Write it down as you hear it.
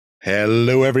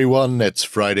Hello everyone, it's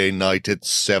Friday night, it's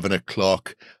 7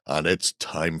 o'clock, and it's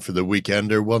time for the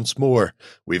Weekender once more.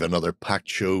 We've another packed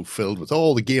show filled with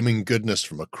all the gaming goodness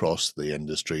from across the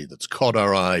industry that's caught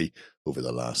our eye over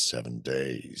the last 7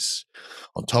 days.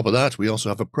 On top of that, we also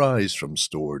have a prize from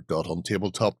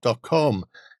store.ontabletop.com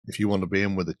if you want to be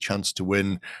in with a chance to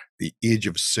win the Age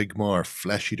of Sigmar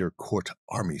Flesh Eater Court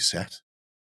Army set.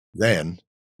 Then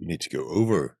you need to go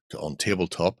over to On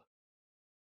Tabletop,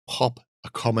 pop a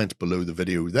comment below the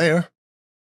video there,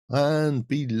 and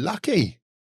be lucky.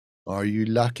 Are you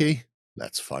lucky?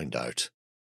 Let's find out.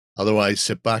 Otherwise,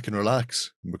 sit back and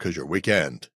relax, because your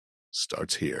weekend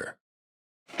starts here.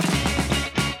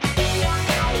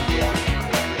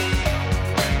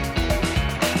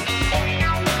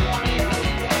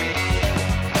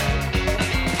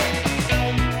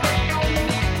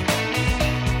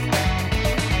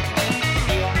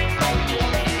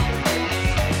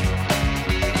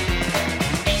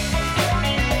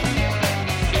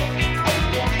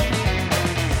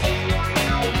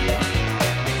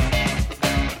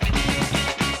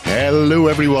 Hello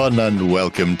everyone and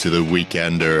welcome to the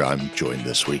Weekender. I'm joined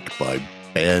this week by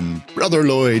Ben, Brother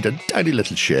Lloyd, and tiny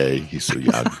little Shay. He's so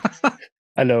young.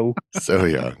 Hello. So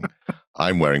young.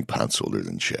 I'm wearing pants older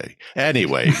than Shay.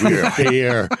 Anyway, we're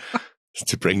here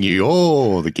to bring you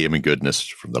all the gaming goodness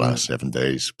from the last 7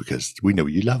 days because we know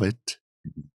you love it.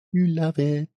 You love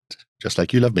it. Just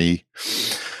like you love me.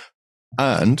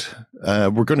 And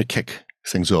we're going to kick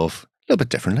things off a little bit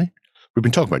differently. We've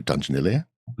been talking about Dungeonelia.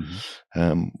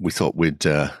 We thought we'd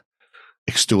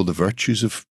extol the virtues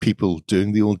of people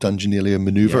doing the old Dungeonelia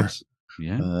maneuver. Yes.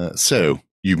 Yeah. So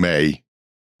you may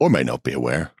or may not be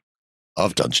aware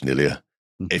of Dungeonelia.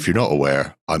 Mm-hmm. If you're not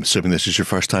aware, I'm assuming this is your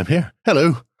first time here.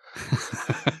 Hello.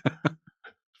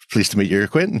 Pleased to meet your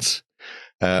acquaintance.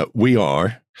 We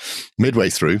are midway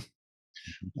through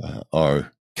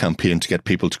our campaign to get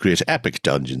people to create epic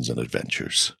dungeons and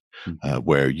adventures,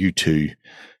 where you two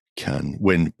can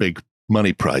win big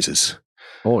money prizes.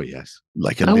 Oh, yes.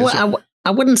 Like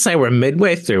I wouldn't say we're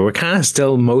midway through. We're kind of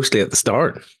still mostly at the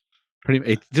start.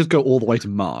 It does go all the way to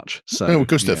March. So it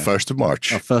goes to the 1st of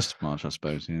March. 1st of March, I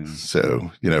suppose, yeah. So,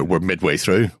 we're midway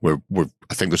through. We're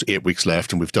I think there's 8 weeks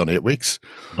left and we've done 8 weeks.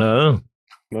 Oh.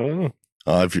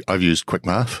 I've used quick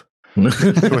math.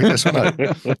 This one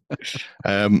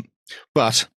out.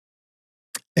 But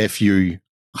if you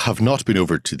have not been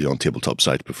over to the On Tabletop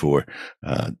site before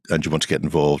and you want to get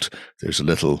involved, there's a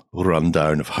little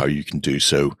rundown of how you can do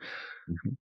so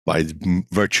by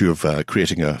virtue of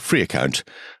creating a free account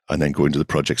and then going to the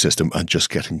project system and just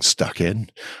getting stuck in.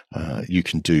 You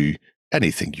can do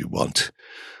anything you want,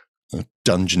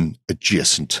 dungeon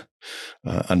adjacent,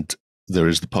 and there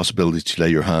is the possibility to lay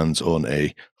your hands on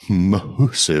a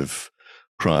massive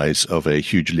prize of a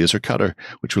huge laser cutter,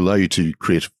 which will allow you to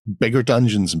create bigger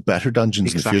dungeons and better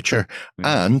dungeons in the future,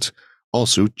 and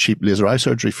also cheap laser eye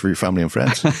surgery for your family and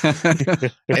friends.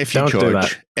 If you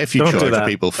charge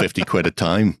people 50 quid a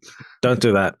time, don't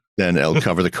do that. Then it'll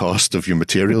cover the cost of your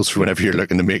materials for whenever you're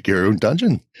looking to make your own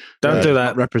dungeon. Don't do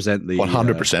that. Represent the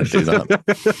 100% do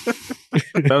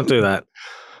that. Don't do that.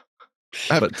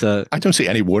 But I don't see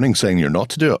any warning saying you're not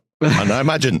to do it. And I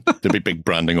imagine there'd be big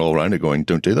branding all around it going,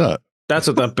 don't do that. That's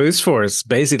what that boost's for. It's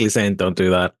basically saying don't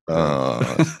do that.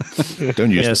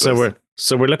 Don't use it.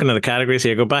 So we're looking at the categories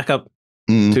here. Go back up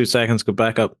 2 seconds, go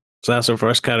back up. So that's our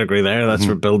first category there. That's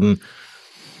for building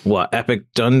epic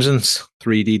dungeons?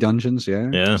 3D dungeons, yeah.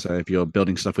 Yeah. So if you're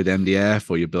building stuff with MDF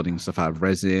or you're building stuff out of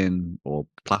resin or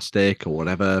plastic or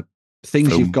whatever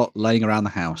things you've got laying around the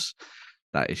house,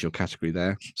 that is your category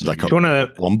there. So like a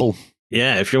Wumble.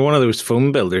 Yeah, if you're one of those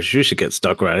foam builders, you should get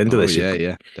stuck right into this.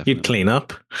 Yeah, definitely. You'd clean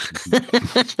up.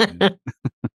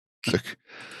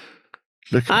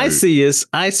 Look. I see you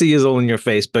all in your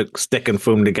Facebook sticking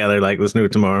foam together like there's no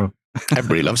tomorrow.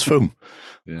 Everybody loves foam.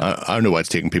 Yeah. I don't know why it's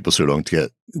taking people so long to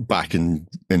get back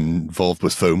involved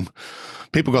with foam.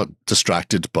 People got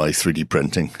distracted by 3D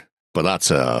printing, but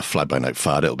that's a fly-by-night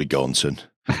fad. It'll be gone soon.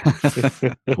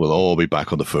 We'll all be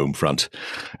back on the foam front.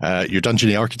 Your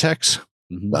Dungeony Architects,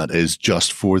 that is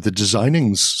just for the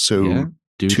designings. So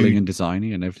doodling and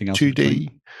designing and everything else. 2D.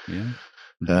 Yeah.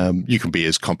 You can be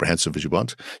as comprehensive as you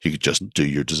want. You could just do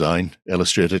your design,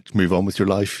 illustrate it, move on with your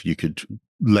life. You could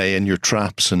lay in your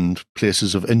traps and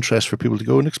places of interest for people to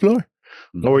go and explore.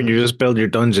 Or you just build your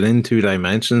dungeon in 2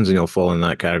 dimensions and you'll fall in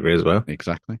that category as well.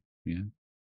 Exactly. Yeah.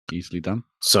 Easily done.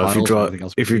 So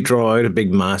if you draw out a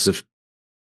big massive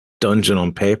dungeon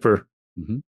on paper,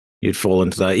 you'd fall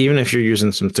into that. Even if you're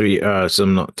using some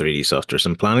not 3D software,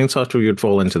 some planning software, you'd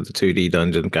fall into the 2D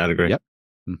dungeon category. Yep.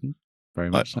 Very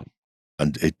much so.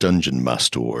 And a dungeon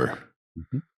master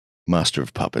master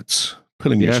of puppets,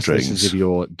 pulling your Yes, strings. this is if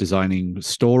you're designing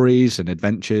stories and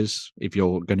adventures. If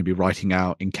you're going to be writing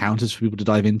out encounters for people to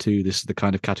dive into, this is the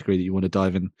kind of category that you want to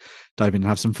dive in and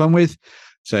have some fun with.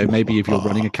 So maybe if you're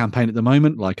running a campaign at the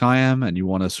moment, like I am, and you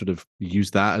want to sort of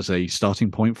use that as a starting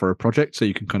point for a project, so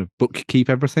you can kind of bookkeep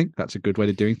everything. That's a good way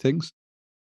of doing things.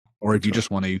 Or if you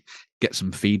just want to get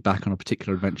some feedback on a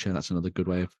particular adventure, that's another good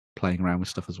way of playing around with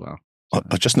stuff as well.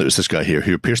 I just noticed this guy here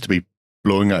who appears to be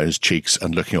blowing out his cheeks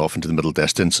and looking off into the middle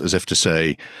distance as if to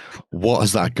say, what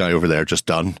has that guy over there just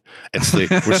done? It's we're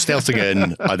stealthing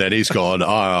in, and then he's gone,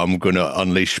 I'm going to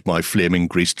unleash my flaming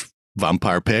greased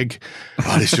vampire pig.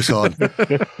 And he's just gone.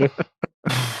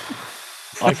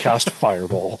 I cast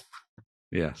Fireball.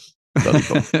 Yes.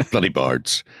 Bloody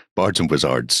bards and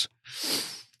wizards.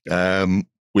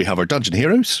 We have our dungeon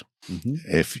heroes. Mm-hmm.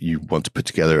 If you want to put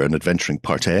together an adventuring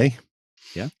party,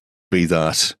 be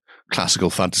that classical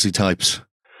fantasy types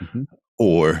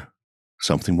or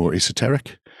something more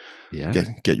esoteric. Yeah.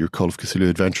 Get your Call of Cthulhu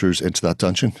adventurers into that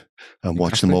dungeon and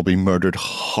watch them all be murdered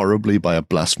horribly by a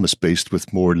blasphemous beast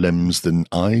with more limbs than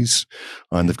eyes,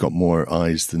 and they've got more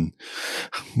eyes than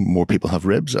more people have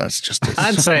ribs. That's just.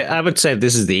 I would say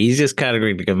this is the easiest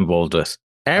category to get involved with.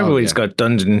 Everybody's got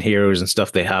dungeon heroes and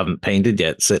stuff they haven't painted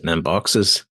yet, sitting in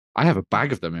boxes. I have a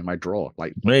bag of them in my drawer.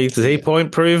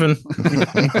 Point proven.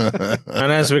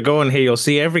 And as we're going here, you'll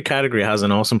see every category has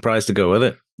an awesome prize to go with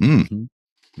it. Mm.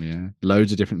 Yeah,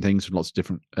 loads of different things from lots of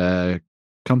different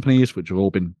companies, which have all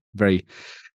been very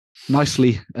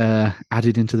nicely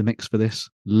added into the mix for this.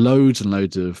 Loads and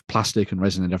loads of plastic and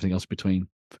resin and everything else between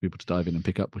for people to dive in and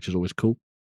pick up, which is always cool.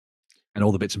 And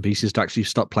all the bits and pieces to actually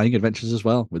start playing adventures as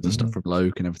well, with the stuff from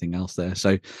Loke and everything else there.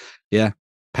 So, yeah,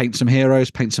 paint some heroes,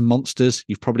 paint some monsters.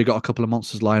 You've probably got a couple of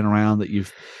monsters lying around that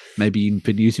you've maybe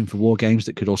been using for war games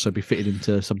that could also be fitted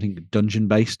into something dungeon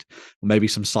based, or maybe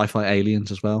some sci-fi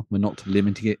aliens as well. We're not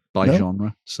limiting it by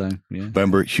genre. So, yeah.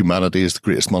 Remember, humanity is the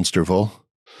greatest monster of all.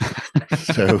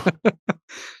 So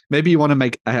maybe you want to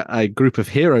make a group of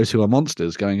heroes who are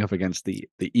monsters going up against the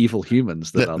evil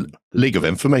humans that are the League of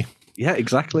Infamy. Yeah,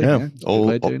 exactly. Yeah, all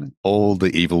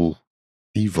the evil.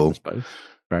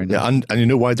 Very nice. Yeah, and you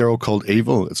know why they're all called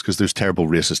evil? It's because there's terrible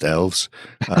racist elves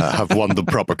have won the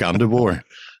propaganda war,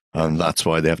 and that's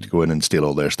why they have to go in and steal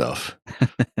all their stuff.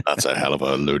 That's a hell of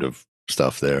a load of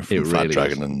stuff there from Fat really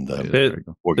Dragon and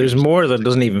there's more that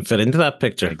doesn't even fit into that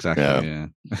picture. Exactly. Yeah.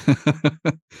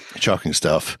 Shocking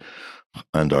stuff.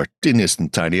 And our teeniest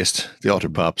and tiniest, the Otter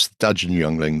Pops, the Dungeon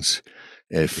Younglings.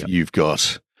 If you've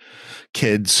got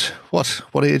kids,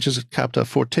 what age is it capped at?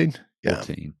 14? Yeah.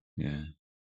 14. Yeah.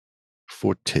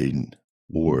 14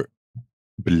 or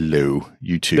below.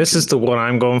 YouTube. This is the one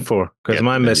I'm going for because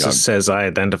my missus says I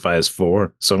identify as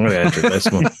 4, so I'm going to enter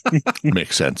this one.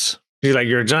 Makes sense. She's like,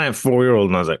 "You're a giant 4-year-old,"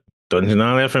 and I was like, "Dungeon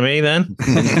on there for me then?"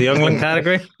 The youngling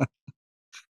category.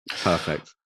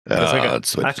 Perfect.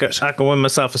 I can win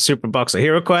myself a super box of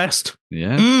Hero Quest.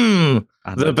 Yeah.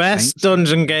 The best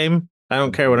dungeon game. I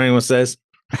don't care what anyone says.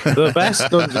 The best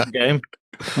dungeon game.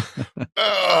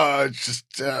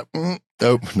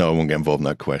 No, I won't get involved in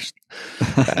that question.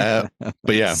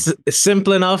 But yeah, it's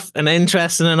simple enough and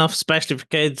interesting enough, especially for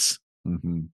kids.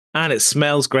 Mm-hmm. And it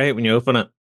smells great when you open it.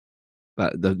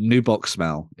 The new box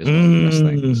smell is one of the best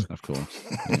things, of course.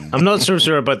 Yeah. I'm not so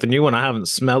sure about the new one. I haven't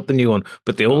smelt the new one,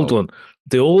 but the old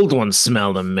one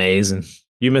smelled amazing.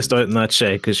 You missed out on that,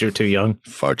 Shay, because you're too young.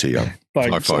 Far too young.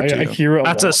 Thanks. Far too young. Hear it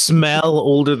That's a smell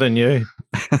older than you.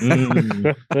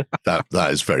 That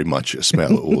is very much a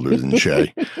smell older than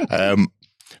Shay.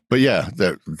 But yeah,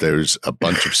 there's a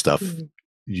bunch of stuff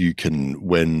you can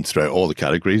win throughout all the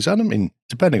categories. And I mean,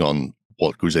 depending on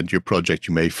what goes into your project,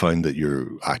 you may find that you're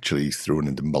actually thrown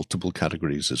into multiple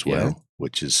categories as well,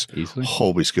 which is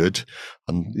always good.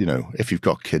 And, you know, if you've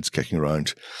got kids kicking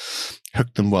around,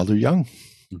 hook them while they're young,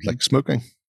 like smoking.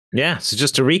 Yeah. So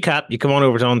just to recap, you come on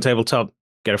over to On Tabletop,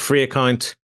 get a free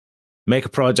account, make a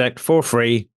project for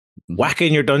free, whack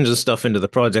in your dungeon stuff into the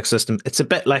project system. It's a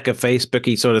bit like a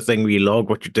Facebooky sort of thing where you log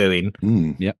what you're doing.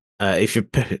 If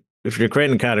you're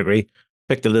creating a category,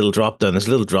 pick the little drop down. There's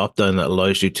a little drop down that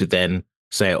allows you to then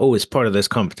say, "Oh, it's part of this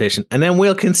competition," and then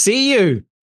we can see you,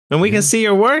 and we can see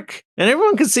your work, and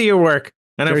everyone can see your work.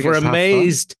 And if we're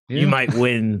amazed, you might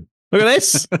win. Look at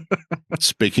this.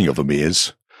 Speaking of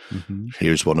amaze,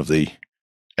 here's one of the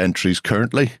entries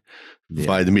currently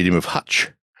by the medium of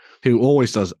Hutch, who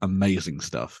always does amazing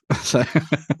stuff. So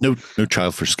no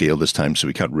child for scale this time, so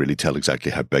we can't really tell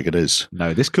exactly how big it is.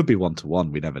 No, this could be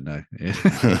 1-to-1. We never know.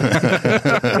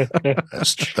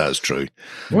 That's true.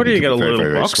 Where do you get a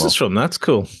little boxes from? That's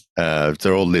cool.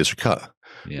 They're all laser cut.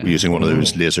 We're using one of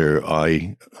those laser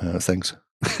eye things.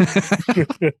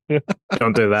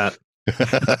 Don't do that.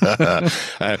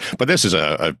 But this is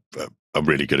a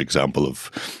really good example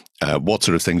of what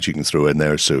sort of things you can throw in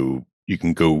there. So you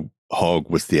can go hog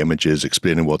with the images,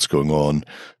 explaining what's going on.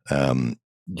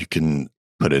 You can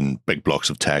put in big blocks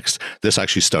of text. This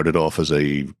actually started off as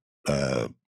a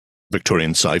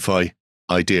Victorian sci-fi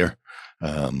idea,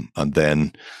 and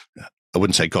then I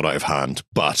wouldn't say got out of hand,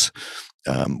 but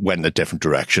went in a different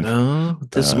direction. Oh,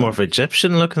 this is more of an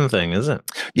Egyptian-looking thing, is it?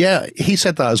 Yeah, he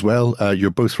said that as well.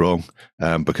 You're both wrong,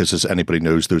 because as anybody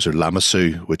knows, those are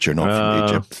Lamassu, which are not from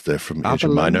Egypt; they're from Asia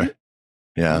Minor.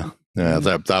 Yeah,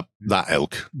 that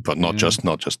ilk, but not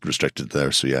just restricted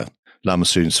there. So yeah,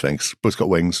 Lamassu and Sphinx both got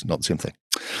wings, not the same thing.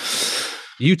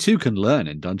 You too can learn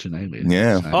in Dungeon Alien.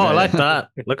 Yeah. Oh, I like that.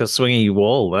 Look, a swingy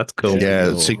wall. That's cool.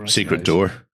 Yeah, secret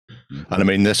door. And I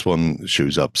mean, this one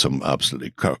shows up some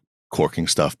absolutely corking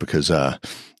stuff because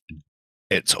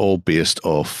it's all based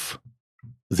off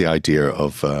the idea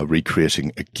of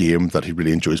recreating a game that he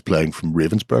really enjoys playing from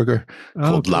Ravensburger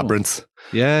called Labyrinth.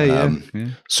 Yeah.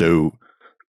 So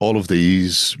all of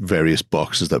these various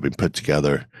boxes that have been put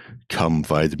together come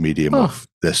via the medium of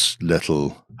this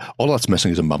little... All that's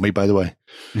missing is a mummy, by the way.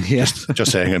 Yeah.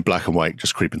 Just saying in black and white,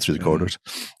 just creeping through the corridors.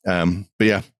 But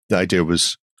yeah, the idea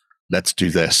was, let's do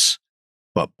this,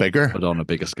 but bigger. But on a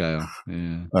bigger scale.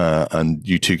 Yeah. And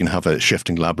you two can have a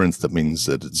shifting labyrinth. That means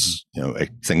that it's,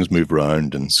 things move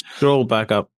around and... Scroll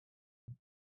back up.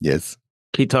 Yes.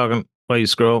 Keep talking while you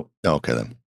scroll. Okay,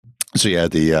 then. So yeah,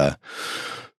 the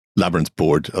labyrinth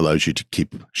board allows you to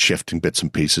keep shifting bits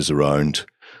and pieces around,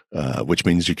 which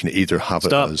means you can either have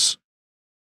it as...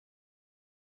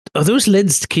 Are those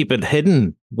lids to keep it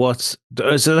hidden? Is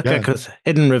it like a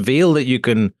hidden reveal that you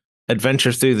can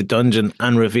adventure through the dungeon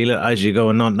and reveal it as you go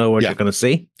and not know what you're going to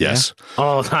see? Yes. Yeah.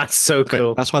 Oh, that's so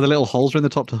cool. That's why the little holes are in the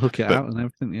top to hook it out and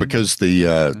everything. Yeah. Because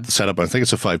the setup, I think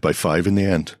it's a 5x5 in the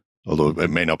end, although it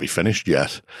may not be finished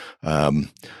yet.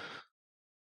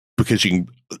 Because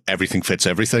everything fits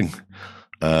everything.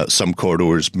 Some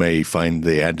corridors may find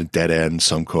the end and dead end.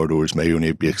 Some corridors may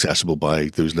only be accessible by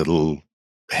those little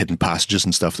hidden passages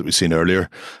and stuff that we've seen earlier.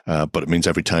 But it means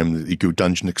every time that you go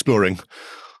dungeon exploring,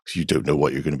 you don't know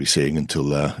what you're going to be seeing until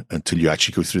you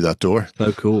actually go through that door.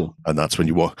 So cool. And that's when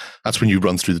you walk. That's when you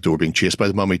run through the door being chased by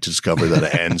the mummy to discover that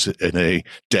it ends in a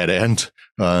dead end,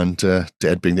 and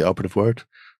dead being the operative word.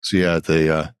 So yeah,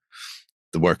 the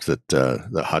work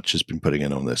that Hutch has been putting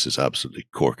in on this is absolutely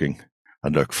corking.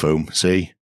 And look, foam.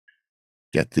 See,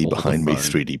 get the behind me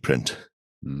 3D print.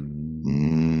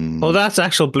 Oh, that's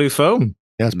actual blue foam.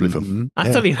 Yeah, it's blue foam.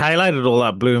 I thought he highlighted all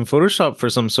that blue in Photoshop for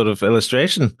some sort of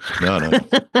illustration. No.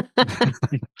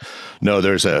 No,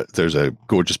 there's a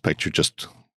gorgeous picture. Just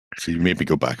so you made me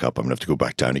go back up. I'm gonna have to go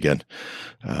back down again.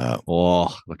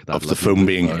 Look at that! Of the foam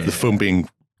being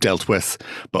dealt with,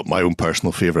 but my own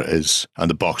personal favorite is, and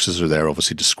the boxes are there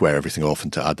obviously to square everything off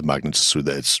and to add the magnets so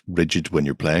that it's rigid when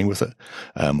you're playing with it.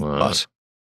 But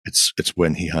it's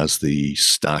when he has the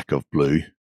stack of blue.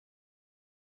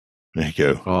 There you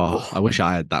go. Oh, I wish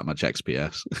I had that much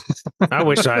XPS. I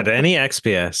wish I had any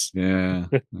XPS. Yeah.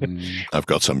 I've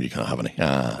got some, you can't have any.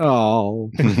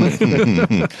 Oh.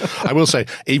 I will say,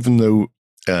 even though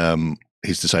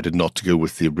he's decided not to go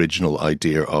with the original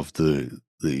idea of the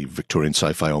Victorian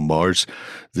sci-fi on Mars,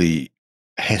 the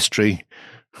history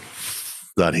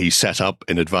that he set up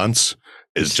in advance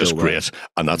is just great.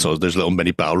 And that's all. There's a little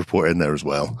mini battle report in there as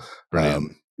well,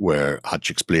 where Hutch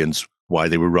explains why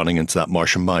they were running into that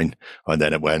Martian mine. And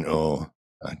then it went,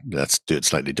 let's do it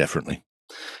slightly differently.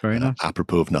 Very nice.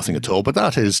 Apropos of nothing at all. But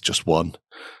that is just one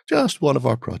of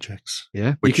our projects.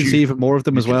 Yeah. You can see even more of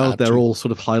them as well. They're all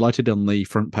sort of highlighted on the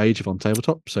front page of On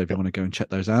Tabletop. So if you want to go and check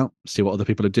those out, see what other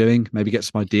people are doing, maybe get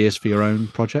some ideas for your own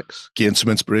projects. Gain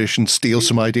some inspiration, steal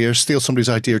some ideas, steal somebody's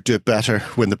idea, do it better,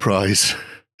 win the prize,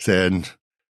 then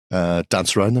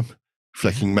dance around them,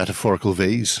 flicking metaphorical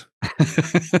V's.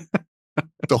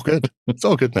 It's all good. It's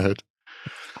all good in the head.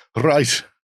 Right.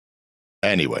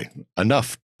 Anyway,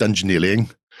 enough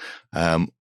dungeoneering.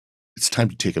 It's time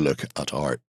to take a look at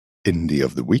our Indie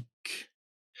of the Week.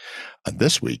 And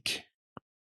this week,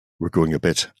 we're going a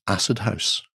bit Acid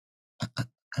House.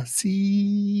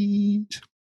 Acid.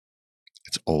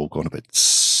 It's all gone a bit,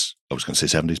 I was going to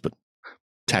say 70s, but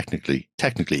technically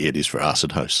 80s for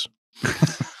Acid House.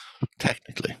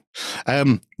 Technically.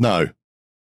 Now,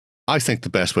 I think the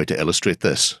best way to illustrate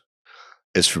this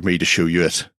is for me to show you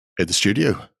it in the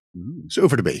studio. So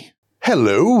over to me.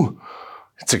 Hello.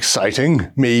 It's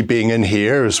exciting, me being in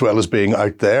here as well as being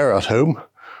out there at home.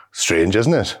 Strange,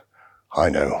 isn't it? I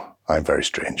know, I'm very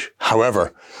strange.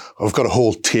 However, I've got a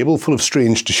whole table full of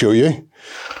strange to show you.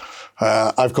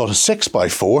 I've got a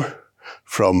 6x4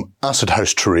 from Acid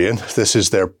House Terrain. This is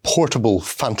their portable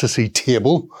fantasy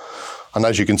table. And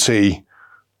as you can see,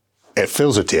 it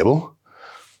fills a table,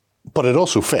 but it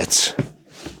also fits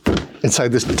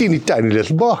inside this teeny tiny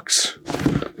little box.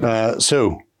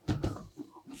 So,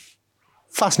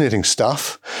 fascinating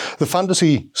stuff. The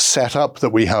fantasy setup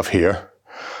that we have here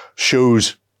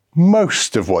shows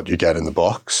most of what you get in the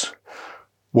box.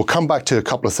 We'll come back to a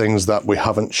couple of things that we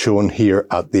haven't shown here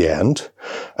at the end.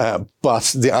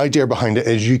 But the idea behind it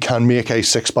is you can make a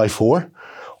 6x4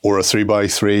 or a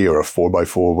 3x3 or a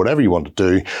 4x4, whatever you want to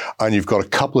do. And you've got a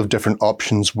couple of different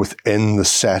options within the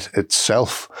set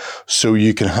itself. So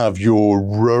you can have your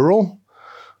rural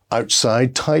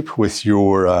outside type with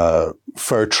your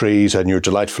fir trees and your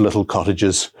delightful little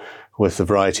cottages with a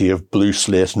variety of blue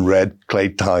slate and red clay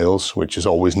tiles, which is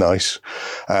always nice.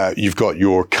 You've got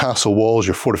your castle walls,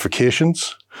 your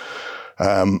fortifications,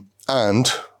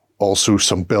 and also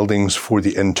some buildings for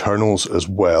the internals as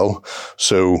well.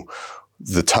 So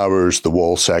the towers, the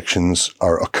wall sections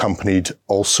are accompanied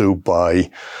also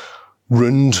by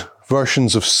runed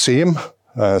versions of same.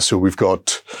 So we've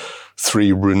got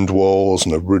 3 runed walls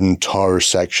and a runed tower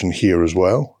section here as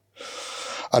well.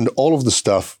 And all of the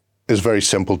stuff is very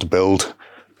simple to build.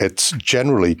 It's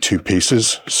generally 2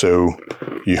 pieces. So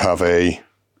you have a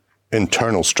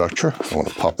internal structure. I want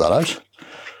to pop that out.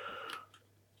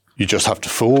 You just have to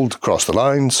fold across the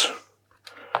lines,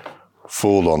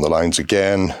 fold on the lines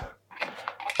again,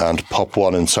 and pop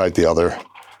one inside the other.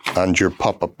 And your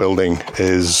pop-up building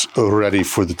is ready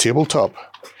for the tabletop.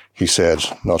 He said,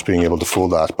 not being able to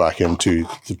fold that back into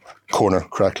the corner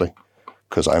correctly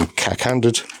because I'm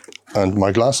cack-handed and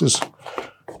my glasses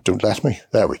don't let me.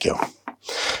 There we go.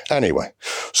 Anyway,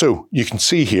 so you can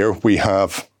see here we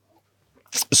have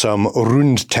some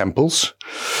runed temples.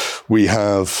 We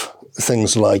have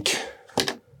things like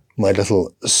my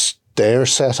little stair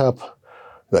setup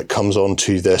that comes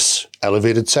onto this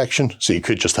elevated section. So you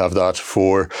could just have that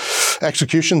for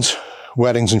executions,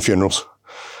 weddings and funerals.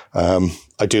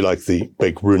 I do like the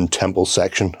big runed temple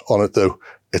section on it though.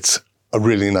 It's a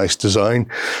really nice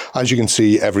design. As you can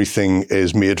see, everything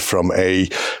is made from a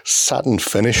satin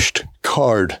finished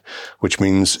card, which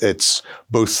means it's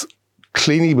both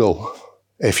cleanable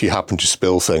if you happen to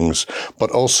spill things, but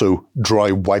also dry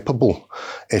wipeable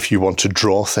if you want to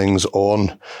draw things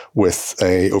on with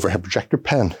a overhead projector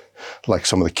pen, like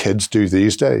some of the kids do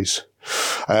these days.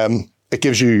 It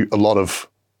gives you a lot of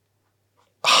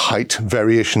height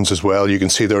variations as well. You can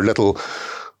see there are little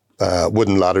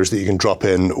wooden ladders that you can drop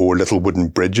in, or little wooden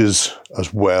bridges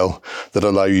as well that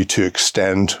allow you to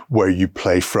extend where you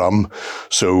play from.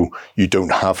 So you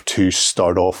don't have to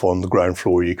start off on the ground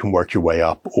floor. You can work your way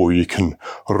up, or you can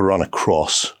run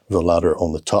across the ladder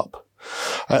on the top.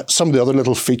 Some of the other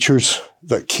little features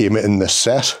that came in this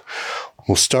set,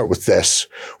 we'll start with this,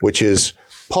 which is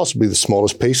possibly the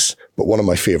smallest piece, but one of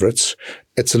my favorites.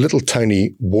 It's a little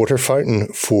tiny water fountain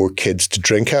for kids to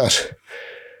drink at.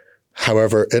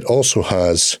 However, it also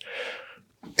has,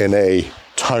 in a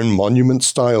town monument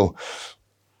style,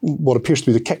 what appears to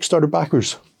be the Kickstarter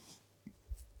backers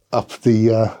up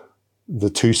the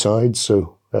 2 sides.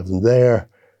 So we have them there,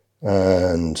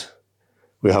 and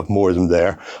we have more of them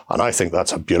there. And I think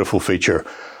that's a beautiful feature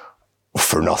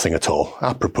for nothing at all,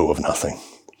 apropos of nothing.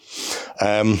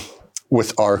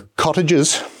 With our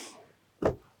cottages,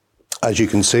 as you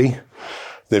can see,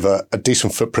 they've a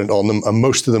decent footprint on them, and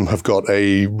most of them have got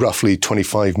a roughly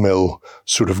 25mm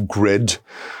sort of grid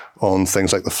on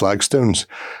things like the flagstones.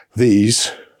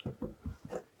 These,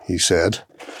 he said,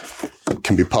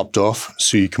 can be popped off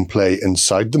so you can play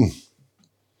inside them.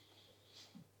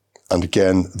 And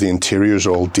again, the interiors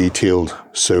are all detailed,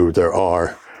 so there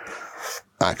are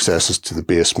accesses to the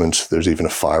basement. There's even a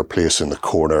fireplace in the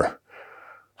corner,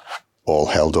 all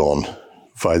held on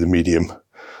via the medium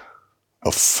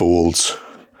of folds,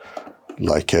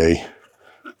 like a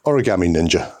origami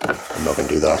ninja. I'm not going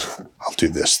to do that. I'll do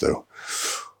this though.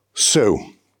 So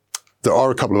there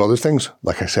are a couple of other things,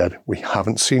 like I said, we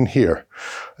haven't seen here.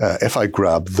 If I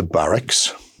grab the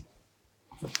barracks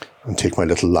and take my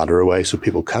little ladder away so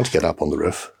people can't get up on the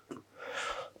roof,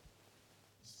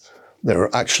 there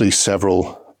are actually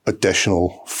several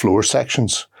additional floor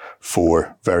sections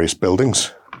for various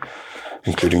buildings,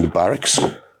 including the barracks.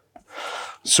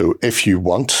 So if you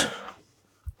want,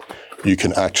 you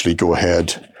can actually go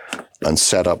ahead and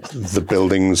set up the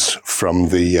buildings from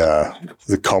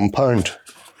the compound.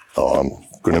 Oh, I'm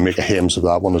going to make a hames of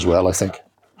that one as well, I think.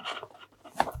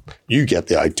 You get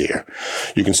the idea.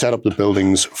 You can set up the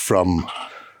buildings from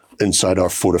inside our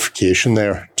fortification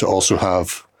there to also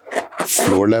have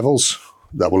floor levels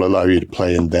that will allow you to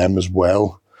play in them as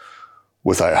well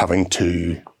without having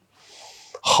to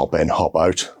hop in, hop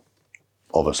out.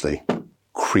 Obviously,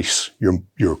 crease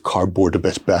your cardboard a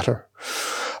bit better.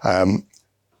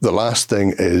 The last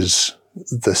thing is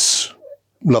this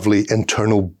lovely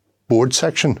internal board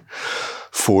section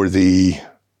for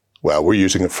we're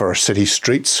using it for our city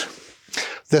streets.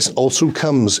 This also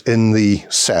comes in the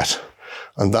set,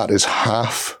 and that is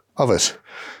half of it,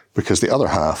 because the other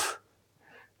half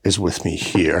is with me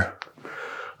here.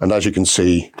 And as you can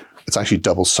see, it's actually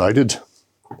double-sided.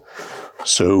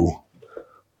 So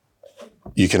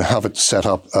you can have it set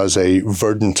up as a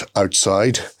verdant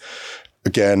outside.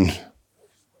 Again,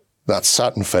 that's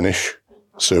satin finish,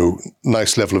 so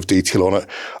nice level of detail on it.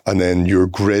 And then your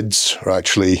grids are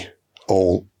actually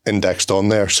all indexed on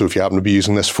there. So if you happen to be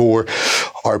using this for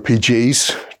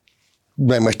RPGs,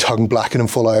 my tongue blacking and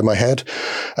fall out of my head,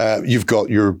 you've got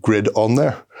your grid on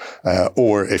there.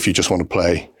 Or if you just want to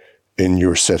play in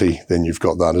your city, then you've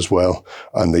got that as well.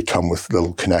 And they come with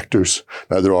little connectors.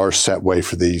 Now, there are a set way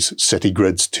for these city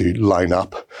grids to line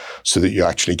up so that you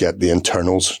actually get the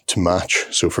internals to match.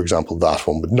 So, for example, that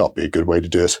one would not be a good way to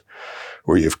do it,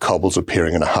 where you have cobbles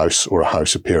appearing in a house or a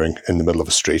house appearing in the middle of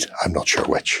a street. I'm not sure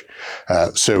which.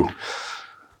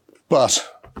 But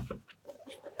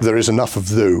there is enough of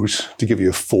those to give you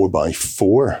a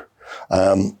 4x4.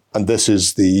 And this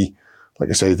is the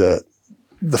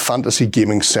fantasy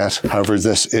gaming set. However,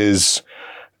 this is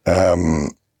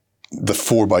the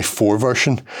 4x4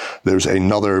 version. There's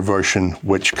another version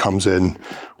which comes in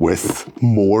with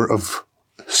more of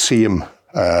same.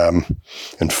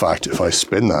 In fact, if I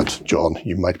spin that, John,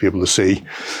 you might be able to see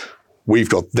we've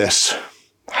got this.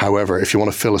 However, if you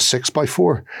want to fill a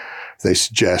 6x4, they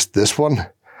suggest this one.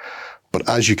 But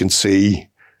as you can see,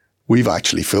 we've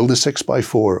actually filled a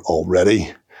 6x4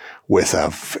 already with a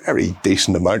very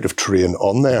decent amount of terrain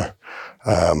on there,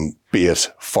 be it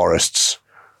forests,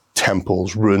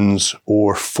 temples, ruins,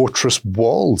 or fortress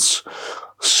walls.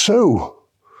 So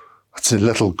that's a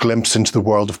little glimpse into the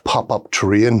world of pop-up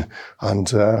terrain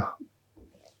and, I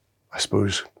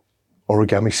suppose,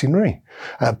 origami scenery.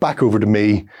 Back over to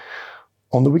me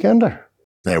on the Weekender.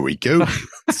 There we go.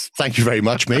 Thank you very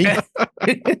much, me.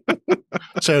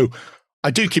 So I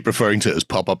do keep referring to it as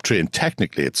pop-up terrain.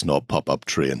 Technically, it's not pop-up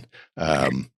terrain.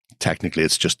 Technically,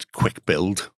 it's just quick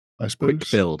build, I suppose.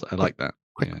 Quick build. I like that.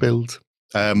 Quick build.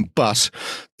 But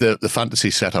the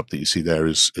fantasy setup that you see there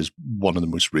is one of the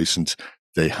most recent.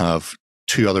 They have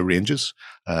 2 other ranges.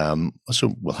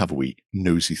 So we'll have a wee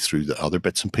nosy through the other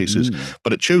bits and pieces.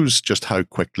 But it shows just how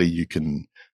quickly you can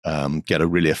get a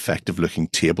really effective looking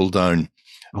table down.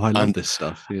 Oh, I love this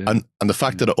stuff. Yeah. And the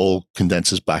fact that it all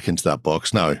condenses back into that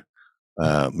box. Now,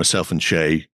 myself and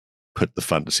Shay put the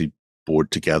fantasy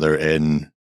board together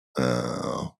in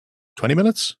 20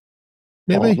 minutes,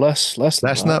 maybe? Less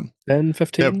than that. 10,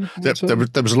 15?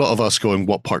 There was a lot of us going,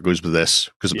 what part goes with this?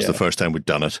 Because it was the first time we'd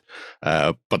done it.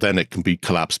 But then it can be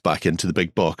collapsed back into the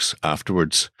big box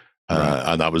afterwards.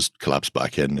 And that was collapsed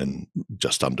back in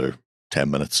just under 10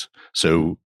 minutes.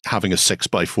 So having a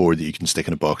 6x4 that you can stick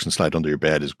in a box and slide under your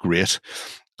bed is great.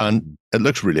 And it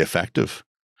looks really effective.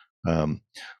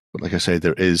 But like I say,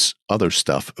 there is other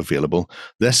stuff available.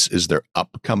 This is their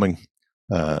upcoming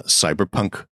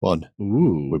cyberpunk one.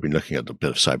 Ooh. We've been looking at a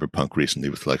bit of cyberpunk recently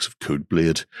with the likes of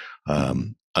Codeblade.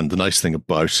 And the nice thing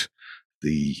about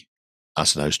the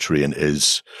Acid House terrain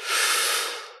is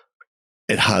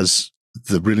it has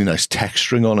the really nice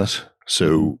texturing on it.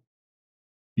 So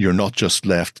you're not just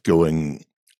left going,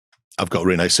 I've got a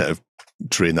really nice set of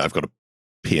terrain that I've got to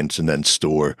paint and then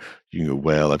store. You can go,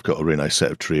 well, I've got a really nice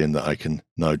set of terrain that I can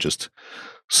now just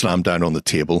slam down on the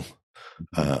table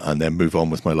and then move on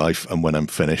with my life. And when I'm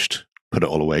finished, put it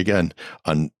all away again.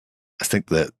 And I think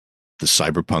that the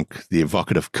cyberpunk, the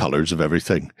evocative colors of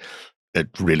everything,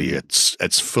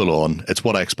 it's full on. It's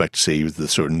what I expect to see with the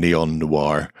sort of neon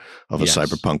noir of a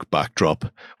cyberpunk backdrop,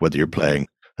 whether you're playing,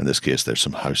 in this case, there's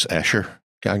some House Escher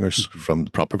gangers from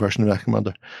the proper version of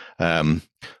Commander,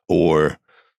 or,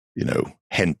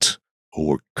 Hint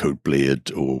or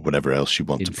Codeblade or whatever else you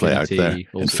want to play out there.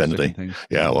 Infinity.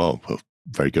 Yeah, well,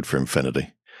 very good for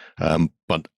Infinity.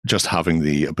 But just having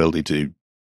the ability to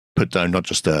put down not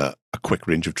just a quick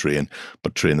range of terrain,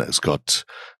 but terrain that has got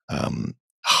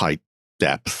height,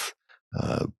 depth,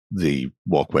 the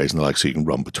walkways and the like, so you can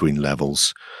run between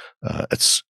levels.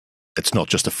 It's not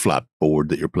just a flat board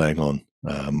that you're playing on,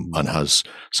 and has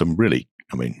some really,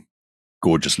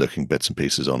 gorgeous looking bits and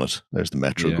pieces on it. There's the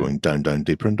metro going down,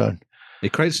 deeper and down.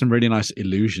 It creates some really nice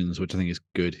illusions, which I think is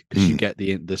good because you get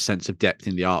the sense of depth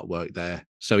in the artwork there.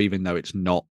 So even though it's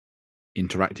not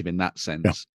interactive in that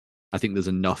sense, I think there's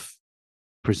enough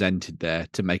presented there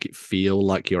to make it feel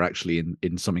like you're actually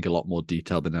in something a lot more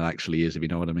detailed than it actually is, if you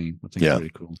know what I mean. I think it's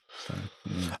really cool. So,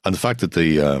 yeah. And the fact that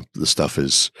the stuff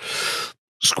is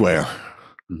square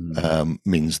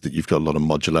means that you've got a lot of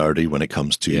modularity when it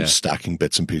comes to stacking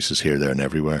bits and pieces here, there, and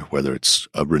everywhere, whether it's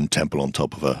a rune temple on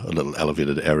top of a little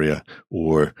elevated area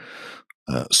or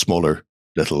smaller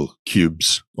little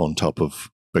cubes on top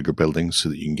of bigger buildings so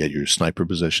that you can get your sniper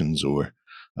positions or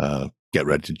get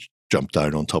ready to jump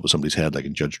down on top of somebody's head like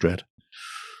in Judge Dredd,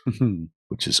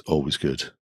 which is always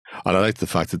good. And I like the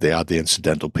fact that they add the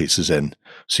incidental pieces in.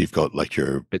 So you've got like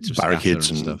your barricades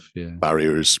and stuff,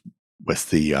 barriers with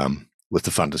the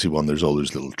fantasy one. There's all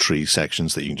those little tree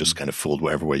sections that you can just kind of fold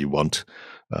whatever way you want,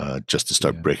 just to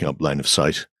start breaking up line of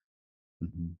sight,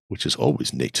 which is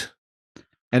always neat.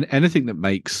 And anything that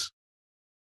makes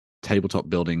tabletop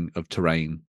building of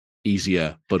terrain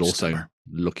easier, but also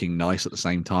looking nice at the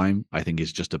same time, I think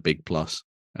is just a big plus.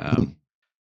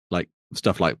 Like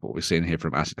stuff like what we're seeing here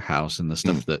from Acid House and the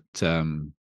stuff that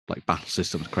like battle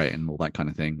systems creating and all that kind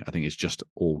of thing, I think is just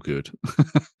all good.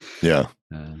 But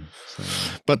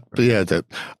yeah,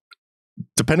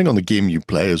 depending on the game you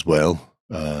play as well,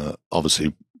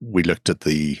 obviously we looked at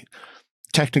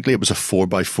technically it was a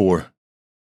 4x4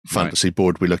 fantasy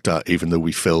board we looked at, even though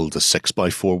we filled a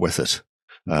 6x4 with it.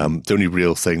 The only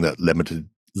real thing that limited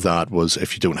that was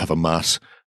if you don't have a mat,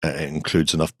 it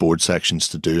includes enough board sections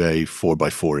to do a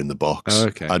 4x4 in the box. Oh,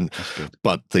 okay.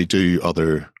 But they do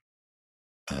other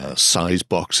size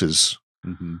boxes.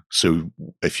 So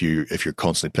if you're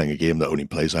constantly playing a game that only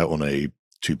plays out on a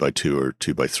 2x2 or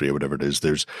 2x3 or whatever it is,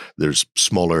 there's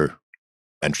smaller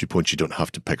entry points. You don't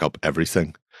have to pick up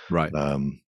everything. Right.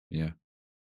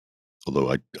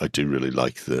 Although I do really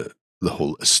like the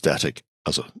whole aesthetic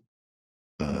as a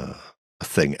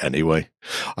thing anyway.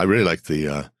 I really like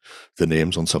the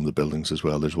names on some of the buildings as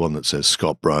well. There's one that says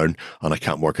Scott Brown, and I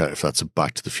can't work out if that's a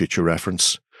Back to the Future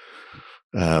reference.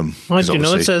 Do you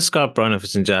know it says Scott Brown if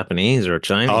it's in Japanese or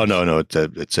Chinese? Oh, no,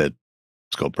 it said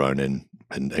Scott Brown in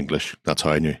English. That's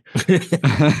how I knew.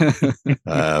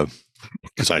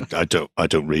 Because I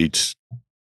don't read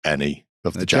any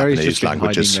of the Japanese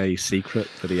languages. Hiding a secret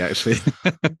that he actually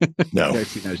no,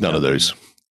 none of those.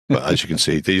 But as you can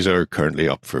see, these are currently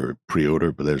up for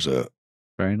pre-order. But there's a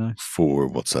very nice for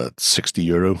what's that,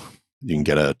 €60. You can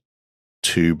get a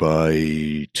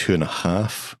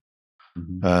 2x2.5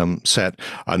 set,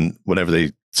 and whenever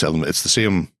they sell them, it's the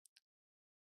same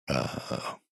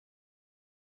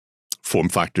form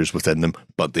factors within them,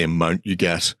 but the amount you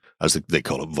get, as they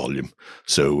call it, volume.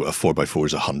 So a 4x4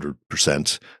 is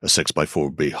 100%, a 6x4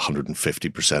 would be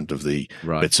 150% of the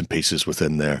bits and pieces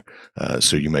within there.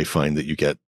 So you may find that you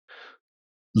get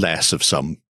less of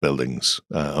some buildings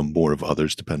and more of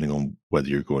others, depending on whether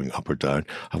you're going up or down.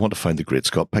 I want to find the Great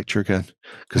Scott picture again,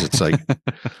 because it's like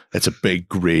it's a big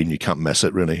green, you can't miss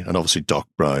it really. And obviously Doc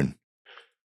Brown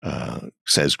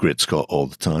says Great Scott all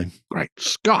the time. Great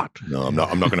Scott. No, I'm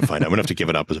not going to find it. I'm going to have to give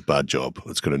it up as a bad job.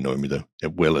 It's going to annoy me though.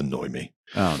 It will annoy me.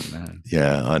 Oh man.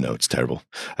 Yeah, I know, it's terrible.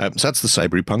 So that's the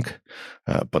cyberpunk,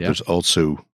 but there's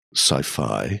also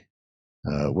sci-fi.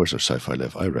 Where's our sci-fi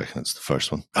live? I reckon it's the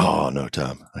first one. Oh no,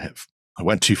 damn! I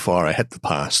went too far. I hit the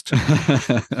past.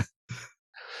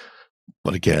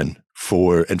 But again,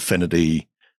 for Infinity,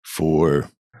 for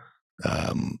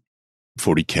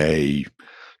 40K,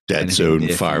 Dead Zone,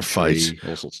 Firefight,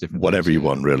 all sorts of different whatever things, you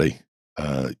want, really.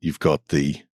 You've got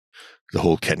the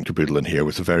whole kit and caboodle in here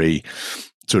with a very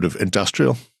sort of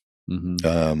industrial.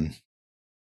 Well,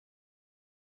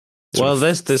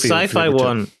 the sci-fi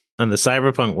one and the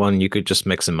cyberpunk one, you could just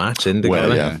mix and match in together.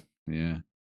 Well, yeah.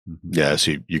 Yeah,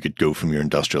 so you could go from your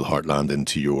industrial heartland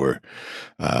into your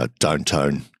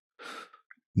downtown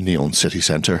neon city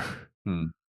center.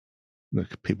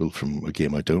 Look, people from a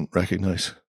game I don't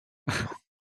recognize.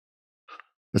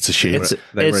 That's a shame. It's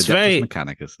very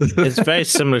Mechanicus. It's very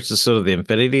similar to sort of the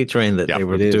Infinity Train that they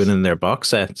were doing in their box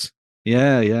sets.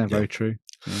 Yeah, very true.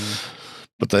 Yeah.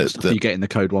 But you get in the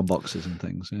Code 1 boxes and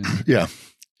things. Yeah,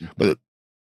 but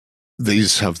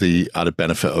these have the added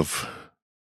benefit of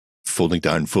folding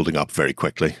down, folding up very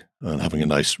quickly, and having a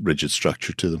nice rigid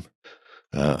structure to them.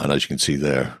 And as you can see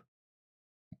there,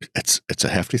 it's a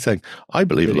hefty thing. I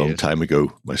believe a long time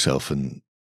ago, myself and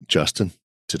Justin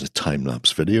did a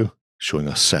time-lapse video showing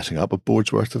us setting up a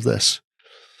board's worth of this.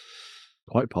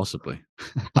 Quite possibly.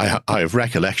 I have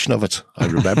recollection of it. I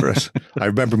remember it. I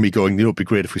remember me going, it'd be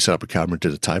great if we set up a camera and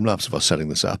did a time-lapse of us setting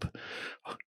this up.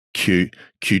 Cue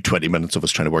 20 minutes of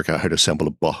us trying to work out how to assemble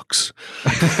a box.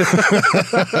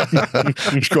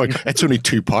 It's only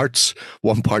two parts.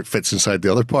 One part fits inside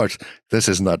the other part. This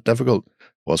isn't that difficult.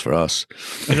 Was for us.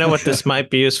 You know what this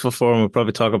might be useful for, and we'll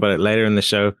probably talk about it later in the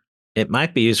show. It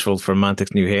might be useful for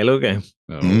Mantic's new Halo game.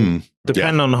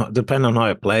 Depending on how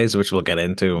it plays, which we'll get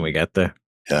into when we get there.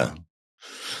 Yeah.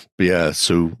 But yeah,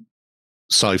 so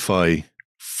sci-fi,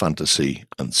 fantasy,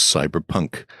 and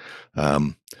cyberpunk.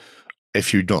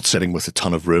 If you're not sitting with a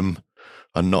ton of room,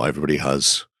 and not everybody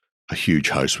has a huge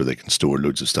house where they can store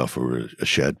loads of stuff or a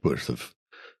shed worth of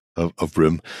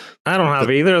room. I don't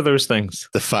have either of those things.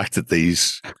 The fact that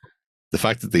these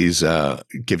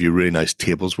give you really nice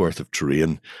tables worth of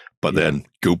terrain, but then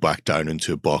go back down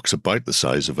into a box about the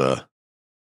size of a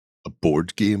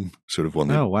board game, sort of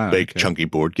one of the big chunky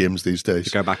board games these days.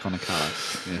 To go back on a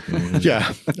Kallax.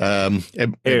 Yeah. It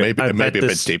may be a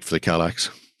bit deep for the Kallax.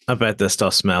 I bet this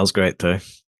stuff smells great too.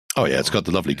 Oh yeah, it's got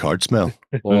the lovely card smell.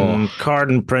 Card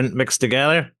and print mixed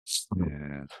together.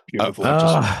 Yeah. Beautiful.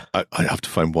 I have to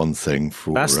find one thing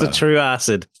for... That's the true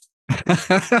acid.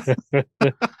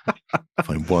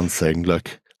 Find one thing.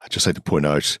 Look, I just like to point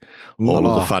out all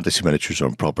of the fantasy miniatures are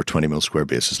on proper 20mm square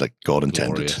bases like God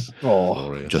intended.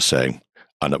 Glorious. Just saying.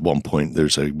 And at one point,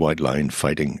 there's a white lion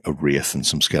fighting a wraith and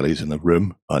some skellies in a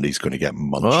room, and he's going to get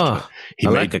munched. Oh, I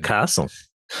like a castle.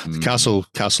 The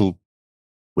castle,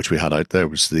 which we had out there,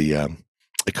 was the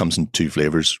it comes in 2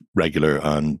 flavors, regular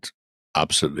and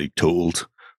absolutely totaled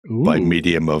by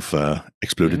medium of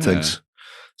exploded things.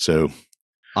 So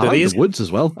I like the woods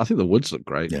as well. I think the woods look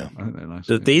great. Yeah, I think they're nice.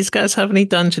 Do these guys have any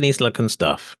dungeony looking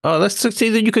stuff? Oh, let's see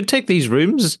that you could take these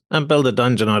rooms and build a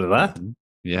dungeon out of that.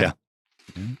 Yeah.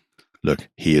 Look,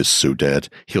 he is so dead.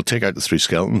 He'll take out the 3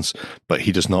 skeletons, but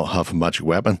he does not have a magic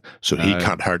weapon, so he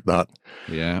can't hurt that.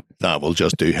 Yeah. That will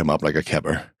just do him up like a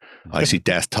kipper. I see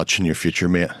death touching your future,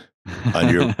 mate. And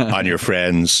your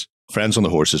friends on the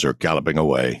horses are galloping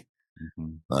away.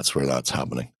 That's where that's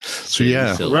happening. So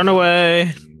yeah. Run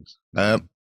away. The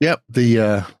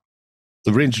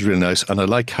range is really nice, and I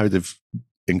like how they've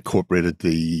incorporated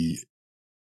the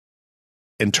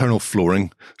internal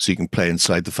flooring so you can play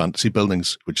inside the fantasy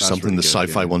buildings, which is something really the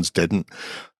sci-fi ones didn't.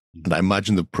 And I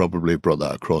imagine they've probably brought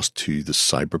that across to the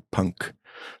cyberpunk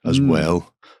as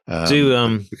well.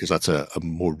 Because that's a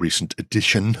more recent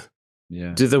addition.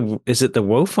 Yeah. Is it the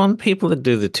Wofon people that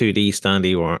do the 2D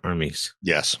standee armies?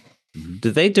 Yes. Do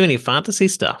they do any fantasy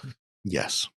stuff?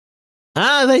 Yes.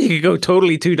 Then you could go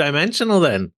totally 2-dimensional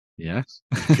then. Yes.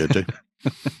 Could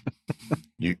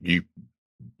do. You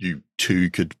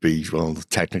two could be, well,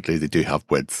 technically they do have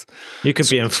width. You could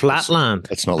be in Flatland.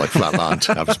 It's not like Flatland.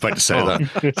 I was about to say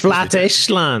that. Flat-ish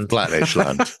land. Flat-ish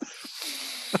land.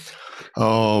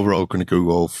 Oh, we're all going to go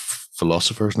all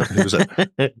philosophers. Who was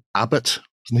it? Abbott?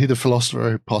 Isn't he the philosopher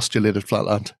who postulated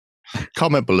Flatland?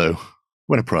 Comment below.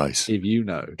 Win a prize. If you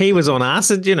know. He was on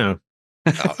acid, you know.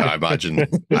 I imagine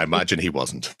he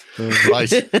wasn't.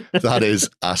 Right. That is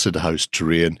Acid House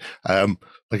Terrain.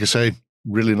 Like I say,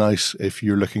 really nice if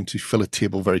you're looking to fill a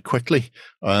table very quickly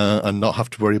and not have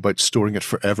to worry about storing it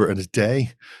forever in a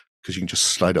day, because you can just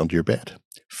slide it onto your bed,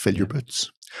 fill your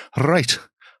boots. Right.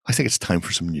 I think it's time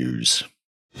for some news.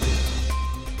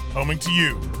 Coming to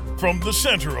you from the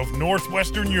center of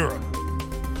Northwestern Europe.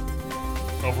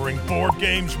 Covering board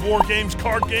games, war games,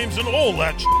 card games, and all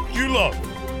that you love.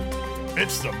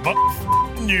 It's the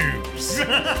news.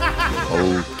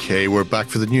 Okay, we're back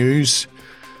for the news.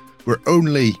 We're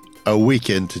only a week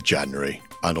into January,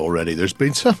 and already there's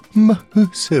been some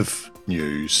massive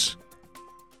news.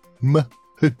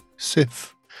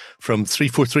 Massive. From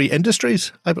 343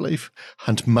 Industries, I believe,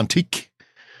 and Mantic.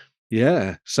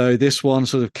 Yeah, so this one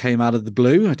sort of came out of the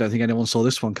blue. I don't think anyone saw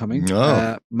this one coming.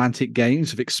 No. Mantic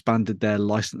Games have expanded their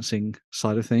licensing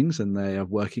side of things, and they are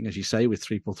working, as you say, with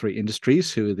 343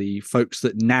 Industries, who are the folks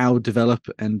that now develop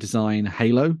and design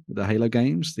Halo, the Halo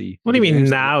games. What do you mean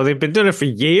now? They've been doing it for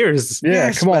years. Yeah,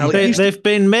 yes, come on. well, They've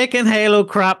been making Halo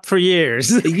crap for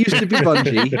years. It used to be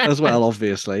Bungie as well,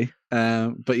 obviously.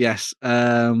 But yes,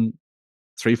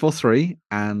 343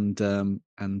 and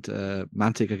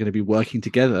Mantic are going to be working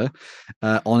together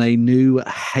on a new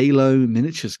Halo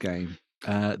miniatures game.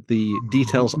 The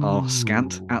details are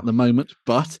scant at the moment,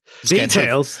 but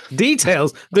details.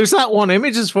 There's that one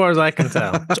image, as far as I can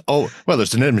tell. Oh, well,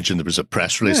 there's an image and there was a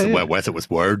press release that went with it with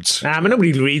words.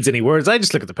 Nobody reads any words. I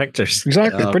just look at the pictures.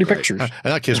 Exactly, pretty pictures. In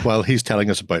that case, while he's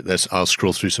telling us about this, I'll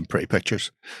scroll through some pretty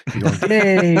pictures.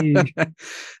 Yay!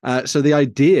 So the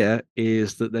idea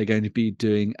is that they're going to be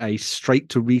doing a straight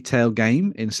to retail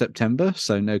game in September.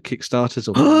 So no Kickstarters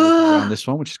or around this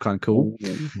one, which is kind of cool.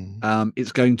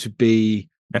 It's going to be.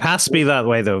 It has to be that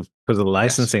way, though, because of the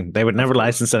licensing. Yes. They would never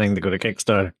license anything to go to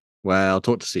Kickstarter. Well,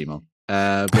 talk to Simon.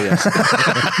 But yes.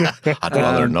 I'd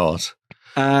rather not.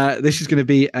 This is going to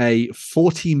be a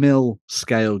 40 mil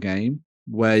scale game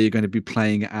where you're going to be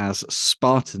playing as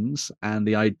Spartans, and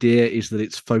the idea is that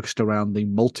it's focused around the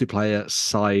multiplayer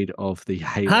side of the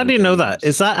Halo. How do you know that?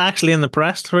 Is that actually in the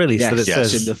press release that it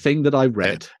says? In the thing that I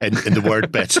read. In the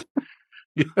word bit.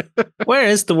 Where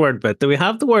is the word bit? Do we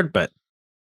have the word bit?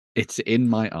 It's in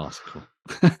my article.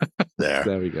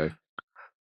 There we go.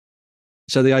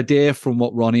 So the idea from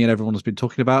what Ronnie and everyone has been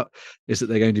talking about is that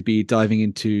they're going to be diving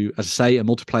into, as I say, a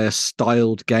multiplayer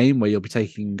styled game where you'll be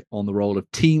taking on the role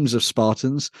of teams of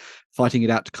Spartans, fighting it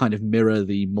out to kind of mirror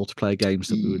the multiplayer games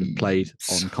that we would have played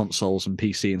on consoles and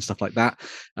PC and stuff like that.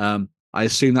 I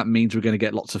assume that means we're going to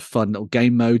get lots of fun little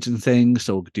game modes and things.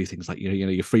 So we'll do things like,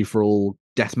 your free-for-all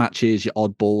death matches, your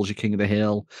oddballs, your King of the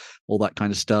Hill, all that kind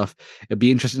of stuff. It'd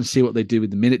be interesting to see what they do with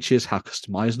the miniatures, how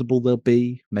customizable they'll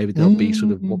be. Maybe they'll be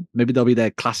maybe they'll be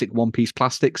their classic one-piece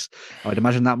plastics. I'd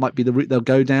imagine that might be the route they'll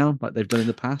go down, like they've done in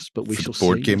the past. But we shall see.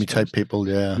 Board gamey type people,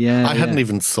 yeah. I hadn't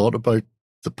even thought about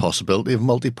the possibility of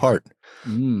multi-part,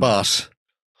 but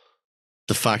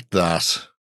the fact that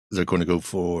they're going to go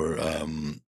for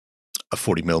a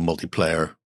 40mm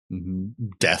multiplayer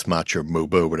deathmatch or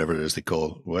MOBA or whatever it is they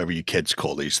call, whatever you kids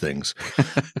call these things.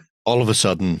 All of a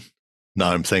sudden,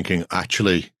 now I'm thinking,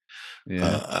 actually,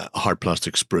 a hard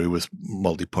plastic sprue with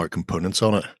multi-part components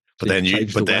on it. But so then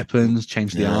change the weapons,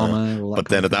 change the armor. All that but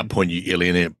then at that point, you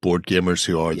alienate board gamers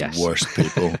who are the worst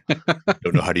people.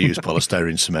 Don't know how to use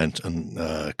polystyrene cement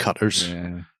and cutters.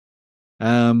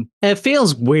 Yeah. It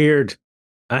feels weird,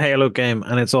 a Halo game,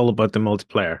 and it's all about the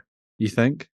multiplayer. You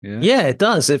think? Yeah, it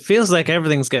does. It feels like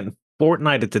everything's getting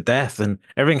Fortnited to death and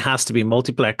everything has to be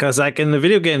multiplayer. Because like in the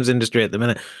video games industry at the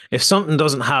minute, if something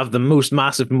doesn't have the most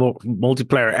massive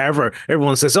multiplayer ever,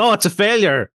 everyone says, oh, it's a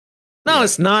failure. No,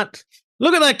 it's not.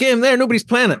 Look at that game there. Nobody's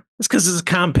playing it. It's because it's a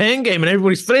campaign game and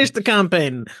everybody's finished the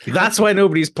campaign. That's why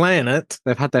nobody's playing it.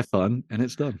 They've had their fun and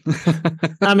it's done.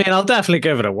 I mean, I'll definitely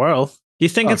give it a whirl. You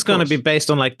think it's going to be based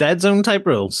on like Dead Zone type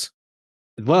rules?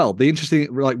 Well, the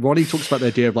interesting, like Ronnie talks about the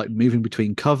idea of like moving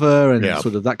between cover and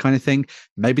sort of that kind of thing.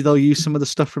 Maybe they'll use some of the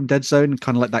stuff from Dead Zone,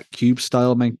 kind of like that cube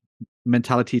style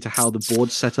mentality to how the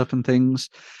board's set up and things.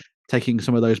 Taking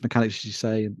some of those mechanics, as you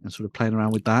say, and sort of playing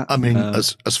around with that. I mean,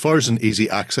 as far as an easy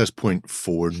access point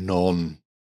for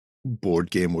non-board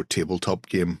game or tabletop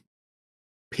game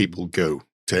people go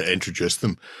to introduce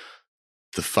them,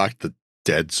 the fact that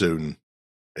Dead Zone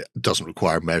doesn't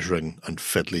require measuring and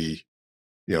fiddly,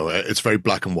 you know, it's very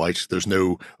black and white. There's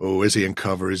no, oh, is he in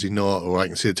cover? Is he not? Or I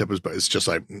can see the tip, but it's just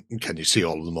like, can you see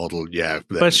all of the model? Yeah.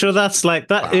 But sure, that's like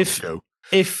that.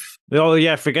 If oh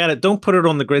yeah, forget it. Don't put it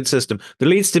on the grid system. There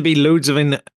needs to be loads of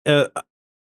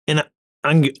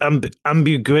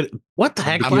ambiguity. What the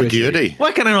heck? Ambiguity.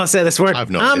 Why can I not say this word? I've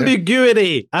no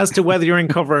ambiguity as to whether you're in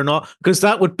cover or not, because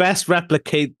that would best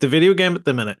replicate the video game at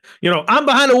the minute. You know, I'm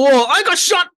behind a wall. I got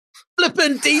shot.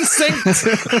 Flipping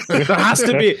desynced. There has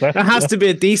to be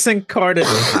a desync card in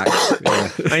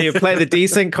it. And you play the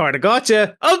desync card. I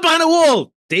gotcha. I was behind a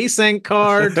wall. Desync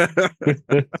card.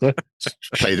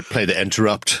 play the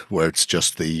interrupt where it's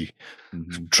just the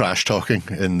trash talking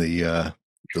in the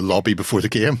lobby before the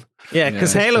game. Yeah,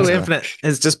 because Halo Infinite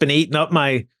has just been eating up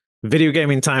my video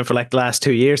gaming time for like the last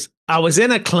 2 years. I was in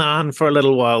a clan for a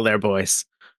little while there, boys.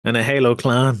 In a Halo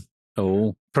clan.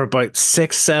 Oh. For about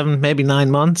 6, 7, maybe 9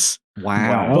 months.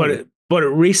 Wow. But it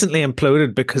recently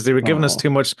imploded because they were giving us too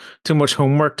much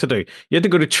homework to do. You had to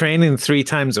go to training 3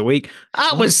 times a week.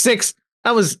 That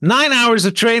was 9 hours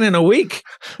of training a week.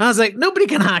 I was like, nobody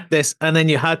can hack this. And then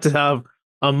you had to have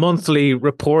a monthly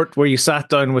report where you sat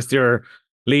down with your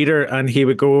leader and he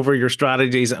would go over your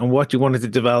strategies and what you wanted to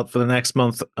develop for the next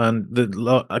month and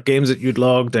the games that you'd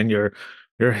logged and your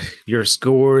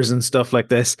scores and stuff like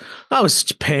this. That was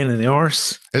such a pain in the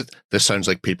arse. This sounds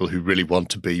like people who really want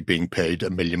to be being paid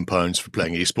 £1 million for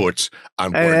playing esports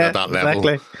and weren't at that level.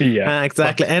 Exactly. Yeah,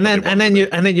 exactly. And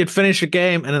then you'd finish your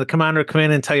game, and then the commander would come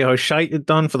in and tell you how shite you'd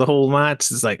done for the whole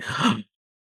match. It's like,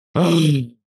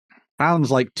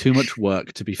 sounds like too much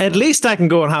work to be fun. At least I can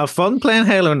go and have fun playing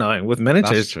Halo now with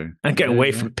miniatures and get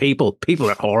away from people. People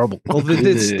are horrible. Well,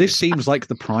 this seems like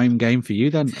the prime game for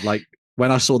you then. Like,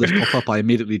 when I saw this pop up, I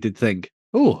immediately did think,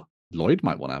 oh, Lloyd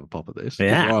might want to have a pop at this.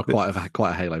 Yeah. You are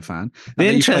quite a Halo fan.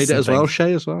 And you played it as well,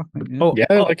 Shay, as well.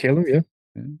 I like Halo, yeah.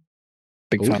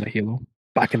 Big fan of Halo.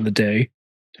 Back in the day.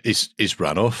 He's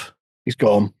run off. He's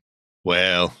gone.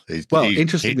 Well,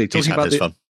 interestingly, talking about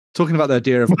the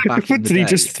idea of back in the did day, he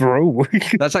just throw?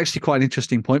 That's actually quite an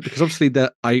interesting point, because obviously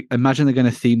I imagine they're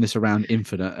going to theme this around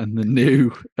Infinite and the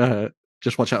new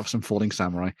Just watch out for some falling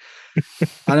samurai. And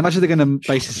I imagine they're going to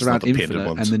base this around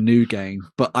Infinite and the new game.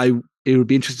 But it would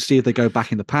be interesting to see if they go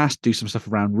back in the past, do some stuff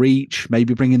around Reach,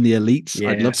 maybe bring in the Elites.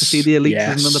 Yes. I'd love to see the Elites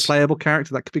as another playable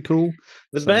character. That could be cool.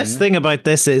 The best thing about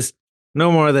this is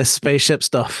no more of this spaceship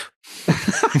stuff.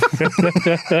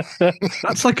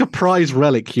 That's like a prize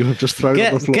relic you have just thrown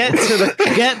on the floor.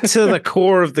 Get to the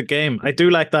core of the game. I do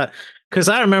like that. Because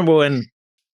I remember when...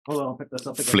 Hold on, I'll pick this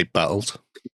up again. Fleet battles.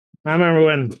 I remember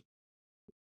when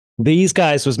these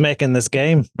guys was making this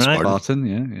game, right? Spartan,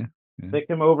 yeah. They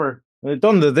came over. They'd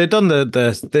done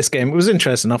this game. It was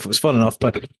interesting enough. It was fun enough,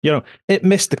 but it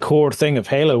missed the core thing of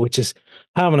Halo, which is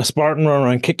having a Spartan run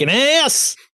around kicking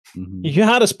ass. Mm-hmm. You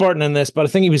had a Spartan in this, but I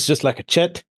think he was just like a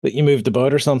chit that you moved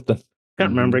about or something.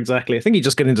 Can't remember exactly. I think he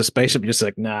just got into spaceship. You're just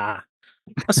like, nah,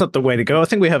 that's not the way to go. I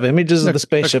think we have images of the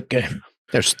spaceship game.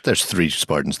 There's 3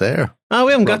 Spartans there. Oh,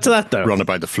 we haven't got to that though. Run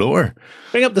about the floor.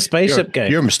 Bring up the spaceship game.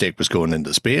 Your mistake was going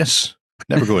into space.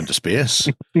 Never go into space.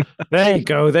 There you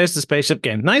go. There's the spaceship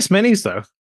game. Nice minis though.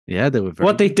 Yeah, they were.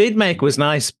 What they did make was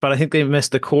nice, but I think they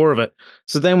missed the core of it.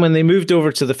 So then when they moved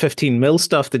over to the 15 mil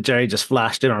stuff that Jerry just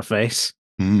flashed in our face.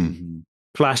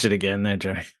 Flash it again there,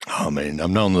 Jerry. Oh man,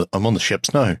 I'm on the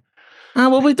ships now. Ah,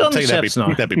 well, we've done the ships now.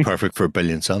 That'd be perfect for $1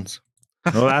 billion suns.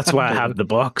 Well, that's why I have the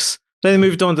box. Then they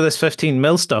moved on to this 15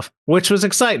 mil stuff, which was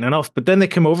exciting enough. But then they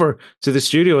came over to the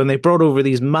studio and they brought over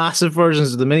these massive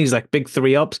versions of the minis, like big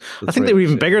 3-ups. I think they were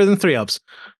even bigger than 3-ups.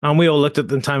 And we all looked at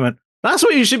them and time went, that's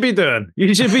what you should be doing.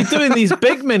 You should be doing these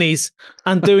big minis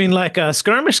and doing like a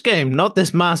skirmish game, not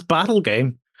this mass battle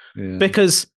game. Yeah.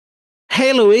 Because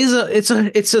Halo is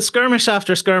it's a skirmish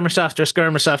after skirmish after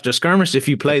skirmish after skirmish if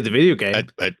you play the video game.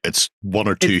 It's 1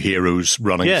 or 2 heroes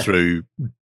running through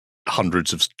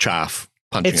hundreds of chaff.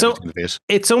 Punching in the face.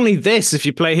 It's only this if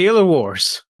you play Halo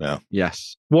Wars. Yeah.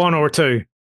 Yes. 1 or 2.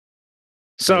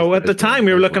 So at the time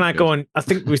we were looking at going,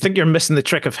 we think you're missing the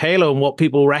trick of Halo and what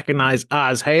people recognize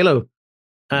as Halo.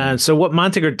 And so what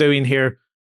Mantic are doing here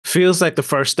feels like the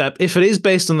first step. If it is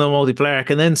based on the multiplayer, I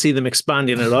can then see them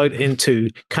expanding it out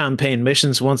into campaign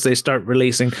missions once they start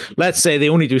releasing. Let's say they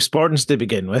only do Spartans to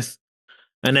begin with.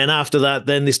 And then after that,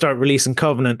 then they start releasing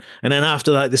Covenant. And then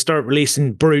after that, they start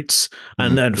releasing Brutes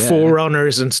and then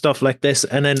Forerunners and stuff like this.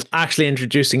 And then actually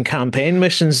introducing campaign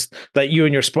missions that you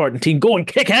and your Spartan team go and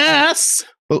kick ass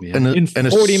in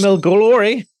 40 mil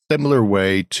glory. Similar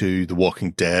way to The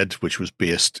Walking Dead, which was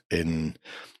based in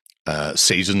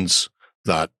seasons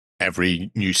that every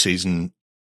new season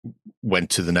went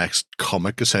to the next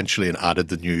comic essentially and added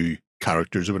the new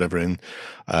characters or whatever in.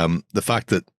 The fact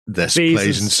that this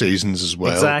plays in seasons as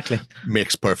well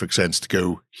makes perfect sense to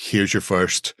go, here's your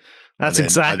first. That's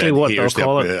exactly what they'll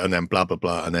call it. And then blah, blah,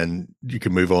 blah. And then you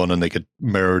can move on and they could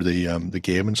mirror the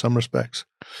game in some respects.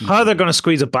 How they're going to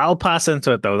squeeze a battle pass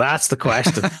into it, though, that's the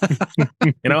question.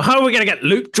 How are we going to get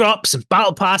loot drops and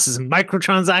battle passes and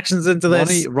microtransactions into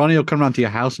this? Ronnie will come around to your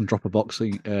house and drop a box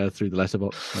through the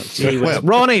letterbox.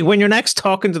 Ronnie, when you're next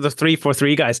talking to the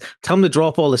 343 guys, tell them to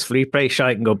drop all this free play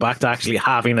shite and go back to actually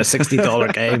having a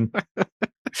 $60 game.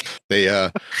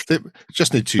 They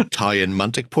just need to tie in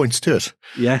Mantic points to it.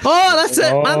 Yeah. Oh, that's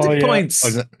it. Mantic points.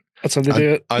 That's how they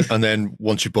do it. And then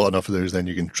once you bought enough of those, then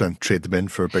you can try and trade them in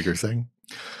for a bigger thing.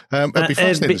 It'd be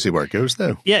fascinating to see where it goes,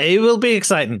 though. Yeah, it will be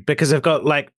exciting because they've got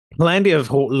like plenty of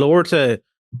lore to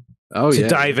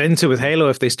dive into with Halo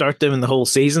if they start doing the whole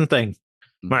season thing.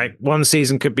 Like one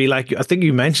season could be like, I think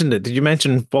you mentioned it. Did you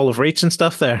mention Fall of Reach and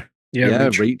stuff there? Yeah,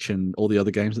 Reach and all the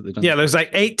other games that they've done. Yeah, there's like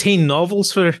 18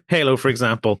 novels for Halo, for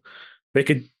example. They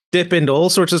could dip into all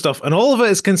sorts of stuff, and all of it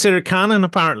is considered canon,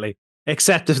 apparently,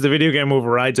 except if the video game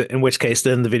overrides it, in which case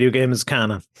then the video game is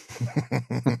canon.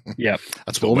 Yeah,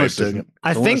 that's what we're doing.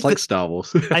 I think like Star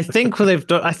Wars. I think what they've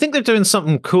done. I think they're doing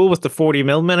something cool with the 40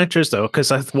 mil miniatures, though,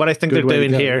 because what I think they're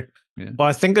doing here, what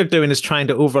I think they're doing is trying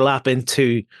to overlap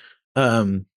into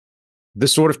the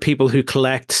sort of people who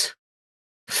collect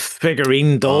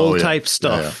figurine doll type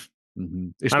stuff. Yeah.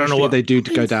 Mm-hmm. I don't know what they do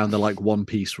to go down the like One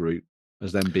Piece route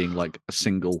as them being like a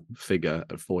single figure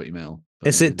at 40 mil.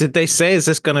 Is it? Did they say is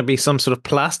this going to be some sort of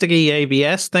plasticky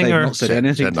ABS thing? They've or not said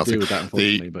anything to do with that?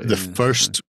 Unfortunately, the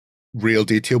first real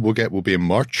detail we'll get will be in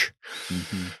March,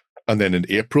 and then in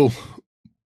April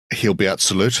he'll be at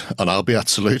Salute and I'll be at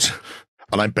Salute,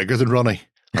 and I'm bigger than Ronnie.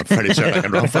 I'm pretty certain I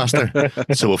can run faster,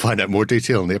 so we'll find out more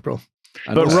detail in April.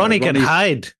 But Ronnie can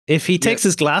hide. If he takes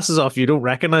his glasses off, you don't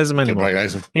recognize him anymore.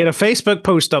 He had a Facebook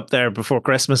post up there before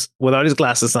Christmas without his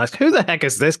glasses. And I was, who the heck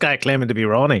is this guy claiming to be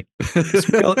Ronnie?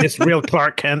 It's real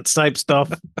Clark Kent type stuff.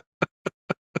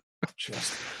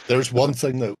 There's one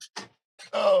thing though.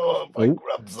 Oh, if I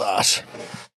grab that.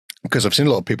 because I've seen a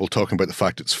lot of people talking about the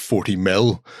fact it's 40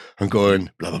 mil and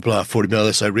going, blah, blah, blah, 40 mil,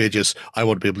 that's outrageous. I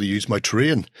want to be able to use my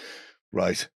terrain.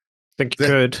 Right. I think you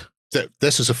could.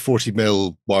 This is a 40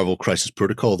 mil Marvel Crisis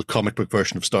Protocol, the comic book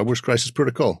version of Star Wars Crisis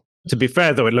Protocol. To be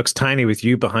fair, though, it looks tiny with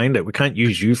you behind it. We can't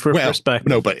use you for perspective.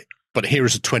 No, but here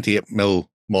is a 28 mil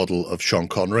model of Sean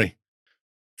Connery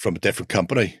from a different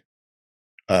company.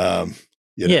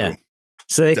 You know,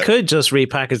 so they could just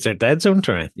repackage their Dead Zone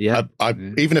terrain. Yeah.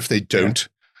 Even if they don't,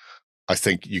 I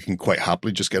think you can quite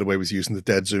happily just get away with using the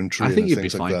Dead Zone terrain. I think you'd be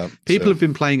fine. Like People have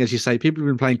been playing, as you say, people have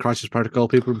been playing Crisis Protocol,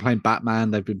 people have been playing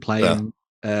Batman, they've been playing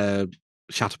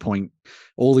Shatterpoint,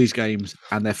 all these games,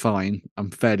 and they're fine.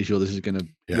 I'm fairly sure this is going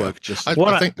to work just...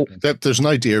 I think that there's an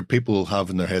idea people have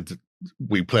in their head that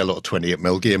we play a lot of 28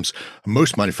 mil games.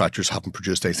 Most manufacturers haven't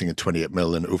produced anything in 28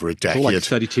 mil in over a decade.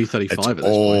 It's all like 32, 35 it's at this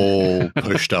all point.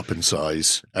 pushed up in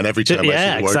size. And every time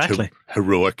I see the word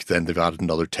heroic, then they've added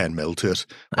another 10 mil to it.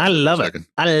 I love it.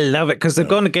 I love it because they've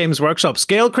gone to Games Workshop.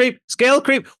 Scale creep.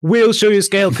 We'll show you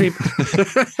scale creep.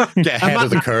 Get ahead of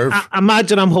the curve.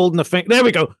 Imagine I'm holding a finger. There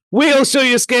we go. We'll show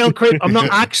you scale creep. I'm not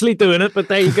actually doing it, but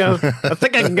there you go. I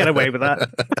think I can get away with that.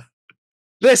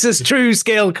 This is true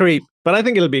scale creep, but I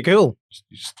think it'll be cool.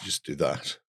 Just do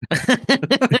that.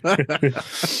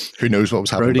 Who knows what was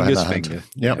happening behind that hand?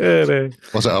 Yeah.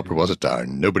 Was it up or was it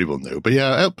down? Nobody will know. But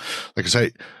yeah, like I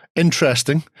say,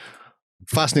 interesting.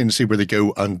 Fascinating to see where they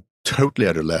go, and totally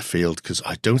out of left field because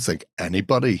I don't think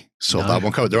anybody saw that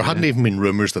one coming. There hadn't even been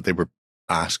rumors that they were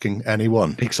asking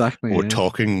anyone or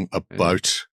talking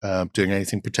about doing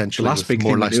anything potentially. The last big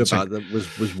thing we knew about that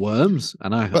was Worms,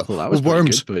 and I thought that was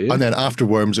Worms. Good, and then after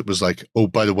Worms, it was like, oh,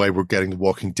 by the way, we're getting The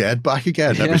Walking Dead back again.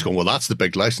 And everybody's going, well, that's the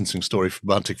big licensing story for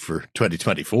Mantic for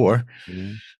 2024.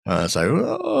 It's like,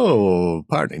 oh,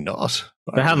 apparently not.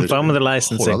 They're having fun with the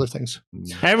licensing. Other things.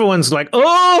 Everyone's like,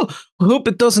 oh, I hope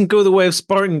it doesn't go the way of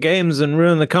Spartan Games and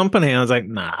ruin the company. And I was like,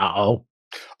 no.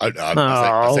 I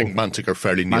think Mantic are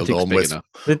fairly nailed on with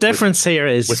the difference here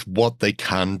is with what they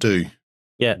can do.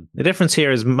 Yeah, the difference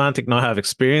here is Mantic now have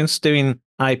experience doing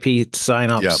IP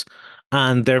sign-ups,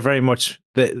 and they're very much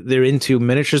they're into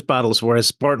miniatures battles, whereas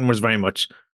Spartan was very much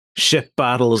ship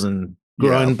battles and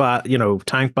ground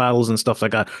tank battles and stuff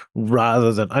like that.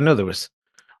 Rather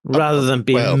than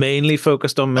being mainly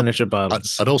focused on miniature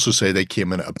battles. I'd also say they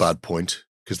came in at a bad point,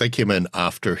 because they came in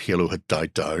after Halo had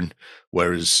died down,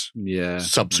 whereas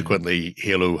subsequently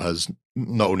Halo has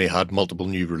not only had multiple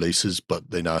new releases,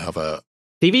 but they now have a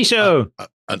TV show,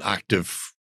 an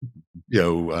active,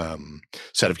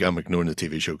 set of. I'm ignoring the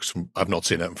TV show because I've not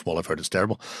seen it, and from all I've heard, it's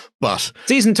terrible. But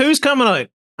season 2's coming out,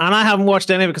 and I haven't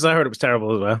watched any of it because I heard it was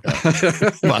terrible as well.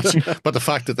 But the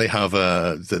fact that they have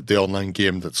the online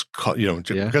game that's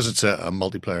because it's a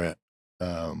multiplayer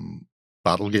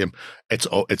battle game,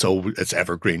 it's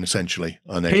evergreen essentially.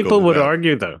 And people would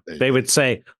argue though, they would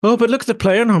say, oh, but look at the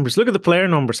player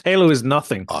numbers, Halo is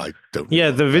nothing. I don't know.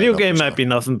 Yeah, the video game might be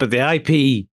nothing, but the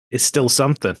IP is still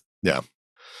something. Yeah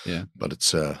But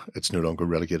it's no longer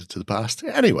relegated to the past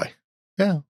anyway.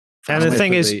 And the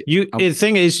thing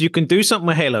is you can do something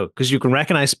with Halo because you can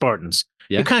recognize Spartans.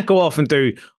 You can't go off and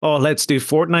do, let's do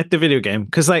Fortnite the video game,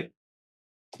 because like,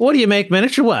 what do you make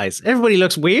miniature wise? Everybody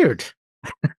looks weird.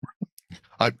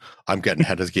 I'm getting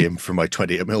ahead of the game for my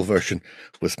 28mm version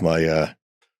with my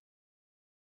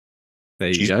there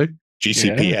you go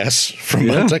GCPS from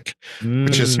Mantic,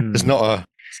 which is not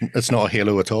a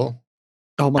Halo at all.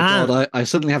 Oh my god! I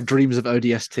suddenly have dreams of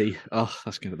ODST. Oh,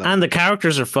 that's good. And the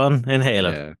characters are fun in Halo.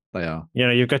 Yeah, they are.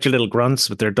 You've got your little grunts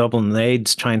with their double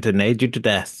nades trying to nade you to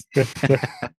death.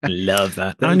 I love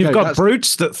that. And you've got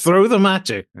brutes that throw them at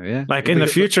you. Yeah. Like in the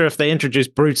future, if they introduce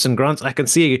brutes and grunts, I can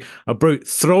see a brute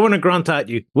throwing a grunt at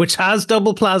you, which has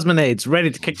double plasma nades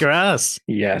ready to kick your ass.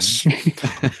 Yes.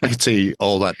 I can see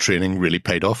all that training really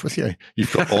paid off with you.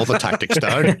 You've got all the tactics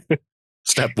down.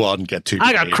 Step 1, get 2.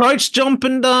 I got crouch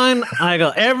jumping down. I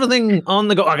got everything on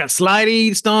the go. I got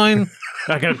slideys down.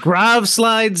 I got grab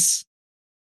slides.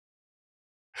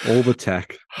 All the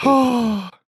tech.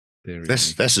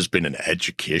 This has been an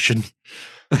education.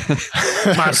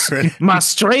 My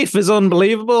strafe is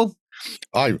unbelievable.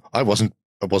 I wasn't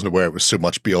aware it was so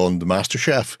much beyond the Master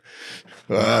Chef.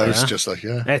 It's just like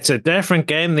it's a different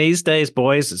game these days,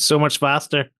 boys. It's so much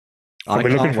faster. I'll be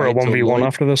looking for a 1v1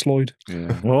 after this, Lloyd.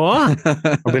 Yeah. What?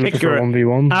 I'll be looking for a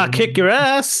 1v1. I'll kick your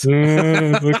ass.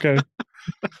 Okay.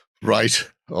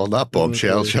 Right. on that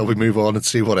bombshell, shall we move on and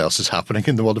see what else is happening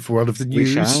in the wonderful world of the news?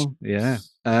 We shall, yeah.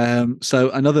 So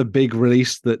another big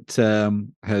release that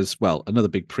another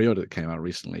big pre-order that came out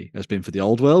recently has been for the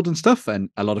old world and stuff, and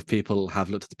a lot of people have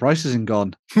looked at the prices and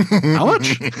gone, how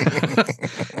much?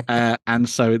 And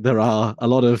so there are a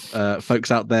lot of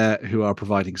folks out there who are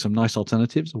providing some nice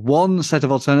alternatives. One set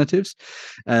of alternatives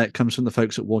comes from the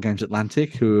folks at Wargames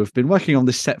Atlantic, who have been working on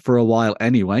this set for a while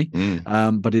anyway,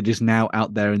 but it is now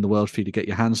out there in the world for you to get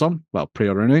your hands on. Well,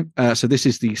 pre-order anyway. So this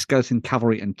is the Skeleton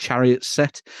Cavalry and Chariot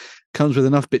set. Comes with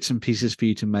enough bits and pieces for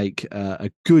you to make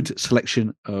a good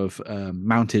selection of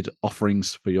mounted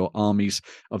offerings for your armies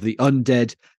of the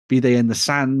undead, be they in the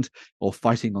sand or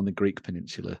fighting on the Greek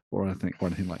peninsula or anything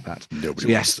like that.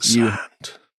 Nobody wants the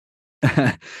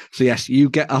sand. So yes, you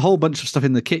get a whole bunch of stuff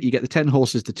in the kit. You get the 10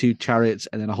 horses, the 2 chariots,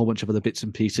 and then a whole bunch of other bits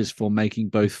and pieces for making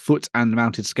both foot and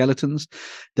mounted skeletons.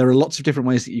 There are lots of different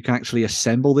ways that you can actually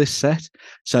assemble this set.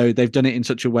 So they've done it in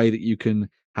such a way that you can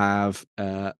have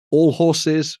all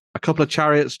horses, a couple of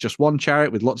chariots, just one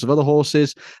chariot with lots of other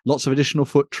horses, lots of additional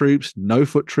foot troops, no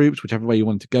foot troops, whichever way you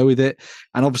want to go with it.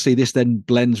 And obviously this then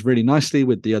blends really nicely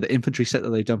with the other infantry set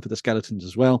that they've done for the skeletons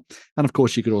as well. And of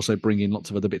course you could also bring in lots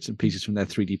of other bits and pieces from their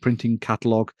 3D printing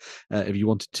catalog if you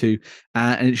wanted to,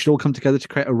 and it should all come together to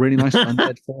create a really nice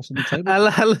undead force on the table. I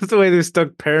love the way they've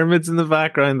stuck pyramids in the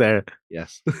background there.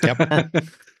 Yes. Yep.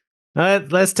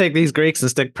 Let's take these Greeks and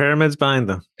stick pyramids behind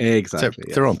them.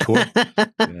 Exactly. They're on court.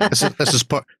 Yeah. This is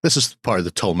part of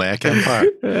the Ptolemaic Empire.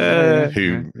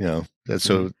 It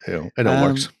all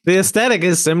works. The aesthetic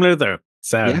is similar though.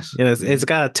 So Yes. It's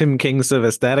got a Tim King sort of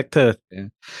aesthetic to it. Yeah.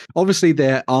 Obviously,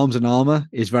 their arms and armor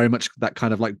is very much that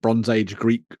kind of like Bronze Age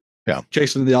Greek,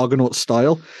 Jason and the Argonaut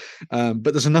style. But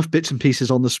there's enough bits and pieces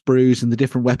on the sprues and the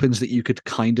different weapons that you could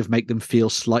kind of make them feel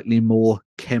slightly more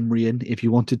Kemrian if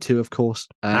you wanted to, of course.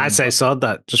 I'd say sod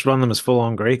that. Just run them as full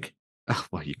on Greek.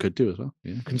 Well, you could do as well.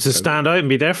 Yeah. To stand out and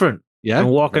be different. Yeah. And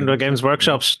walk into a Games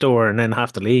Workshop store and then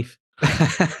have to leave.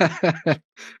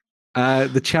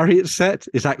 The chariot set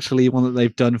is actually one that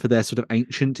they've done for their sort of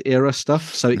ancient era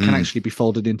stuff. So it can actually be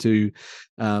folded into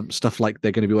stuff like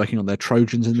they're going to be working on their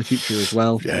Trojans in the future as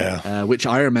well. Yeah. Which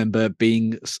I remember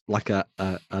being like a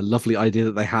lovely idea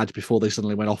that they had before they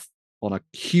suddenly went off on a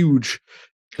huge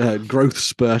growth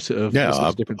spurt of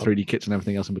different 3D kits and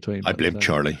everything else in between. I blame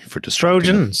Charlie for destroying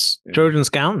Trojans. Trojan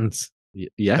skeletons.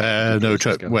 Yeah.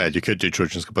 Well, you could do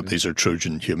Trojans, but these are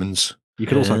Trojan humans. You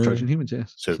could also have Trojan humans,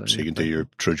 yes. So you can do your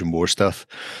Trojan War stuff.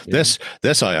 Yeah.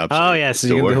 This I absolutely Oh, yeah, so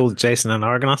you can do the whole Jason and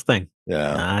Argonaut thing.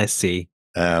 Yeah. I see.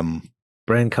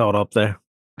 Brain caught up there.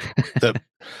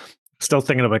 Still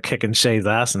thinking about kicking Shay's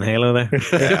ass in Halo there.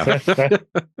 Yeah.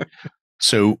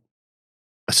 So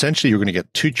essentially you're going to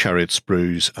get 2 chariot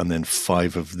sprues and then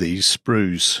 5 of these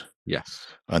sprues. Yes.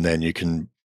 And then you can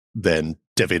then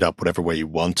divvy it up whatever way you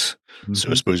want. Mm-hmm.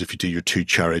 So I suppose if you do your 2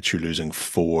 chariots, you're losing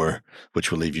 4,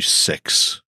 which will leave you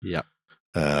 6. Yeah.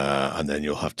 And then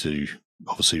you'll have to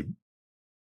obviously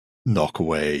knock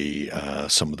away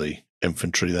some of the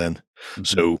infantry then. Mm-hmm.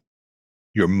 So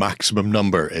your maximum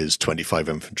number is 25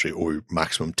 infantry or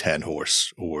maximum 10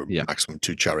 horse or maximum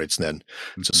 2 chariots. And then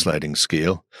it's a sliding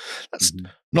scale. That's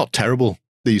not terrible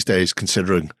these days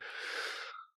considering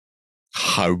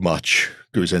how much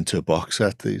goes into a box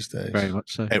set these days. Very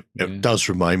much so. It does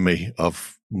remind me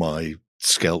of my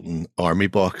skeleton army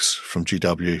box from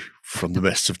GW from the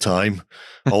Mists of Time.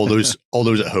 All those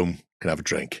at home can have a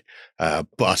drink.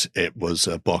 But it was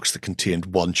a box that contained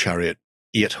 1 chariot,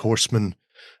 8 horsemen,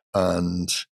 and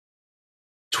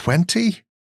 20.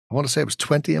 I want to say it was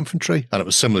 20 infantry, and it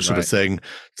was similar sort of thing.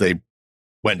 They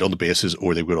went on the bases,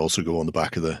 or they would also go on the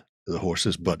back of the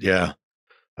horses. But yeah.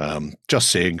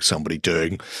 Just seeing somebody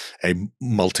doing a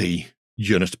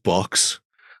multi-unit box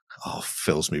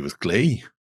fills me with glee.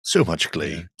 So much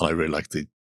glee. Yeah. I really like the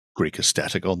Greek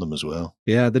aesthetic on them as well.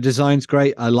 Yeah, the design's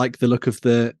great. I like the look of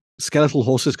the skeletal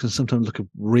horses can sometimes look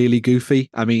really goofy.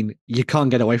 I mean, you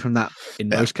can't get away from that in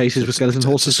most cases with skeleton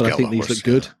horses, but I think these look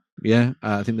good. Yeah,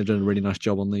 I think they've done a really nice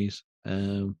job on these.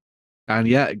 And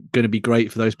yeah, going to be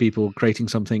great for those people creating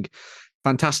something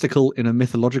fantastical in a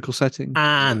mythological setting,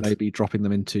 and maybe dropping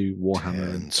them into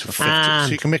Warhammer. And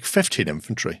so you can make 15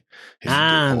 infantry if you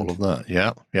do all of that.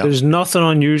 Yeah. There's nothing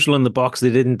unusual in the box they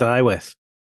didn't die with.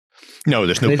 No,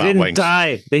 there's no bat wings.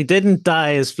 They didn't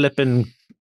die as flipping,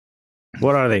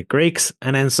 what are they, Greeks,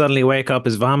 and then suddenly wake up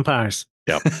as vampires.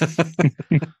 Yeah.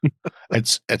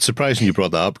 It's surprising you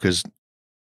brought that up because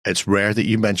it's rare that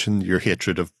you mention your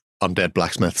hatred of undead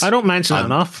blacksmiths. I don't mention it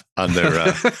enough. And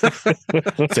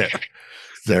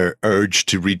their urge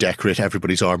to redecorate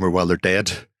everybody's armor while they're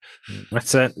dead.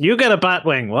 That's it. You get a bat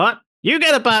wing. What? You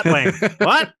get a bat wing.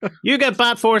 What? You get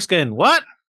bat foreskin. What?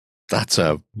 That's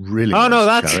a really. Oh no,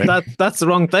 nice that's the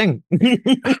wrong thing.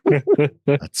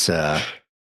 That's going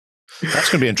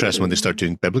to be interesting when they start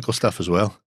doing biblical stuff as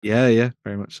well. Yeah,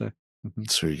 very much so. Mm-hmm.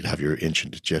 So you can have your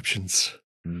ancient Egyptians.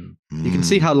 You can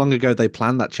see how long ago they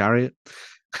planned that chariot.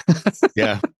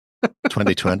 Yeah,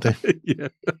 2020. Yeah.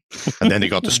 And then they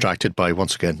got distracted by,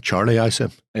 once again, Charlie, I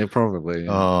assume. Yeah, probably.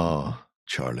 Yeah. Oh,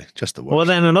 Charlie, just the worst. Well,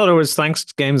 then, in other words, thanks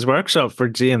to Games Workshop for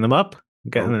G'ing them up,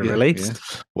 getting it released.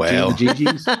 Yeah. Well,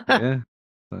 GGs. Yeah.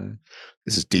 So.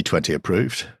 This is D20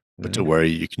 approved, but don't worry,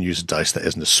 you can use a dice that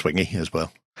isn't as swingy as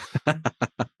well. But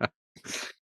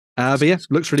yeah,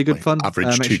 looks really good fun.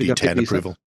 Average 2D10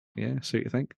 approval. Yeah, see what you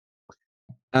think.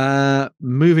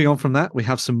 Moving on from that, we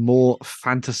have some more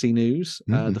fantasy news.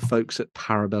 The folks at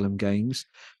Parabellum Games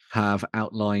have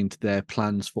outlined their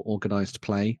plans for organized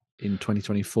play in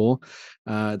 2024.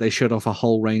 They showed off a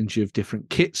whole range of different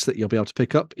kits that you'll be able to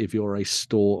pick up if you're a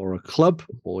store or a club,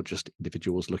 or just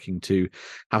individuals looking to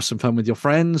have some fun with your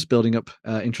friends, building up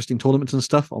interesting tournaments and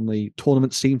stuff on the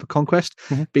tournament scene for Conquest,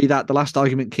 be that The Last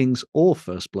Argument Kings or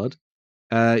First Blood.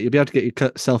 You'll be able to get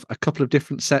yourself a couple of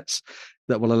different sets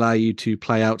that will allow you to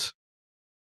play out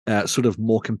sort of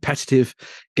more competitive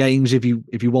games if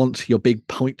you want, your big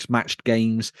point matched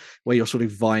games where you're sort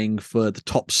of vying for the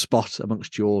top spot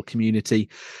amongst your community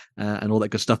and all that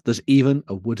good stuff. There's even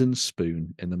a wooden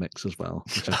spoon in the mix as well.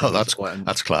 Oh, that's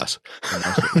class.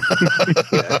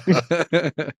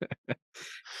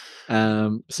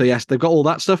 So yes, they've got all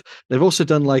that stuff. They've also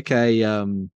done like a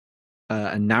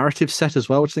narrative set as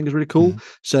well, which I think is really cool.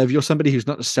 So if you're somebody who's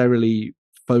not necessarily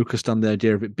focused on the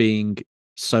idea of it being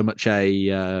so much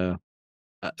an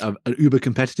uber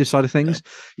competitive side of things,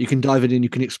 you can dive in and you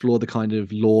can explore the kind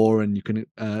of lore, and you can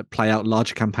play out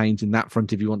larger campaigns in that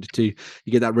front if you wanted to.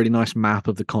 You get that really nice map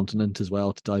of the continent as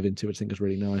well to dive into, which I think is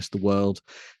really nice, the world,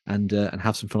 and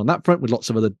have some fun on that front with lots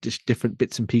of other different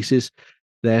bits and pieces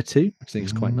there too, which I think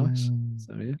is quite nice.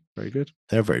 So yeah, very good.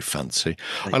 They're very fancy.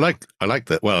 I like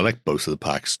that. Well, I like both of the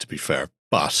packs, to be fair,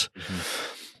 but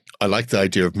I like the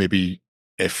idea of maybe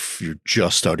if you're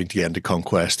just starting to get into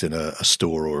Conquest in a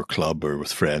store or a club or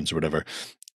with friends or whatever,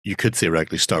 you could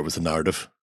theoretically start with a narrative,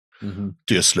 do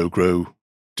a slow grow,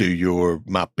 do your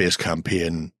map-based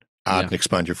campaign, add and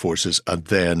expand your forces, and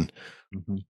then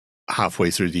halfway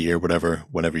through the year,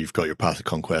 whenever you've got your Path of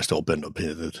Conquest all bent up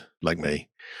painted like me,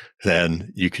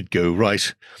 then you could go,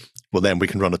 right, well then we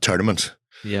can run a tournament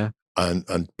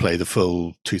and play the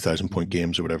full 2,000 point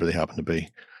games or whatever they happen to be.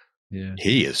 Yeah,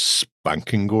 he is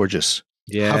spanking gorgeous.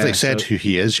 Yeah, have they said who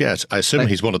he is yet? I assume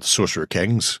he's one of the Sorcerer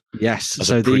Kings. Yes.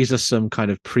 So these are some kind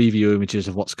of preview images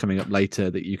of what's coming up later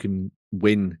that you can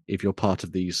win if you're part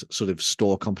of these sort of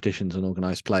store competitions and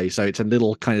organized play. So it's a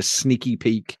little kind of sneaky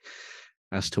peek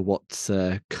as to what's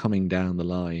coming down the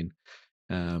line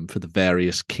for the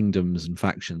various kingdoms and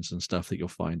factions and stuff that you'll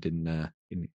find in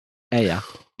Ea.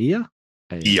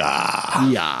 For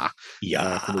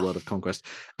the world of Conquest.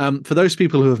 For those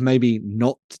people who have maybe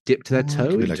not dipped their toe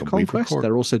into Conquest,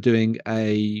 they're also doing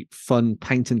a fun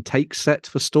paint and take set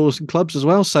for stores and clubs as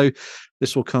well. So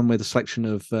this will come with a selection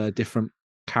of different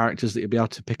characters that you'll be able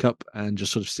to pick up and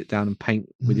just sort of sit down and paint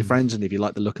with your friends. And if you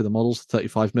like the look of the models, the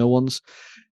 35mm ones,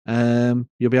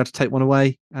 you'll be able to take one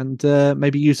away and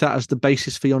maybe use that as the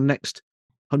basis for your next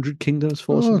 100 Kingdoms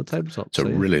force on the tabletop. It's a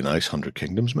really nice 100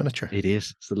 Kingdoms miniature. It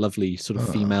is. It's a lovely sort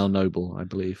of female noble, I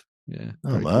believe. Yeah.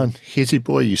 Oh man, cool. Hazy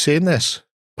boy, you saying this?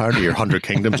 Apparently your 100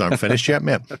 Kingdoms aren't finished yet,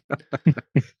 mate.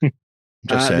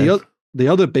 The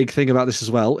other big thing about this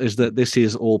as well is that this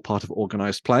is all part of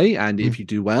organized play, and if you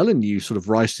do well and you sort of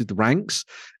rise through the ranks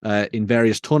in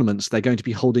various tournaments, they're going to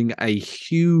be holding a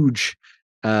huge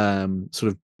sort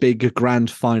of big grand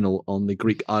final on the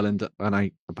Greek island, and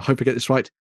I hope I get this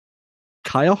right,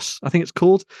 Chios, I think it's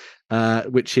called,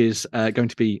 which is going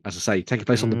to be, as I say, taking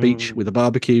place on the beach with a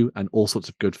barbecue and all sorts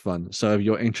of good fun. So if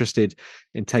you're interested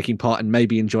in taking part and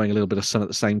maybe enjoying a little bit of sun at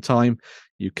the same time,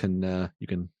 you can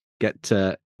get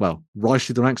rise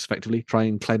through the ranks effectively. Try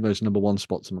and claim those number one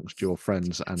spots amongst your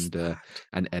friends and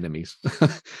enemies.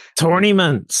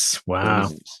 Tournaments.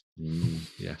 Wow.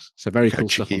 Yes. So very cool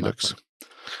stuff. On that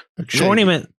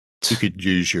tournament. You could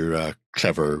use your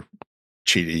clever,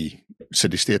 cheaty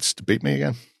city states to beat me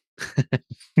again.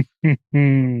 I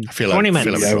feel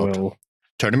like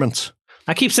tournaments.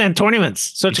 I keep saying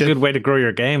tournaments. Such a good way to grow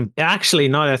your game. Actually,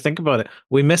 now that I think about it,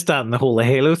 we missed that in the whole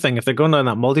Halo thing. If they're going down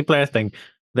that multiplayer thing,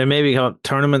 they maybe have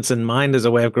tournaments in mind as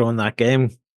a way of growing that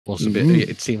game. Possibly.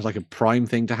 It seems like a prime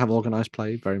thing to have organized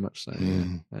play, very much so.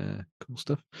 Cool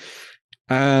stuff.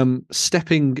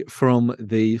 Stepping from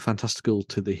the fantastical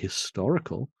to the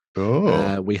historical,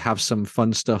 We have some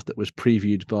fun stuff that was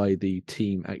previewed by the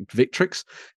team at Victrix.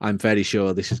 I'm fairly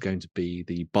sure this is going to be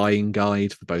the buying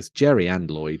guide for both Jerry and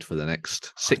Lloyd for the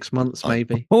next 6 months,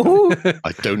 maybe.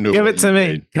 I don't know. Give it to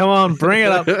me. Come on, bring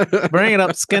it up. Bring it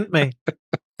up. Skint me.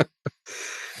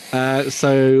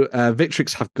 So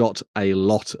Victrix have got a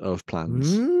lot of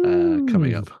plans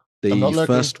coming up. The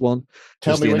first one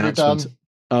was the announcement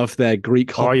of their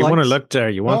Greek hoplites. Oh, you want to look there?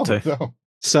 You want to? No.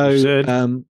 So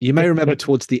you may remember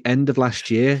towards the end of last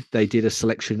year, they did a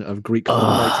selection of Greek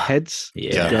hoplite heads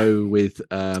to go with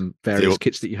various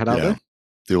kits that you had out there.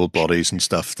 The old bodies and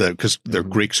stuff, because their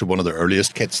Greeks are one of the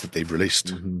earliest kits that they've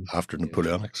released after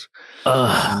Napoleonics.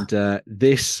 And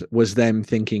this was them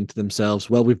thinking to themselves,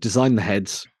 well, we've designed the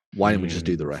heads. Why don't we just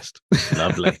do the rest?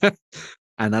 Lovely.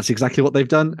 And that's exactly what they've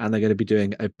done. And they're going to be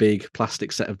doing a big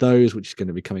plastic set of those, which is going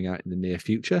to be coming out in the near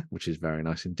future, which is very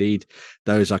nice indeed.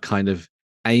 Those are kind of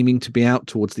aiming to be out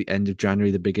towards the end of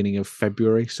January, the beginning of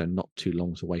February. So not too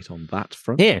long to wait on that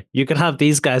front. Here, you could have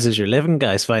these guys as your living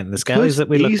guys fighting the skellies that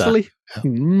we looked easily. at.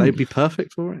 They'd be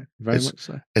perfect for it. Very much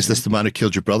so. Is this the man who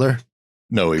killed your brother?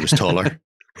 No, he was taller.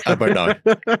 How about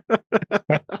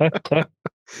now?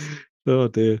 Oh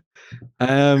dear.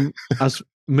 As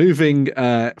moving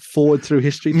forward through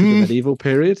history to the medieval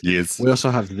period, yes, we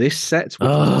also have this set, which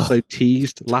was also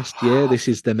teased last year. This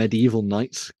is the Medieval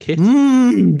Knights kit.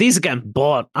 These are getting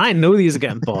bought. I know these are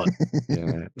getting bought.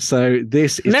 So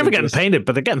this is never getting painted,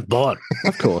 but they're getting bought.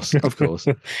 Of course.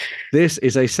 This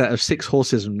is a set of 6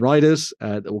 horses and riders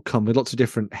that will come with lots of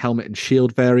different helmet and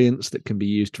shield variants that can be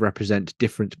used to represent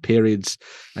different periods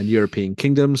and European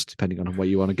kingdoms, depending on where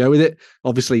you want to go with it.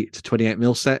 Obviously, it's a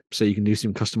 28mm set, so you can do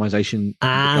some customization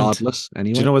regardless.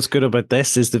 Anyway, do you know what's good about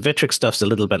this? Is the Victrix stuff's a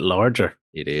little bit larger.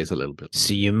 It is a little bit.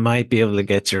 So you might be able to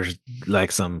get your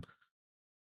some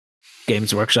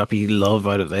Games Workshop-y love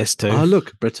out of this too. Oh,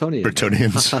 look, Bretonians.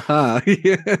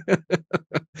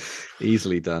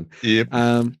 Easily done. Yep.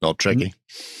 Not tricky.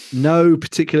 No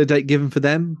particular date given for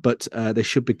them, but they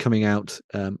should be coming out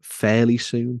fairly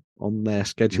soon on their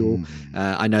schedule.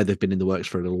 I know they've been in the works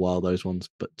for a little while, those ones,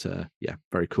 but yeah,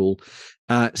 very cool.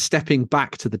 Stepping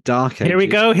back to the Dark Ages. Here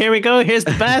we go. Here's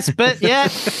the best bit. Yeah.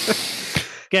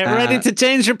 Get ready to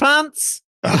change your pants.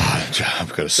 I'm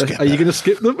going to skip. Are you going to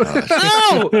skip them?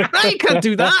 No, you can't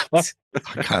do that.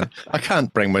 I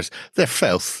can't bring my. They're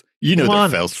filth. You know they're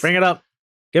filth. Bring it up.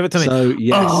 Give it to me. So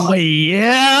yes. Oh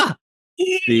yeah.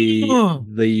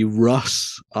 The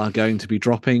Russ are going to be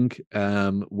dropping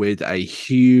with a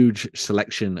huge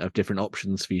selection of different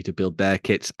options for you to build their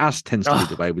kits, as tends to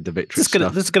be the way with the Victrix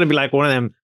stuff. This is going to be like one of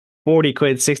them 40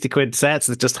 quid, 60 quid sets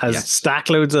that just has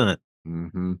stack loads in it.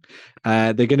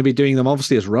 They're going to be doing them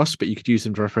obviously as Rus, but you could use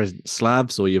them to represent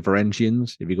Slavs or your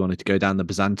Varangians if you wanted to go down the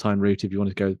Byzantine route, if you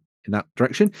wanted to go in that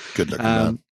direction. Good luck with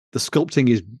that. The sculpting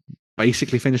is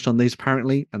basically finished on these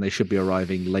apparently, and they should be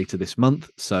arriving later this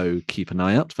month, so keep an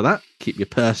eye out for that. Keep your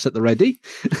purse at the ready.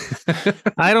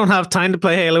 I don't have time to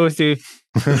play Halo with you.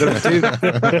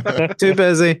 Too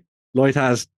busy. Lloyd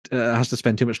has to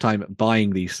spend too much time buying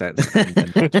these sets.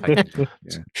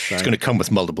 It's going to come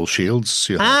with multiple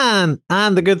shields. And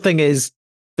the good thing is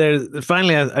there's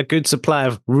finally a good supply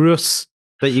of Rus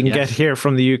that you can get here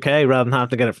from the UK rather than have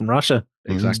to get it from Russia.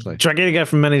 Exactly. Try to get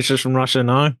from miniatures from Russia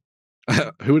now.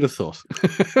 Who would have thought?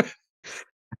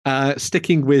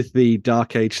 Sticking with the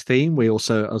Dark Age theme, we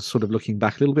also are sort of looking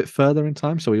back a little bit further in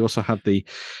time. So we also have the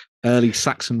early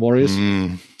Saxon warriors.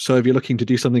 So if you're looking to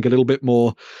do something a little bit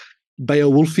more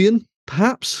Beowulfian,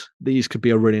 perhaps these could be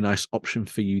a really nice option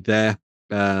for you there.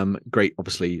 Great,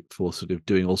 obviously, for sort of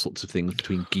doing all sorts of things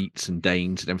between Geats and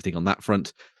Danes and everything on that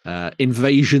front.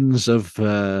 Invasions of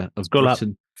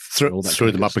Britain. Throw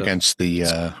them up against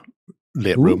the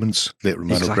late Romans, late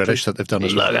Romano-British that they've done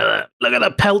as well. Look at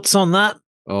the pelts on that.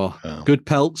 Oh, good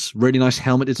pelts. Really nice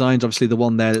helmet designs. Obviously, the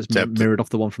one there that's mirrored off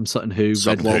the one from Sutton Hoo.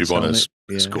 Redwald's helmet.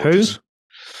 Who?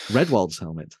 Redwald's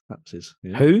helmet. That's his.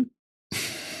 Yeah. Who?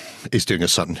 He's doing a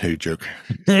Sutton Hoo joke.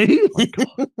 Oh my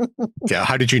God. Yeah,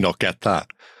 how did you not get that?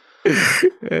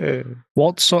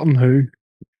 What's Sutton Hoo?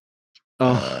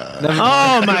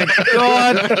 Oh my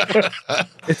God!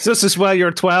 It's just as well you're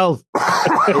 12.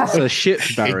 It's a ship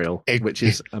burial, which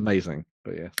is amazing.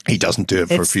 But yeah, he doesn't do it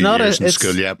for a few years in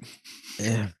school yet.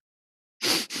 Yeah,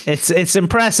 it's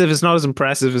impressive. It's not as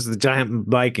impressive as the giant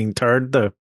Viking turd, though.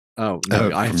 Oh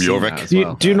no, from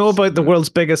Jorvik. Do you know about the world's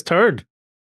biggest turd?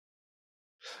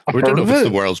 We don't know if it's the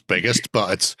world's biggest,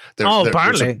 but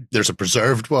apparently there's a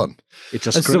preserved one. It's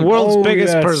the world's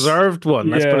biggest preserved one.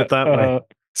 Let's put it that way.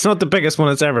 It's not the biggest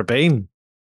one it's ever been,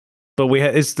 but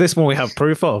it's this one we have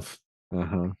proof of.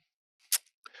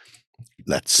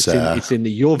 let's. It's in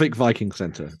the Jorvik Viking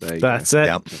Center. That's it.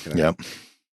 Yeah.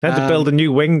 Had to build a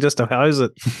new wing just to house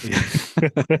it.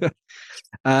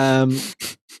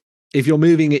 If you're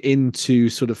moving it into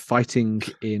sort of fighting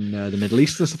in the Middle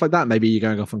East and stuff like that, maybe you're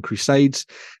going off on crusades.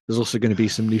 There's also going to be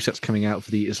some new sets coming out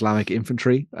for the Islamic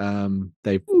infantry.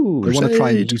 They want to try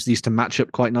and use these to match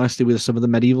up quite nicely with some of the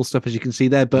medieval stuff, as you can see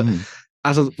there. But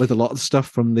with a lot of stuff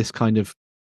from this kind of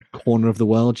corner of the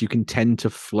world, you can tend to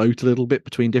float a little bit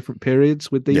between different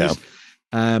periods with these.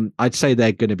 Yeah. I'd say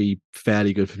they're going to be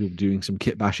fairly good for people doing some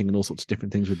kit bashing and all sorts of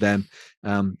different things with them.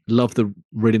 Love the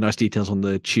really nice details on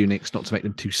the tunics, not to make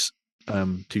them too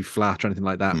flat or anything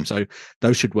like that. So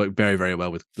those should work very, very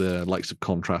well with the likes of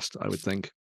contrast, I would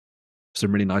think.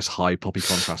 Some really nice high poppy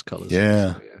contrast colors.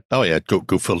 Yeah. Oh yeah,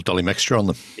 go full dolly mixture on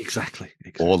them. Exactly.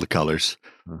 All the colors.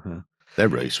 They're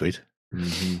really sweet.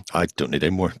 I don't need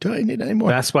any more. Do I need any more?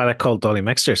 That's why they're called dolly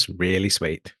mixtures. Really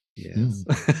sweet. Yes.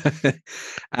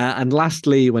 And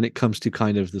lastly, when it comes to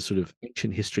kind of the sort of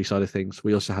ancient history side of things,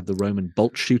 we also have the Roman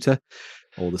bolt shooter,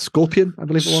 or the Scorpion, I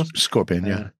believe it was. Scorpion,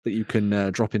 yeah. That you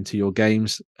can drop into your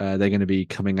games. They're going to be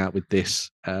coming out with this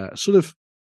sort of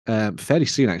fairly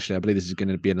soon, actually. I believe this is going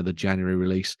to be another January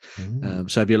release.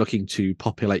 So if you're looking to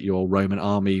populate your Roman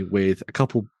army with a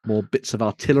couple more bits of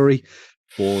artillery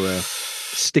for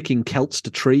sticking Celts to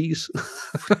trees.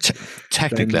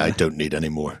 Technically, I don't need any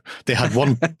more. They had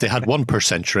one per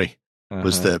century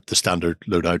was the standard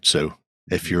loadout. So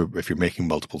if you're making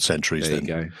multiple centuries, there then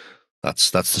you go.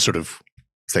 That's the sort of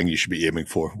thing you should be aiming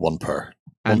for. One for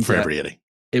every 80.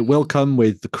 It will come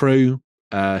with the crew,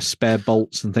 spare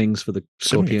bolts and things for the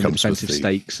Scorpion, defensive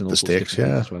stakes and all sorts of different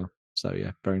things as well. So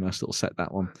yeah, very nice little set,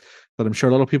 that one. But I'm sure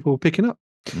a lot of people will be picking up.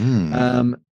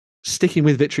 Sticking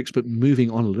with Victrix, but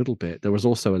moving on a little bit, there was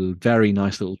also a very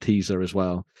nice little teaser as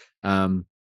well.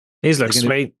 These look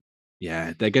sweet.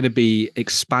 Yeah, they're going to be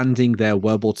expanding their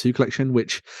World War II collection,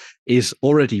 which is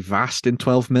already vast in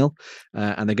 12 mil,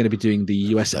 and they're going to be doing the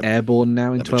US Airborne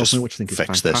now in 12 mil, which I think is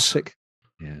fantastic.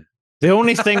 Yeah. The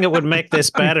only thing that would make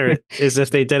this better is if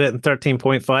they did it in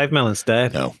 13.5 mil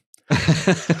instead. No,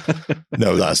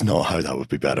 that's not how that would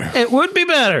be better. It would be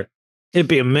better. It'd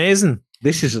be amazing.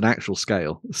 This is an actual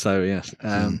scale, so yes.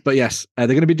 But yes, they're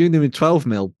going to be doing them in 12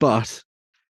 mil, but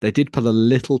they did put a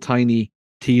little tiny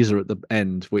teaser at the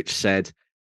end which said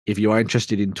if you are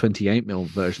interested in 28 mil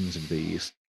versions of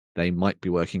these, they might be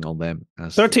working on them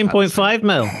as 13.5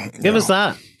 mil. Give us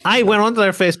that. I went onto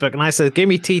their Facebook and I said, give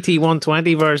me TT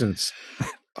 120 versions.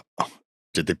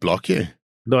 Did they block you?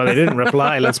 No, they didn't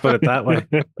reply. Let's put it that way.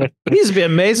 These would be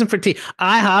amazing for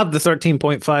I have the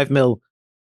 13.5 mil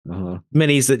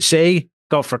minis that Shay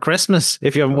got for Christmas.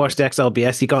 If you haven't watched the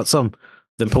XLBS, he got some,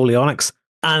 the Napoleonics,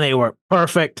 and they were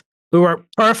perfect. They were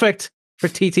perfect for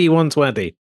TT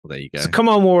 120. Well, there you go. So come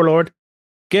on, Warlord.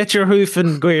 Get your hoof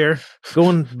and gear. Go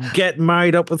and get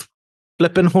married up with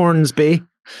flipping Hornsby.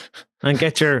 And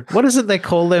get your, what is it they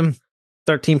call them?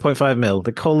 13.5 mil.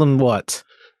 They call them what?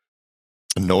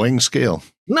 Annoying scale.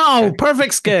 No,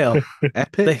 perfect scale.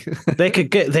 Epic. They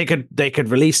could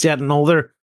release yet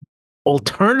another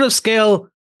alternative scale.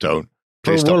 Don't.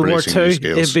 For World War II.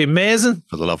 It'd be amazing.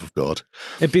 For the love of God.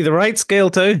 It'd be the right scale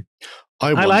too.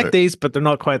 I like these, but they're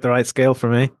not quite the right scale for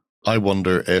me. I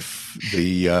wonder if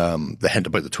the hint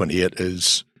about the 28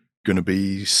 is going to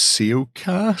be CO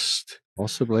cast.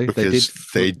 Possibly. Because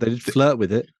they did flirt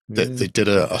with it. They did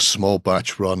a small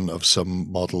batch run of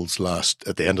some models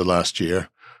at the end of last year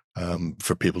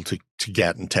for people to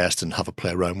get and test and have a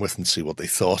play around with and see what they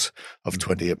thought of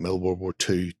 28 mil World War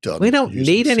II done. We don't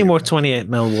need any more 28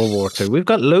 mil World War II. We've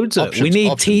got loads of it. We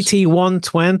need TT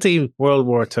 120 World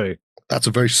War II. That's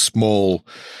a very small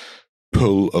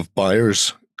pool of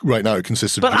buyers. Right now it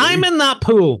consists of... But I'm in that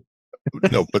pool.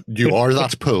 No, but you are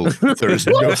that pool. There is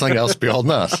nothing else beyond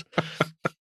that.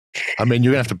 I mean,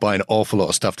 you're going to have to buy an awful lot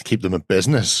of stuff to keep them in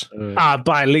business.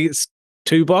 Buy at least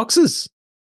 2 boxes.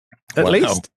 At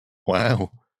least.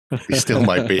 Wow. You still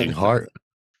might be in heart.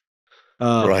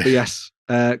 Right. But yes,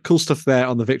 cool stuff there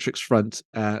on the Victrix front,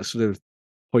 sort of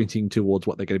pointing towards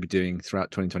what they're going to be doing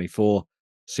throughout 2024.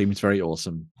 Seems very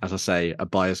awesome. As I say, a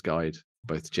buyer's guide,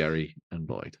 both Jerry and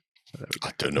Lloyd. So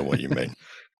I don't know what you mean.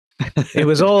 It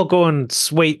was all going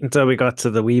sweet until we got to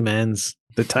the wee mens,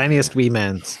 the tiniest wee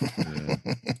mens.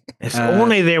 If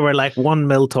only they were like 1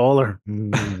 mil taller.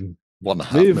 1.5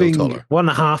 mil taller.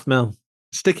 1.5 mil.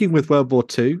 Sticking with World War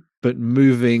II, but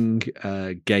moving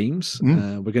games.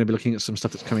 We're going to be looking at some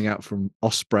stuff that's coming out from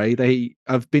Osprey. They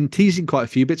have been teasing quite a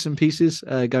few bits and pieces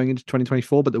going into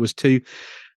 2024, but there was 2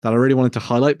 that I really wanted to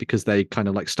highlight because they kind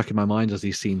of like stuck in my mind as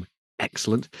these seem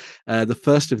excellent. The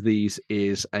first of these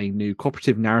is a new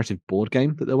cooperative narrative board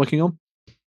game that they're working on.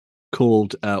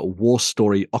 called War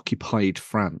Story Occupied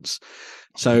France.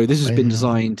 So this has been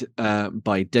designed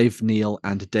by Dave Neal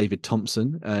and David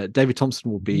Thompson. David Thompson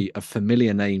will be a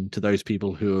familiar name to those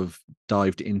people who have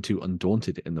dived into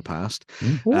Undaunted in the past.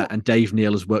 And Dave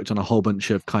Neal has worked on a whole bunch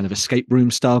of kind of escape room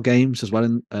style games as well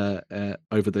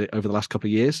over the last couple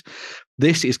of years.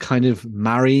 This is kind of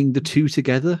marrying the two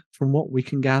together from what we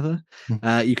can gather.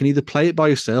 You can either play it by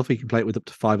yourself or you can play it with up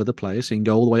to 5 other players. So you can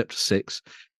go all the way up to 6.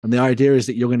 And the idea is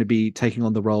that you're going to be taking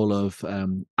on the role of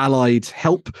Allied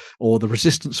help or the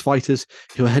resistance fighters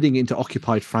who are heading into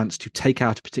occupied France to take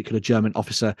out a particular German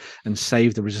officer and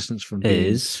save the resistance from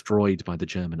being destroyed by the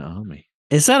German army.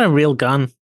 Is that a real gun?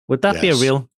 Would that be a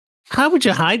real... How would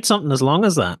you hide something as long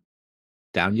as that?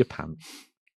 Down your pants.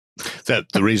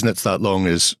 The reason it's that long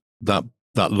is that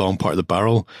long part of the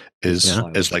barrel is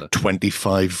like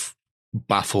 25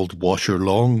 baffled washer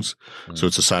longs, so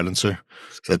it's a silencer.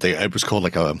 So it was called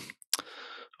like a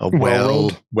well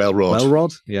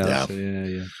rod. Yeah.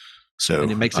 So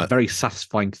and it makes a very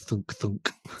satisfying thunk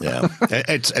thunk. Yeah,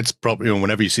 it's probably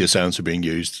whenever you see a silencer being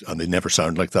used and they never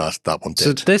sound like that. That one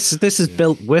did. So this is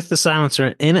built with the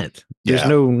silencer in it. There's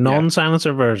no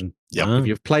non-silencer version. Yeah, if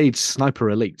you've played Sniper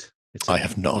Elite, I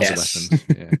have not. Yes.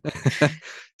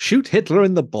 Shoot Hitler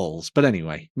in the balls. But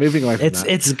anyway, moving away from that.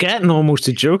 It's getting almost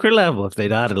to Joker level if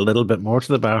they'd added a little bit more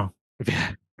to the barrel.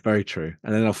 Yeah, very true.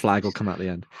 And then a flag will come out the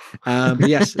end. But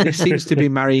yes, it seems to be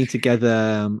marrying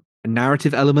together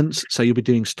narrative elements. So you'll be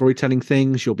doing storytelling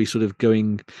things. You'll be sort of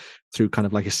going through kind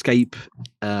of like escape,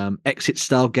 exit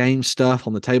style game stuff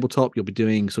on the tabletop. You'll be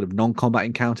doing sort of non-combat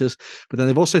encounters, but then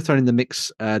they've also thrown in the mix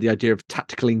the idea of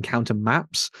tactical encounter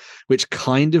maps, which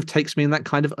kind of takes me in that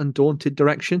kind of Undaunted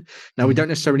direction. Now, we don't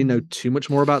necessarily know too much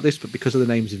more about this, but because of the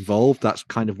names involved, that's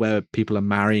kind of where people are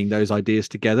marrying those ideas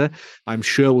together. I'm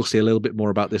sure we'll see a little bit more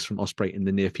about this from Osprey in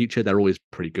the near future. They're always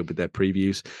pretty good with their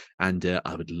previews, and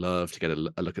I would love to get a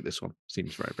look at this one.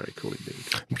 Seems very, very cool indeed.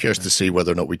 I'm curious to see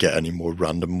whether or not we get any more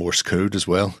random Morse code as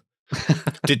well.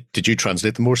 Did you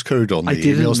translate the Morse code on the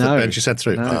emails that Benji sent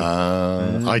through?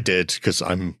 No. I did, because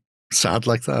I'm sad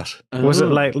like that. Was it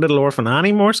like Little Orphan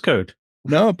Annie Morse code?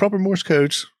 No, proper Morse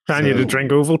code. Trying you to drink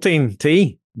Ovaltine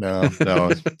tea. No.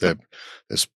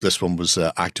 This one was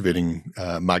activating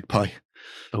Magpie.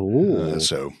 Oh,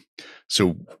 so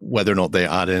whether or not they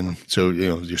add in,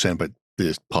 you're saying about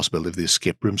the possibility of the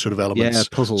escape room sort of elements,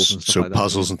 puzzles and stuff like that.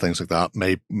 Puzzles and things like that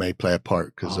may play a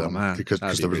part because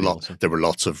there were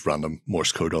lots of random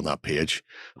Morse code on that page.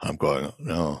 I'm going,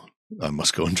 no, I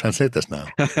must go and translate this now.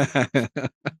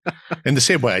 In the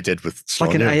same way I did with Slonia.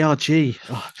 Like an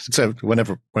ARG. So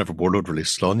whenever Warlord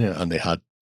released Slonia and they had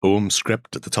poem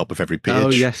script at the top of every page. Oh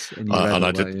yes, and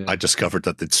I discovered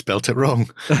that they'd spelt it wrong.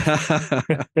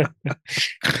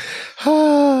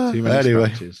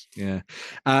 Anyway, yeah.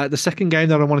 The second game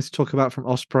that I wanted to talk about from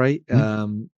Osprey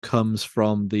comes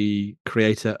from the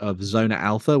creator of Zona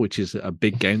Alpha, which is a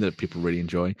big game that people really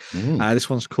enjoy.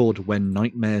 This one's called When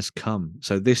Nightmares Come.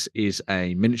 So this is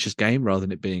a miniatures game rather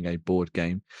than it being a board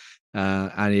game.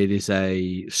 And it is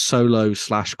a solo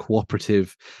 /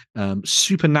 cooperative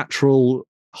supernatural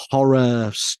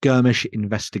horror skirmish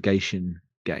investigation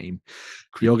game.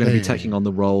 You're going to be taking on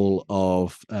the role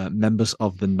of members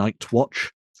of the Night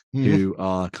Watch, who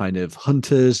are kind of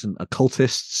hunters and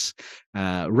occultists,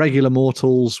 regular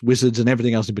mortals, wizards, and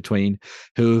everything else in between,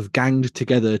 who have ganged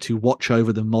together to watch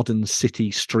over the modern city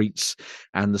streets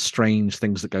and the strange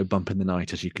things that go bump in the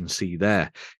night, as you can see there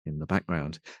in the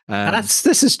background.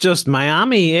 This is just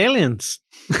Miami aliens.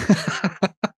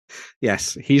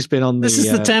 Yes, he's been on the... This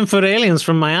is the 10-foot aliens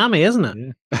from Miami, isn't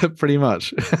it? Yeah, pretty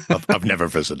much. I've never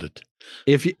visited.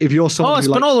 If you're someone it's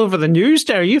been all over the news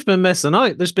there. You've been missing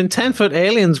out. There's been 10-foot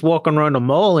aliens walking around a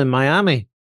mall in Miami,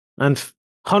 and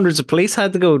hundreds of police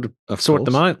had to go to sort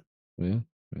them out. Yeah.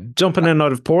 Jumping in and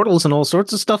out of portals and all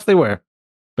sorts of stuff they were.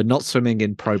 But not swimming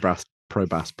in pro bass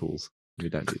pools. We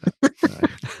don't do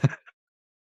that.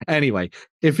 Anyway,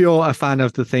 if you're a fan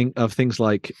of things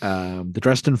like the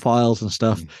Dresden Files and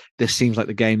stuff, this seems like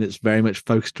the game that's very much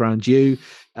focused around you.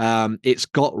 It's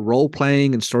got role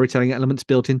playing and storytelling elements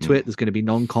built into it. There's going to be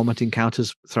non-combat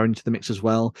encounters thrown into the mix as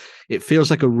well. It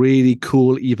feels like a really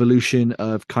cool evolution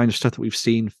of kind of stuff that we've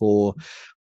seen for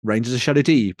Rangers of Shadow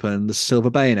Deep and the Silver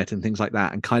Bayonet and things like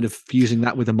that, and kind of fusing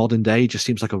that with the modern day just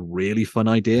seems like a really fun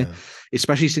idea,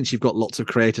 especially since you've got lots of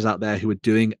creators out there who are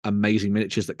doing amazing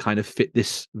miniatures that kind of fit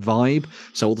this vibe.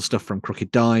 So all the stuff from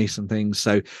Crooked Dice and things.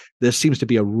 So there seems to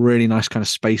be a really nice kind of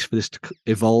space for this to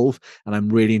evolve, and I'm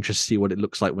really interested to see what it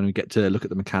looks like when we get to look at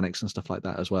the mechanics and stuff like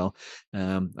that as well.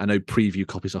 I know preview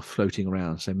copies are floating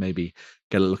around, so maybe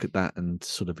get a look at that and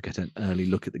sort of get an early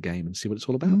look at the game and see what it's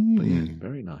all about. But yeah,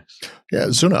 very nice. Yeah,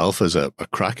 Zona Alpha is a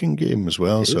cracking game as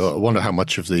well. It So is. I wonder how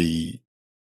much of the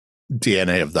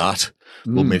DNA of that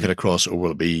will make it across, or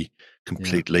will it be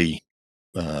completely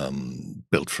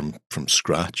built from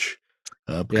scratch?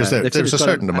 Because there's a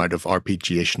certain amount of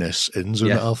RPG-ishness in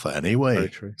Zona Alpha anyway. Very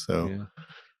true. So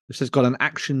this has got an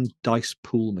action dice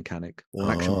pool mechanic, or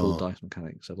an action pool dice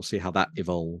mechanic. So we'll see how that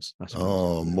evolves.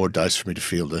 More dice for me to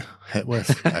feel the hit with.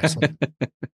 Excellent.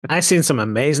 I seen some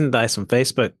amazing dice on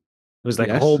Facebook. It was like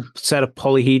a whole set of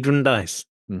polyhedron dice,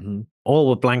 all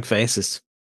with blank faces.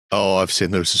 Oh, I've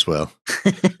seen those as well.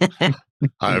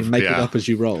 You make it up as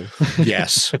you roll.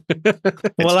 Yes.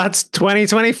 Well, that's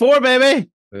 2024, baby.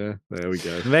 Yeah, there we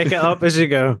go. Make it up as you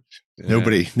go.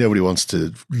 Nobody wants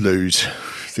to lose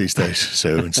these days.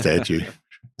 So instead, you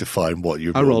define what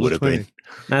your role would have been.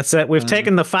 That's it. We've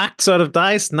taken the facts out of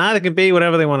dice. Now they can be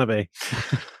whatever they want to be.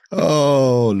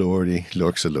 Oh, lordy.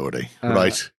 Lorks a lordy.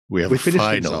 Right. We have a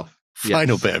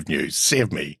final bit of news.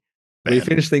 Save me. Ben. We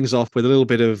finished things off with a little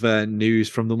bit of news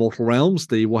from the Mortal Realms.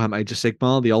 The Warhammer Age of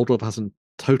Sigmar, the old world hasn't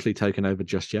totally taken over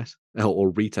just yet, or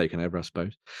retaken over, I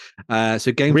suppose.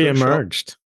 So Games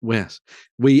re-emerged. Yes,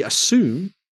 we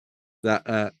assume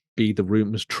that be the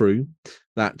rumors true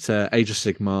that Age of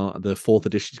Sigmar, the 4th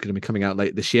edition, is going to be coming out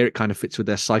late this year. It kind of fits with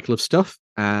their cycle of stuff,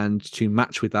 and to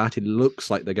match with that, it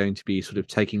looks like they're going to be sort of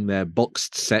taking their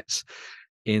boxed sets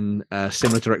in a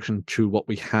similar direction to what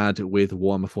we had with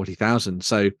Warhammer 40,000.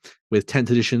 So with 10th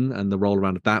edition and the roll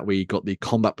around of that, we got the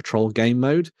Combat Patrol game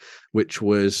mode, which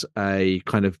was a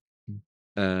kind of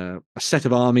a set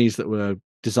of armies that were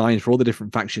designed for all the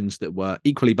different factions that were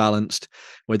equally balanced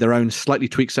with their own slightly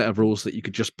tweaked set of rules that you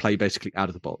could just play basically out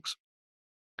of the box.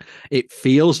 It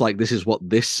feels like this is what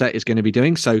this set is going to be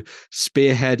doing. So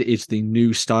Spearhead is the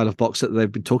new style of box that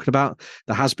they've been talking about.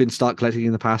 There has been Start Collecting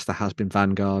in the past. There has been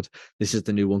Vanguard. This is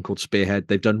the new one called Spearhead.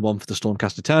 They've done one for the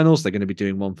Stormcast Eternals. They're going to be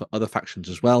doing one for other factions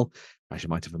as well, as you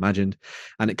might have imagined.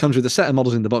 And it comes with a set of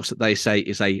models in the box that they say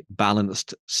is a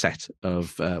balanced set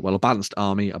of, a balanced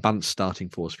army, a balanced starting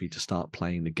force for you to start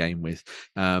playing the game with.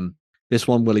 This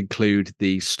one will include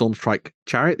the Stormstrike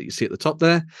chariot that you see at the top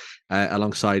there,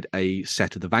 alongside a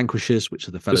set of the Vanquishers, which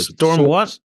are the fellows. Storm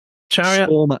what? Chariot?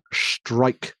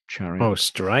 Stormstrike chariot. Oh,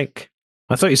 strike.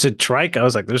 I thought you said trike. I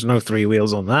was like, there's no 3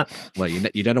 wheels on that. Well,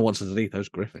 you don't know what's underneath those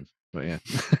griffins. But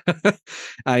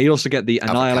yeah. You also get the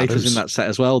Annihilators in that set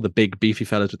as well, the big beefy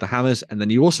fellows with the hammers. And then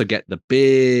you also get the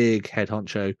big head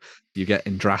honcho. You get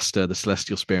Indrasta, the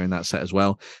Celestial Spear, in that set as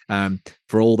well.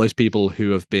 For all those people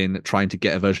who have been trying to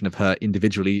get a version of her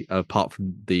individually, apart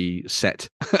from the set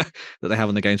that they have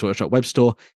on the Games Workshop web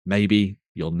store, maybe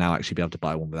you'll now actually be able to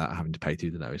buy one without having to pay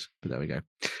through the nose. But there we go.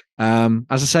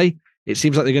 As I say, it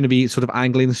seems like they're going to be sort of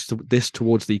angling this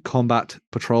towards the Combat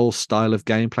Patrol style of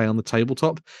gameplay on the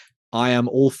tabletop. I am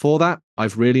all for that.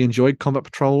 I've really enjoyed Combat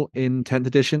Patrol in 10th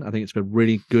edition. I think it's a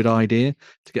really good idea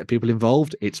to get people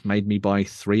involved. It's made me buy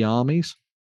 3 armies.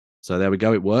 So there we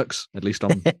go. It works. At least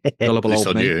on gullible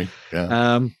old me.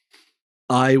 Yeah.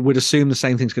 I would assume the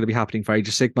same thing's going to be happening for Age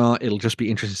of Sigmar. It'll just be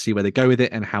interesting to see where they go with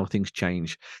it and how things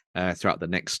change throughout the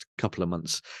next couple of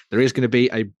months. There is going to be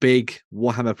a big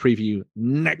Warhammer preview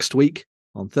next week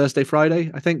on Thursday,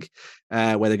 Friday, I think,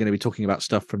 where they're going to be talking about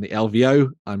stuff from the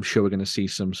LVO. I'm sure we're going to see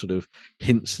some sort of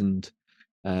hints and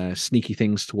sneaky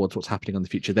things towards what's happening on the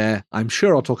future there. I'm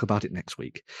sure I'll talk about it next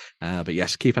week. But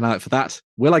yes, keep an eye out for that.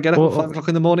 Will I get up at 5 o'clock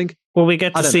in the morning? Will we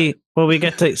get to see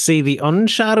the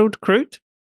Unshadowed Crute?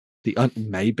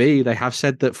 Maybe. They have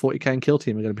said that 40k and Kill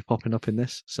Team are going to be popping up in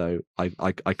this, so I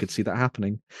could see that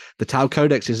happening. The Tau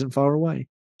Codex isn't far away,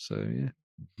 so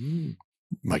yeah.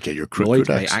 Might get your Lloyd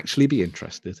Codex. may actually be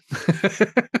interested.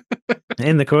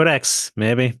 In the Codex,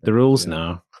 maybe. The rules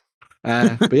now.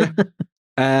 But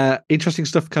yeah. Interesting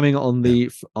stuff coming on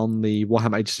the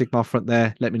Warhammer Age of Sigmar front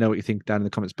there. Let me know what you think down in the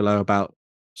comments below about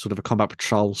sort of a Combat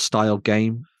Patrol style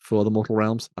game for the Mortal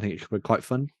Realms. I think it could be quite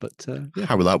fun. But yeah.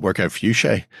 How will that work out for you,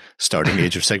 Shay? Starting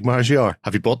Age of Sigmar as you are.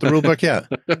 Have you bought the rulebook yet?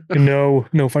 No,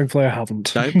 thankfully I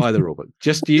haven't. Don't buy the rulebook.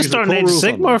 Just use the Age of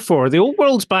Sigmar for the old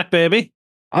world's back, baby.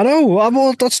 I know.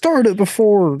 I started it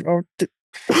before.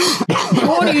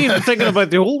 What are you even thinking about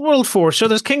the old world for? So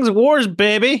there's Kings of Wars,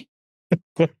 baby.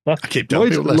 I keep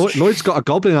telling Lloyd's got a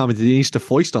goblin army that he needs to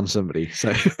foist on somebody.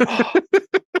 So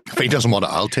if he doesn't want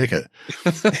it, I'll take it.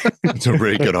 It's a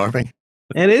really good army.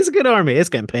 It is a good army. It's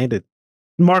getting painted.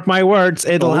 Mark my words,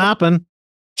 it'll happen.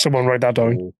 Someone write that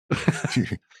down.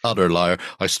 Utter liar.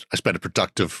 I spent a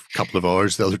productive couple of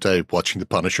hours the other day watching The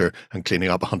Punisher and cleaning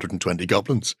up 120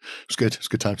 goblins. It was good. It was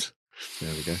good times.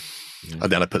 There we go. Yeah.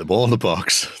 And then I put them all in the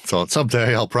box. Thought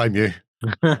someday I'll prime you.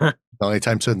 Not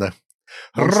anytime soon though.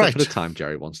 One step Right. at a time,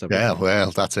 Jerry. One step at a Yeah, time.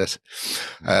 well, that's it.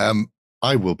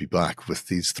 I will be back with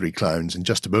these three clowns in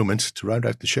just a moment to round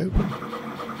out the show.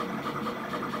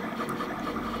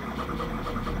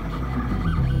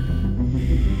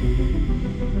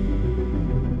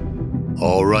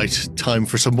 All right, time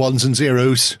for some ones and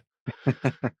zeros.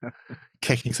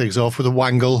 Kicking things off with a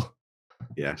wangle.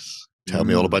 Yes. Tell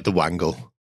me all about the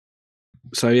wangle.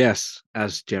 So yes,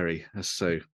 as Jerry has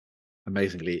so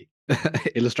amazingly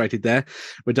illustrated there,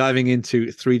 we're diving into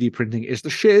 3D printing is the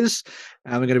shiz,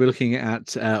 and we're going to be looking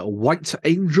at White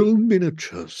Angel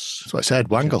miniatures. That's what I said,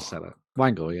 wangle.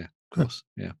 Wangle, yeah, of course,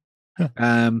 yeah.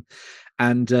 Yeah.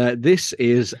 And this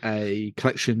is a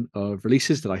collection of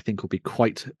releases that I think will be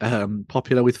quite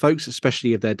popular with folks,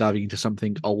 especially if they're diving into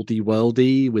something oldie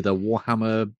worldy with a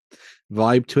Warhammer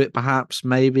vibe to it, perhaps,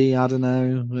 maybe, I don't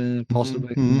know,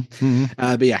 possibly.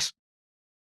 But yes.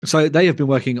 So they have been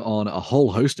working on a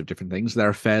whole host of different things. They're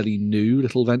a fairly new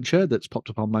little venture that's popped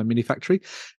up on my mini factory,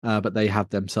 but they have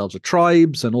themselves a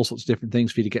tribes and all sorts of different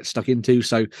things for you to get stuck into.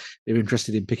 So if you're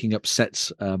interested in picking up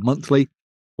sets monthly,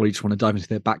 or you just want to dive into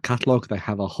their back catalogue, they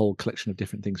have a whole collection of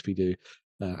different things for you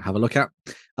to have a look at.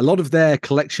 A lot of their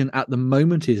collection at the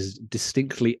moment is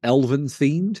distinctly elven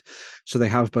themed. So they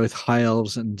have both high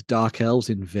elves and dark elves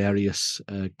in various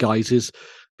guises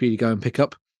for you to go and pick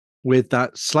up, with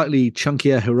that slightly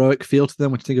chunkier heroic feel to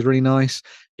them, which I think is really nice.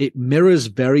 It mirrors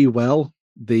very well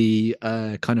the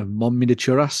kind of Mon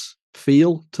Miniaturas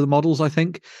feel to the models, I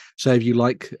think. So if you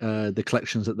like the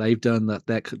collections that they've done, that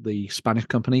they're the Spanish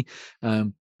company,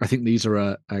 I think these are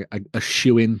a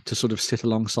shoe-in to sort of sit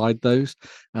alongside those.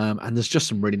 And there's just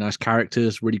some really nice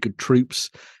characters, really good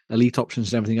troops, elite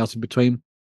options, and everything else in between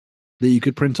that you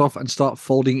could print off and start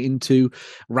folding into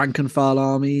rank and file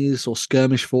armies or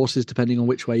skirmish forces, depending on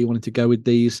which way you wanted to go with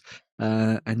these.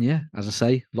 And yeah, as I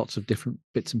say, lots of different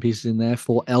bits and pieces in there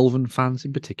for elven fans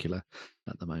in particular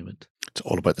at the moment. It's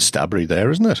all about the stabbery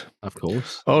there, isn't it? Of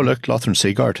course. Oh, look, Lothran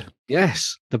Seaguard.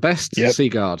 Yes, the best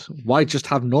Seaguard. Why just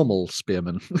have normal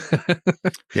spearmen?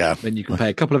 Yeah. Then you can pay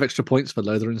a couple of extra points for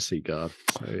Lothran Seaguard.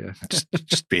 So yeah.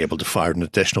 just be able to fire an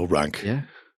additional rank. Yeah.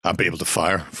 And be able to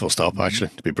fire, full stop, actually,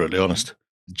 to be brutally honest.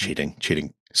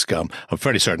 Cheating scum. I'm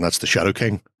fairly certain that's the Shadow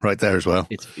King right there as well.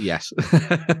 Yes.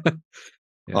 Yeah.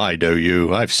 I know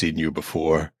you. I've seen you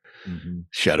before.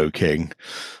 Shadow King.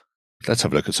 Let's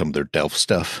have a look at some of their Delph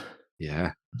stuff.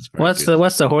 Yeah. What's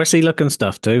the horsey looking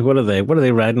stuff too? What are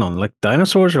they riding on? Like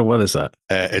dinosaurs, or what is that?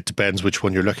 It depends which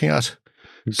one you're looking at.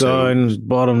 Down,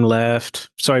 bottom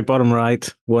left. Sorry, bottom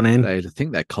right. One in. I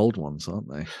think they're cold ones, aren't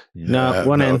they? Yeah. No,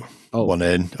 one in. Oh, one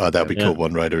in. Oh, that'll be cool.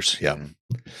 One riders. Yeah.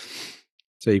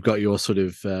 So you've got your sort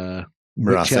of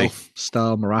witch elf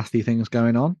style Marathi things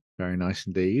going on. Very nice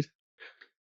indeed.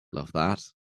 Love that.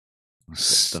 Nice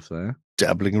stuff there.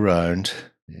 Dabbling around.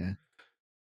 Yeah.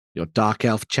 Your dark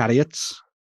elf chariots.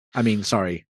 I mean,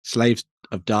 sorry, slaves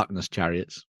of darkness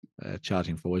chariots.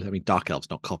 Charging forward. I mean, Dark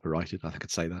Elf's not copyrighted. I could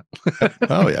say that.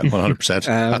 Oh yeah, 100%.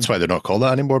 That's why they're not called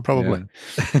that anymore, probably.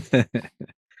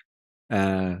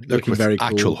 Yeah. Looking very cool.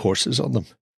 Actual horses on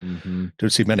them.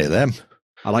 Don't see many of them.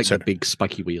 I like the big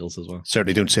spiky wheels as well.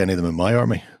 Certainly don't see any of them in my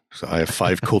army. So I have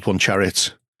 5 Colt One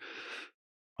chariots,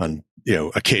 and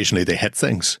occasionally they hit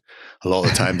things. A lot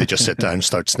of the time they just sit down and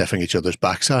start sniffing each other's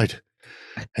backside.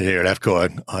 And you're left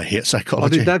going, I hate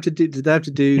psychology. Did they have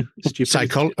to do stupid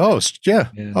psychology? Oh, yeah.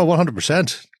 Oh,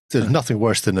 100%. There's nothing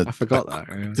worse than I forgot that.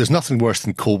 Yeah. There's nothing worse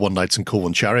than Cold One Knights and Cold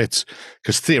One Chariots,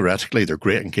 because theoretically they're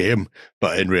great in game,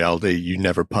 but in reality you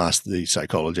never pass the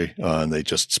psychology, and they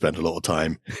just spend a lot of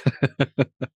time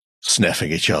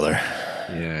sniffing each other.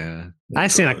 Yeah. I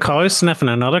seen a cow sniffing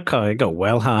another cow. It got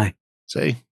well high.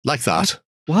 See? Like that.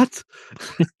 What?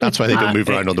 That's why they don't move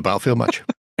around on the battlefield much.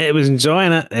 It was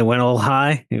enjoying it. It went all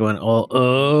high. It went all,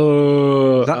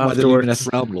 Is that why the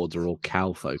Lumineth Realm Lords are all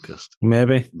cow focused?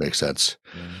 Maybe. Makes sense.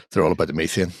 Yeah. They're all about the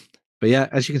methane. But yeah,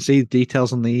 as you can see,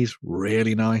 details on these,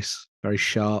 really nice, very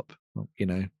sharp.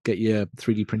 Get your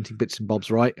 3D printing bits and bobs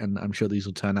right, and I'm sure these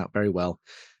will turn out very well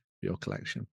for your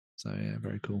collection. So yeah,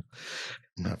 very cool.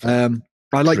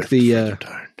 I like the...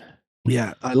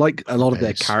 I like a lot of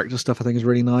their character stuff. I think is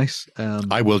really nice.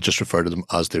 I will just refer to them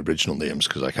as the original names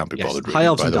because I can't be bothered with High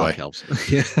Elves and Dark Elves.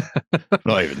 Yeah,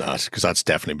 not even that, because that's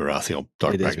definitely Marathi on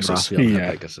Dark Pegasus.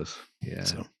 Pegasus. Yeah.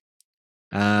 So.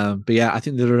 But yeah, I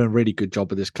think they're doing a really good job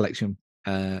with this collection.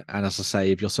 And as I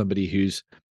say, if you're somebody who's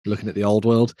looking at the old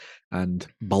world and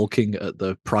bulking at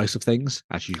the price of things,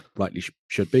 as you rightly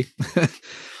should be,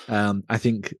 I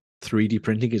think 3D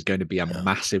printing is going to be a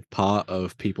massive part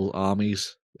of people's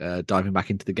armies. Diving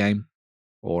back into the game,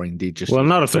 or indeed just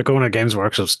not if they're going to Games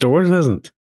Workshop stores,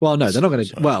 isn't? Well, no, they're not going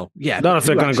to. Well, yeah, not if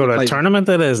they're going to go to a tournament.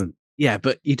 That isn't. Yeah,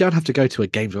 but you don't have to go to a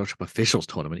Games Workshop officials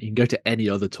tournament. You can go to any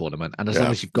other tournament, and as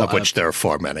long as you've got, of which there are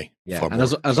far many. Yeah, far and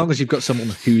more. as long as you've got someone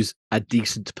who's a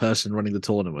decent person running the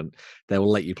tournament, they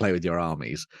will let you play with your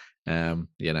armies. You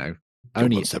know, Go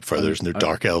one step further, there's no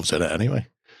dark elves in it anyway.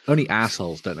 Only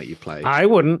assholes don't let you play. I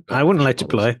wouldn't let you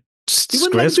play. It's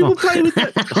disgraceful. You wouldn't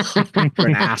let people play with it. You're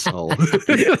an asshole.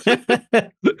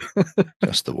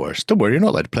 That's the worst. Don't worry, you're not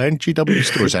allowed to play in GW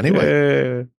stores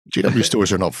anyway. GW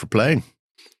stores are not for playing.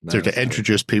 No, They're to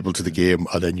introduce people to the game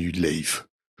and then you leave.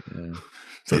 Yeah.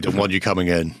 They don't want you coming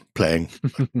in, playing,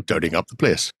 dirtying up the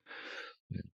place.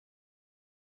 Yeah.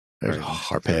 There's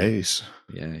harpies.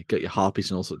 Yeah, you got your harpies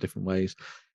in all sorts of different ways.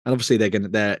 And obviously they're going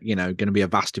to be a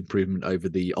vast improvement over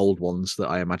the old ones that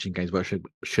I imagine Games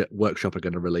Workshop are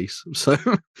going to release. So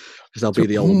because they'll be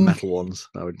the old metal ones,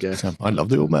 I would guess. I love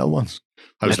the old metal ones.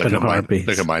 I was looking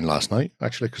at mine last night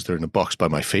actually because they're in a box by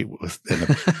my feet.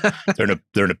 They're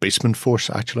in a basement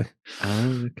force actually.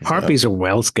 Oh, okay. Harpies are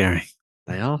well scary.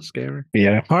 They are scary.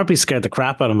 Yeah, harpies scared the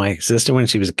crap out of my sister when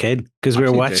she was a kid because we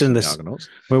were watching this.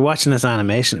 We were watching this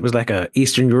animation. It was like a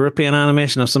Eastern European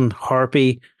animation of some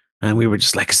harpy. And we were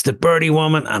just like, it's the birdie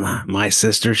woman. And my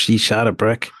sister, she shot a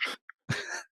brick.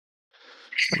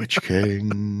 Witch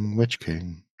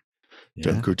King. Yeah.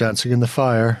 Don't go dancing in the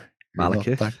fire.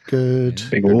 Malekith. That good. Yeah.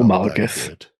 Big old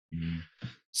Malekith.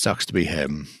 Sucks to be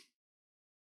him.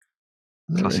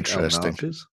 Classic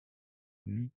interesting.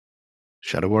 Mm.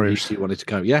 Shadow Warriors. You wanted to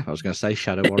go? Yeah, I was going to say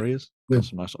Shadow Warriors. Got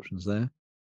some nice options there.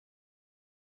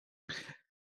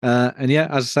 And yeah,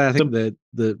 as I say, I think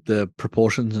the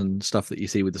proportions and stuff that you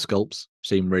see with the sculpts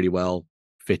seem really well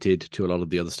fitted to a lot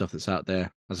of the other stuff that's out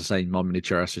there. As I say, Mon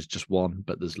Miniaturis is just one,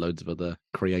 but there's loads of other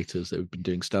creators that have been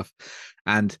doing stuff.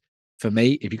 And for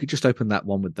me, if you could just open that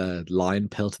one with the lion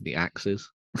pelt and the axes.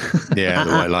 Yeah,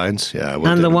 the white lions. Yeah,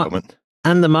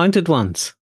 and the mounted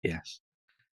ones. Yes.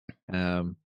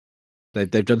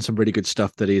 They've done some really good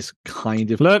stuff that is kind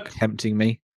of tempting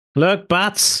me. Look,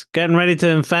 bats getting ready to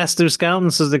infest their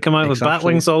skeletons as they come out with bat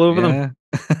wings all over them.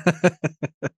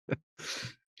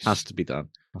 Has to be done.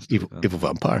 Evil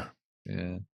vampire.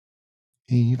 Yeah.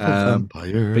 Evil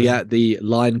vampire. But yeah, the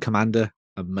Lion Commander,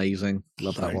 amazing.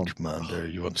 Love that one. Lion Commander.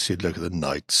 You want to see? Look at the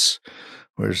knights.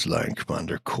 Where's Lion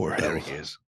Commander? Core Hill. There he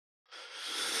is.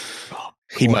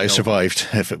 He might have survived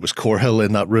if it was Core Hill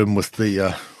in that room with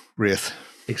the Wraith.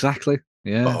 Exactly.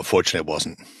 Yeah. But unfortunately, it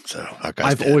wasn't. So that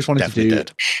guy's I've always wanted to do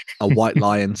dead. a White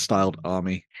Lion styled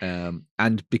army,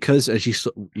 and because as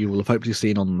you will have hopefully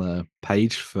seen on the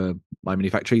page for My Mini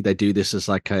Factory, they do this as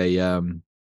like a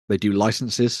they do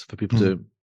licenses for people to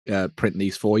print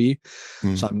these for you.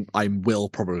 So I will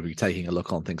probably be taking a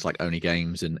look on things like Only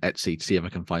Games and Etsy to see if I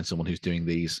can find someone who's doing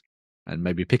these, and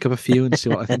maybe pick up a few and see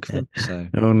what I think of them. So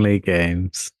Only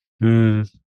Games.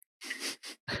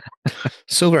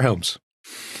 Silver Helms.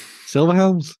 Silver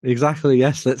Helms, exactly.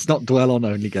 Yes, let's not dwell on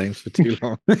Only Games for too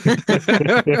long.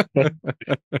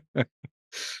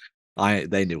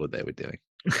 They knew what they were doing.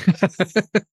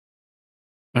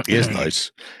 He is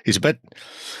nice. He's a bit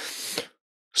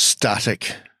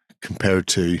static compared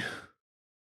to.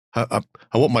 I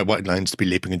want my white lines to be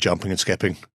leaping and jumping and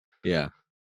skipping. Yeah.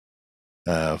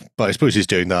 But I suppose he's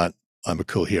doing that. I'm a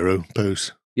cool hero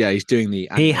pose. Yeah, he's doing the.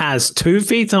 He has 2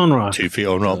 feet on rock. 2 feet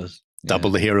on rock. Double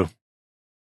the hero.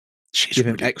 She's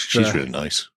really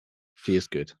nice. She is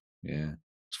good. Yeah.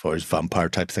 As far as vampire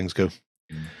type things go.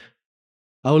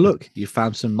 Oh, look, you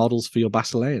found some models for your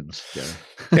Basileans.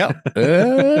 Yeah.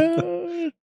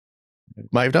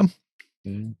 Might have done.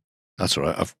 That's all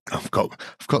right. I've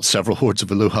got several hordes of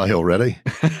Elohai already.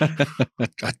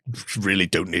 I really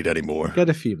don't need any more. Get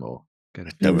a few more. I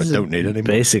don't need any more.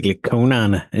 Basically,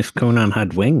 Conan, if Conan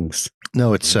had wings.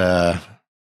 No, it's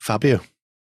Fabio.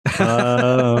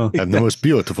 Oh. I'm the most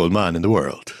beautiful man in the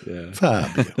world. Yeah.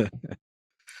 Fabio.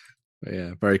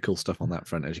 Yeah, very cool stuff on that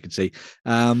front, as you can see.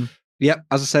 Yeah,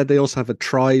 as I said, they also have a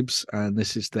Tribes, and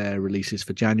this is their releases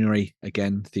for January.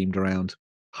 Again, themed around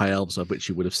High Elves, of which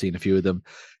you would have seen a few of them.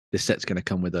 This set's going to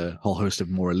come with a whole host of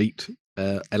more elite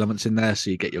elements in there, so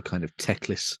you get your kind of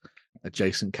techless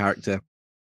adjacent character,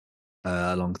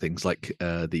 along things like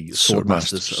the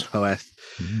Swordmasters of Hoeth,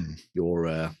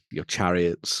 your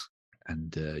chariots,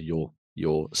 and your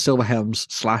Silver Helms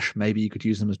 / maybe you could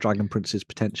use them as Dragon Princes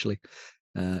potentially.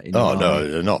 No,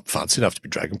 they're not fancy enough to be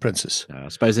Dragon Princes. I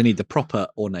suppose they need the proper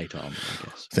ornate armor,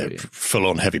 I guess. Full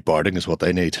on heavy barding is what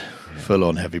they need. Yeah. Full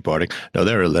on heavy barding. No,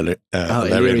 they're Illyrian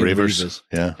Reavers.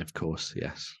 Yeah, of course.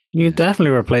 Yes, you could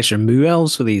definitely replace your Moo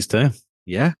Elves with these too.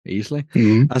 Yeah, easily.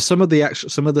 Some of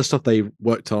the stuff they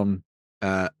worked on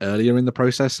earlier in the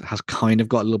process has kind of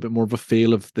got a little bit more of a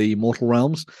feel of the Mortal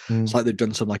Realms. It's like they've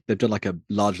done a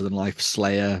larger than life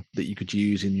Slayer that you could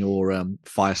use in your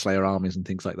Fire Slayer armies and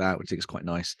things like that, which I think is quite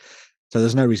nice. So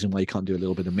there's no reason why you can't do a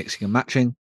little bit of mixing and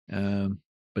matching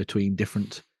between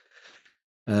different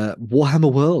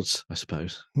Warhammer worlds, I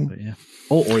suppose. But yeah,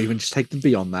 or even just take them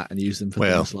beyond that and use them for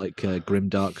things like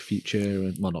Grimdark Future,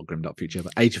 and not Grimdark Future,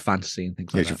 but Age of Fantasy and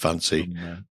things like that. Age of Fantasy.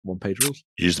 One-page rules.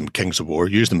 Use them Kings of War.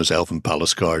 Use them as Elven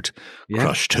Palace Guard.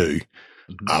 Crush 2.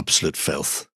 Absolute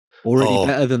filth. Already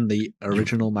better than the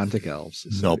original Mantic Elves.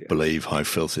 Not believe how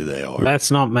filthy they are.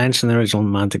 Let's not mention the original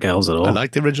Mantic Elves at all. I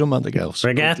like the original Mantic Elves.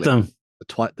 Forget them.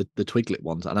 The Twiglet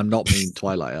ones, and I'm not mean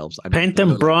Twilight Elves. Paint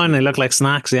them brown; they look like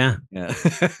snacks. Yeah.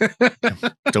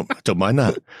 Don't mind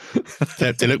that.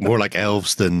 They look more like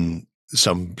elves than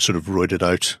some sort of roided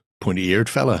out, pointy-eared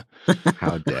fella.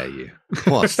 How dare you?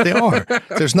 What? They are.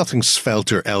 There's nothing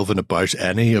svelte or elven about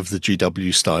any of the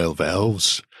GW style of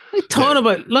elves. I thought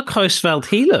about. Look how svelte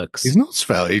he looks. He's not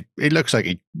svelte. He looks like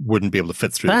he wouldn't be able to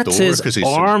fit through That's the door his because he's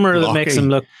armor so that makes him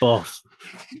look buff.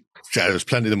 Yeah, there's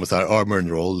plenty of them without armor and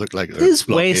they all look like his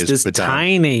waist is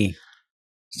tiny.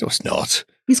 No, it's not.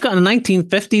 He's got a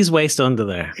 1950s waist under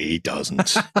there. He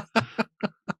doesn't.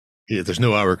 There's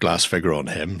no hourglass figure on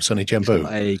him, Sonny Jimbo.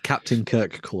 A Captain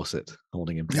Kirk corset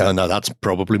holding him. No, that's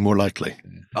probably more likely.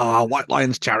 Oh, White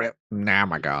Lion's Chariot. Nah,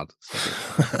 my God.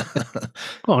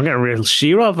 Oh, I'm getting a real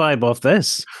She-Ra vibe off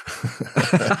this.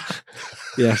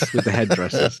 Yes, with the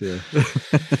headdresses. Yeah.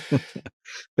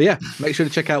 But yeah, make sure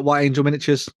to check out White Angel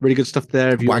Miniatures. Really good stuff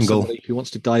there. If you want somebody who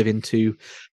wants to dive into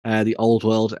the old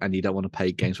world and you don't want to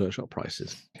pay Games Workshop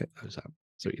prices, check those out.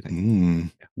 So what you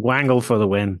think? Yeah. Wangle for the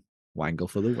win. Wangle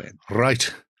for the win.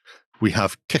 Right. We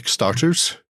have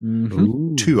Kickstarters.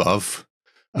 2 of.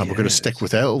 And we're going to stick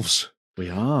with elves. We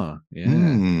are. Yeah.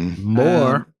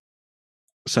 More.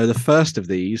 So the first of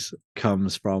these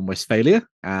comes from Westphalia,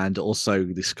 and also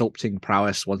the sculpting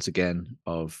prowess once again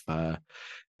of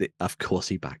of course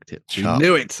he backed it. You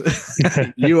knew it.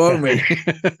 You owe me.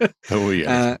 Oh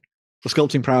yeah. The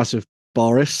sculpting prowess of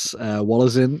Boris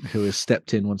Wallazin, who has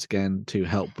stepped in once again to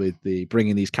help with the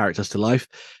bringing these characters to life.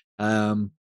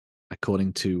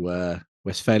 According to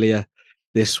Westphalia,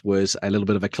 this was a little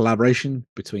bit of a collaboration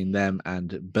between them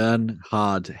and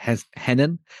Bernhard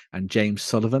Hennen and James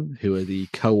Sullivan, who are the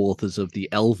co-authors of the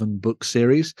Elven book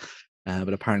series.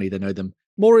 But apparently they know them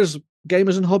more as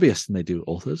gamers and hobbyists than they do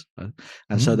authors.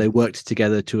 And so they worked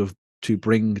together to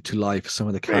bring to life some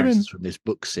of the characters from this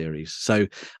book series. So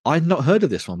I'd not heard of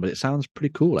this one, but it sounds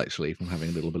pretty cool, actually, from having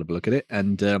a little bit of a look at it.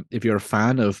 And if you're a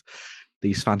fan of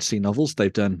these fantasy novels,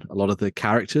 they've done a lot of the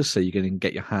characters, so you can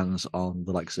get your hands on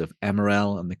the likes of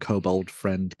Emerel and the kobold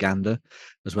friend Gander,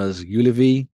 as well as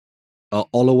Ulivi,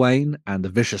 Olawain, and the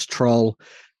vicious troll,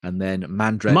 and then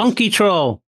Mandred. Monkey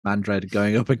troll! Mandred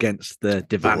going up against the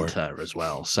Devanter as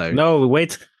well. So no,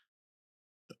 wait.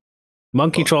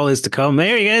 Monkey troll is to come.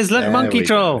 There he is. Look, Monkey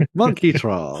troll. Monkey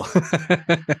troll.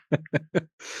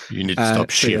 You need to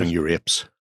stop shaving your apes.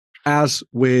 As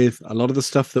with a lot of the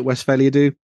stuff that Westphalia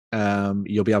do,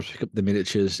 you'll be able to pick up the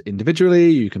miniatures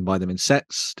individually. You can buy them in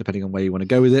sets, depending on where you want to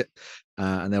go with it.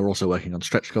 And they're also working on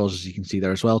stretch goals, as you can see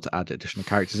there as well, to add additional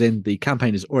characters in. The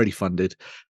campaign is already funded.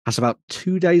 Has about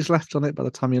 2 days left on it by the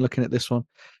time you're looking at this one.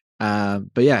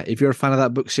 But yeah, if you're a fan of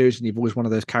that book series and you've always wanted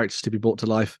those characters to be brought to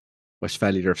life,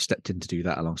 Westphalia have stepped in to do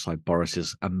that alongside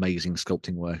Boris's amazing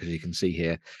sculpting work, as you can see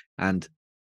here. And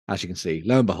as you can see,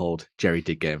 lo and behold, Jerry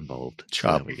did get involved.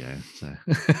 So there we go.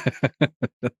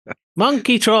 So.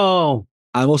 Monkey troll.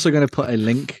 I'm also going to put a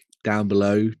link down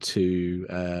below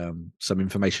to some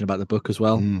information about the book as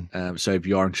well. So if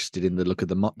you are interested in the look of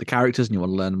the characters and you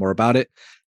want to learn more about it,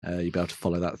 you'll be able to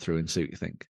follow that through and see what you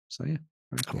think. So yeah.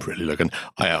 Cool. I'm really looking.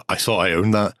 I thought I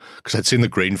owned that because I'd seen the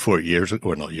green for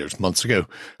months ago.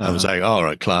 I was like, all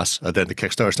right, class. And then the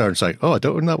Kickstarter started. It's like, oh, I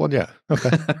don't own that one yet. Okay,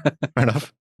 fair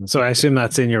enough. So I assume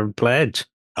that's in your pledge.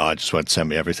 Oh, I just went send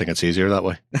me everything. It's easier that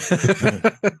way.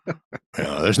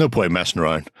 There's no point messing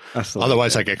around.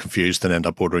 Otherwise, I get confused and end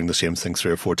up ordering the same thing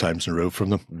 3 or 4 times in a row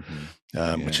from them,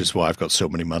 which is why I've got so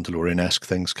many Mandalorian-esque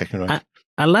things kicking around.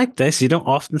 I like this. You don't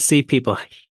often see people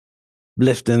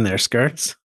lifting their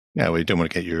skirts. Yeah, well, you don't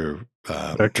want to get your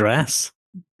their dress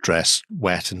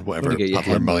wet and whatever.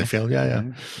 Paddler Bellyfield.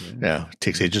 Yeah. It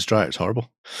takes ages to dry. It's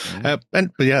horrible. But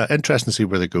yeah, interesting to see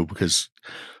where they go because,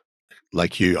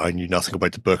 like you, I knew nothing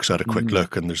about the books. I had a quick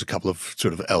look, and there's a couple of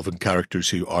sort of elven characters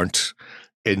who aren't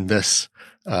in this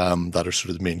that are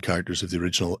sort of the main characters of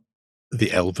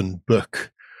the elven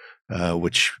book,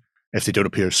 which if they don't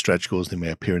appear as stretch goals, they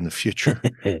may appear in the future.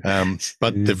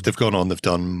 But they've gone on. They've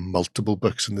done multiple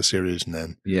books in the series, and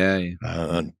then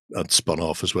and spun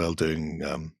off as well,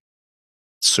 doing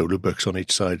solo books on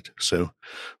each side. So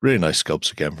really nice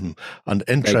sculpts again from and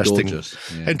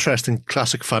interesting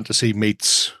classic fantasy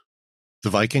meets the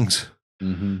Vikings.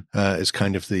 Is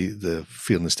kind of the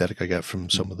feel and aesthetic I get from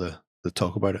some of the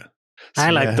talk about it. So,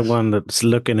 I like the one that's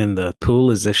looking in the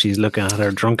pool as if she's looking at her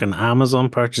drunken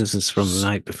Amazon purchases from the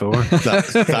night before.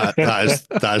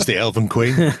 that is the Elven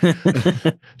Queen.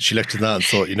 She looked at that and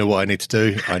thought, you know what I need to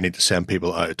do? I need to send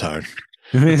people out of town.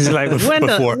 It's like,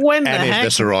 before any of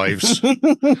this arrives,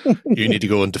 you need to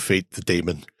go and defeat the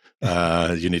demon.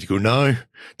 You need to go now,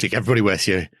 take everybody with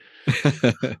you,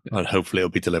 and hopefully it'll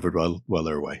be delivered while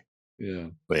they're away. Yeah.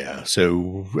 But yeah,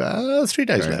 so 3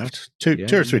 days left. Two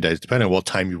or 3 days, depending on what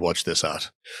time you watch this at.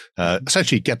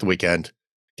 Essentially, get the weekend,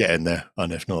 get in there,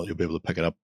 and if not, you'll be able to pick it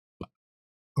up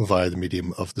via the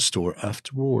medium of the store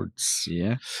afterwards.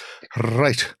 Yeah.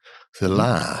 Right. The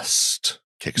last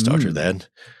Kickstarter then,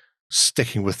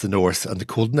 sticking with the north and the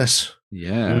coldness.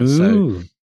 Yeah. So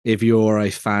if you're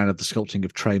a fan of the sculpting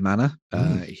of Trey Manor,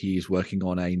 he's working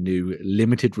on a new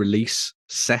limited release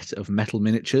set of metal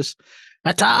miniatures.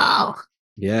 Metal!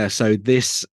 Yeah, so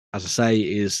this, as I say,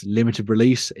 is limited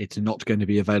release. It's not going to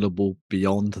be available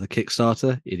beyond the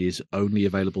Kickstarter. It is only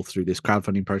available through this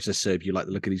crowdfunding process. So if you like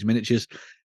the look of these miniatures,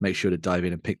 make sure to dive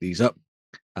in and pick these up.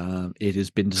 It has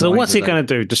been designed. So what's he going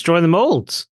to do? Destroy the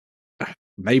molds?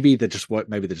 Maybe they just won't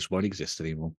exist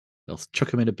anymore. They'll chuck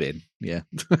them in a bin. Yeah.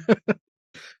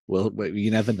 Well,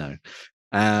 you never know.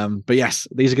 But yes,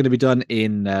 these are going to be done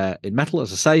in metal,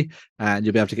 as I say, and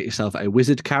you'll be able to get yourself a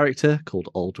wizard character called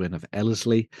Aldwin of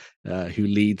Ellerslie, who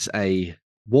leads a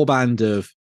warband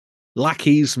of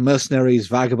lackeys, mercenaries,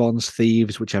 vagabonds,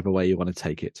 thieves, whichever way you want to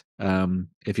take it.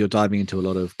 If you're diving into a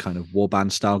lot of kind of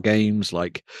warband style games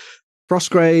like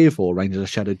Frostgrave or Rangers of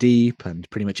Shadow Deep and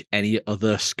pretty much any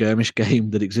other skirmish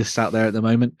game that exists out there at the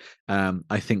moment,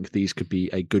 I think these could be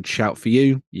a good shout for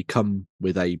you. You come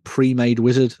with a pre-made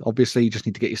wizard, obviously. You just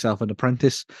need to get yourself an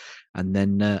apprentice, and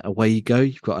then away you go.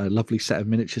 You've got a lovely set of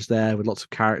miniatures there with lots of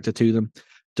character to them,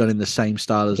 done in the same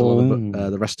style as a lot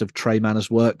of the rest of Trey Manor's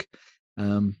work.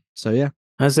 So yeah.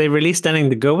 Has they released anything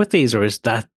to go with these, or is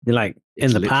that like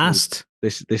in the past?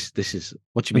 This is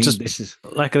what you mean. This is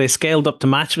like, are they scaled up to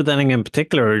match with anything in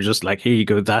particular, or just like, here you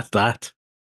go, that?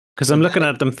 Because I'm looking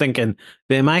at them thinking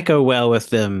they might go well with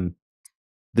the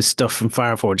stuff from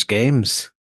Fireforge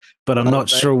games, but I'm not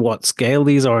sure what scale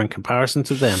these are in comparison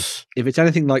to them. If it's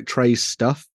anything like Trey's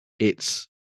stuff, it's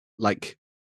like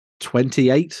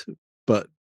 28, but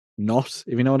not,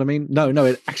 if you know what I mean. No,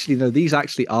 these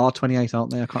actually are 28,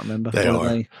 aren't they? I can't remember. They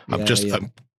are.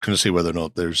 I'm going to see whether or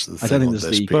not there's the thing. I don't think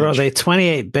there's But are they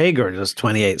 28 big or just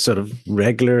 28 sort of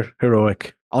regular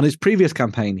heroic? On his previous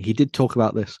campaign, he did talk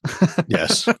about this.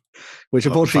 Yes. Which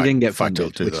unfortunately didn't get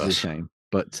funded, which is a shame.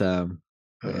 But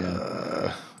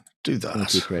do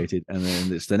that. Created, and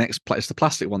then it's the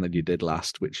plastic one that you did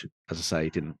last, which, as I say,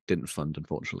 didn't fund,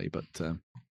 unfortunately. But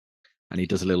and he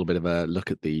does a little bit of a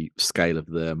look at the scale of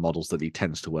the models that he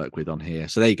tends to work with on here.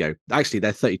 So there you go. Actually,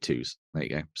 they're 32s. There you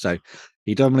go. So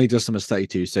he normally does them as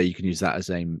 32, so you can use that as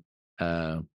a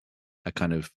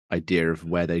kind of idea of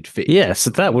where they'd fit. Yeah, so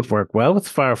that would work well with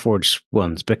Fireforge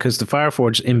ones, because the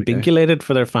Fireforge imbigulated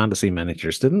for their fantasy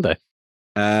miniatures, didn't they?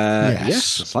 Yes,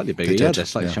 slightly bigger. Yeah, they're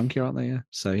slightly chunkier, aren't they? Yeah.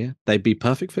 So yeah, they'd be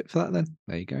perfect fit for that then.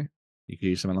 There you go. You could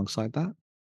use them alongside that.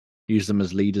 Use them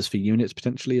as leaders for units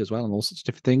potentially as well, and all sorts of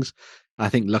different things. I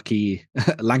think Lanky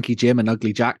Jim and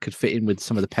Ugly Jack could fit in with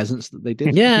some of the peasants that they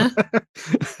did. Yeah.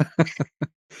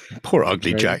 Poor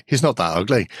Ugly Jack. He's not that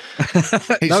ugly.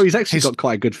 He's actually got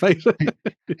quite a good face.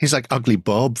 He's like Ugly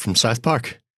Bob from South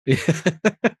Park.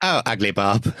 Oh, Ugly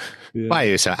Bob. Yeah. Why are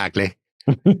you so ugly?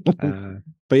 But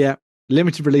yeah,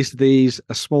 limited release of these,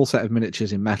 a small set of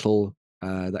miniatures in metal,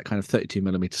 that kind of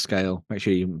 32mm scale. Make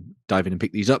sure you dive in and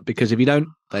pick these up, because if you don't,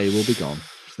 they will be gone.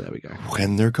 So there we go.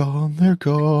 When they're gone, they're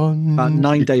gone. About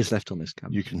 9 days left on this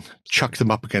campaign. You can chuck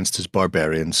them up against his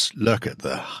barbarians. Look at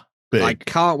the big. I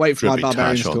can't wait for my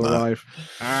barbarians to arrive.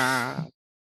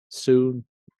 Soon.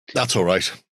 That's all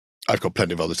right. I've got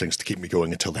plenty of other things to keep me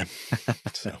going until then.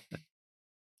 So,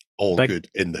 all good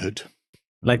in the hood.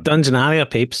 Like Dungeon Alia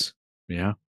peeps.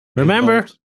 Yeah. Remember,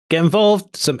 get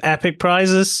involved. Some epic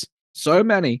prizes. So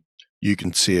many. You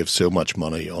can save so much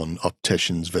money on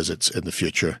opticians' visits in the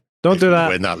future. Don't do that.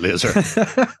 Win that laser.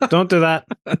 Don't do that.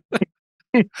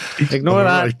 Ignore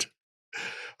that. Right.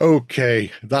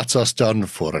 Okay, that's us done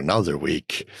for another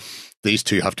week. These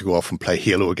two have to go off and play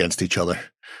Halo against each other.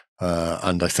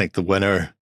 And I think the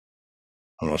winner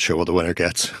I'm not sure what the winner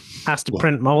gets. Has to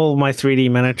print all my 3D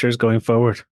miniatures going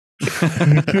forward.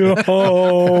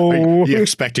 Are you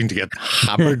expecting to get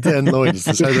hammered then, Lloyd? Is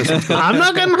this how this is going? I'm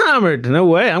not getting hammered. No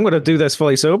way. I'm going to do this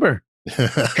fully sober.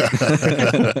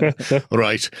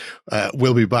 Right.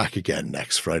 We'll be back again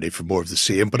next Friday for more of the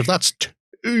same. But if that's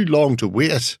too long to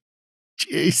wait,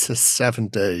 Jesus, 7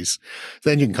 days,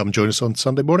 then you can come join us on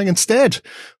Sunday morning instead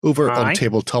over on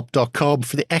tabletop.com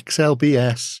for the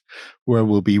XLBS, where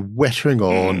we'll be wettering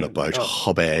on about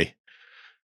hobby.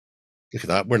 Look at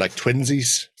that. We're like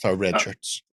twinsies with our red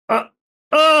shirts.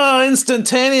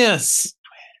 Instantaneous.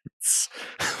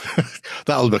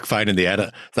 That'll look fine in the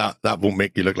edit. That won't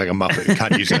make you look like a muppet. You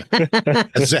can't use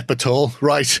a zip at all.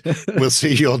 Right. We'll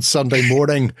see you on Sunday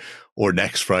morning or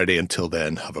next Friday. Until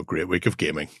then, have a great week of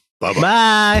gaming. Bye-bye.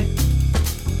 Bye.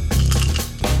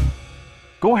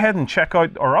 Go ahead and check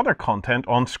out our other content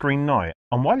on screen now.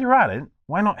 And while you're at it,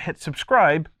 why not hit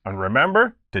subscribe and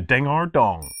remember to ding our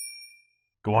dong.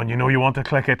 Go on, you know you want to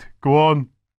click it. Go on.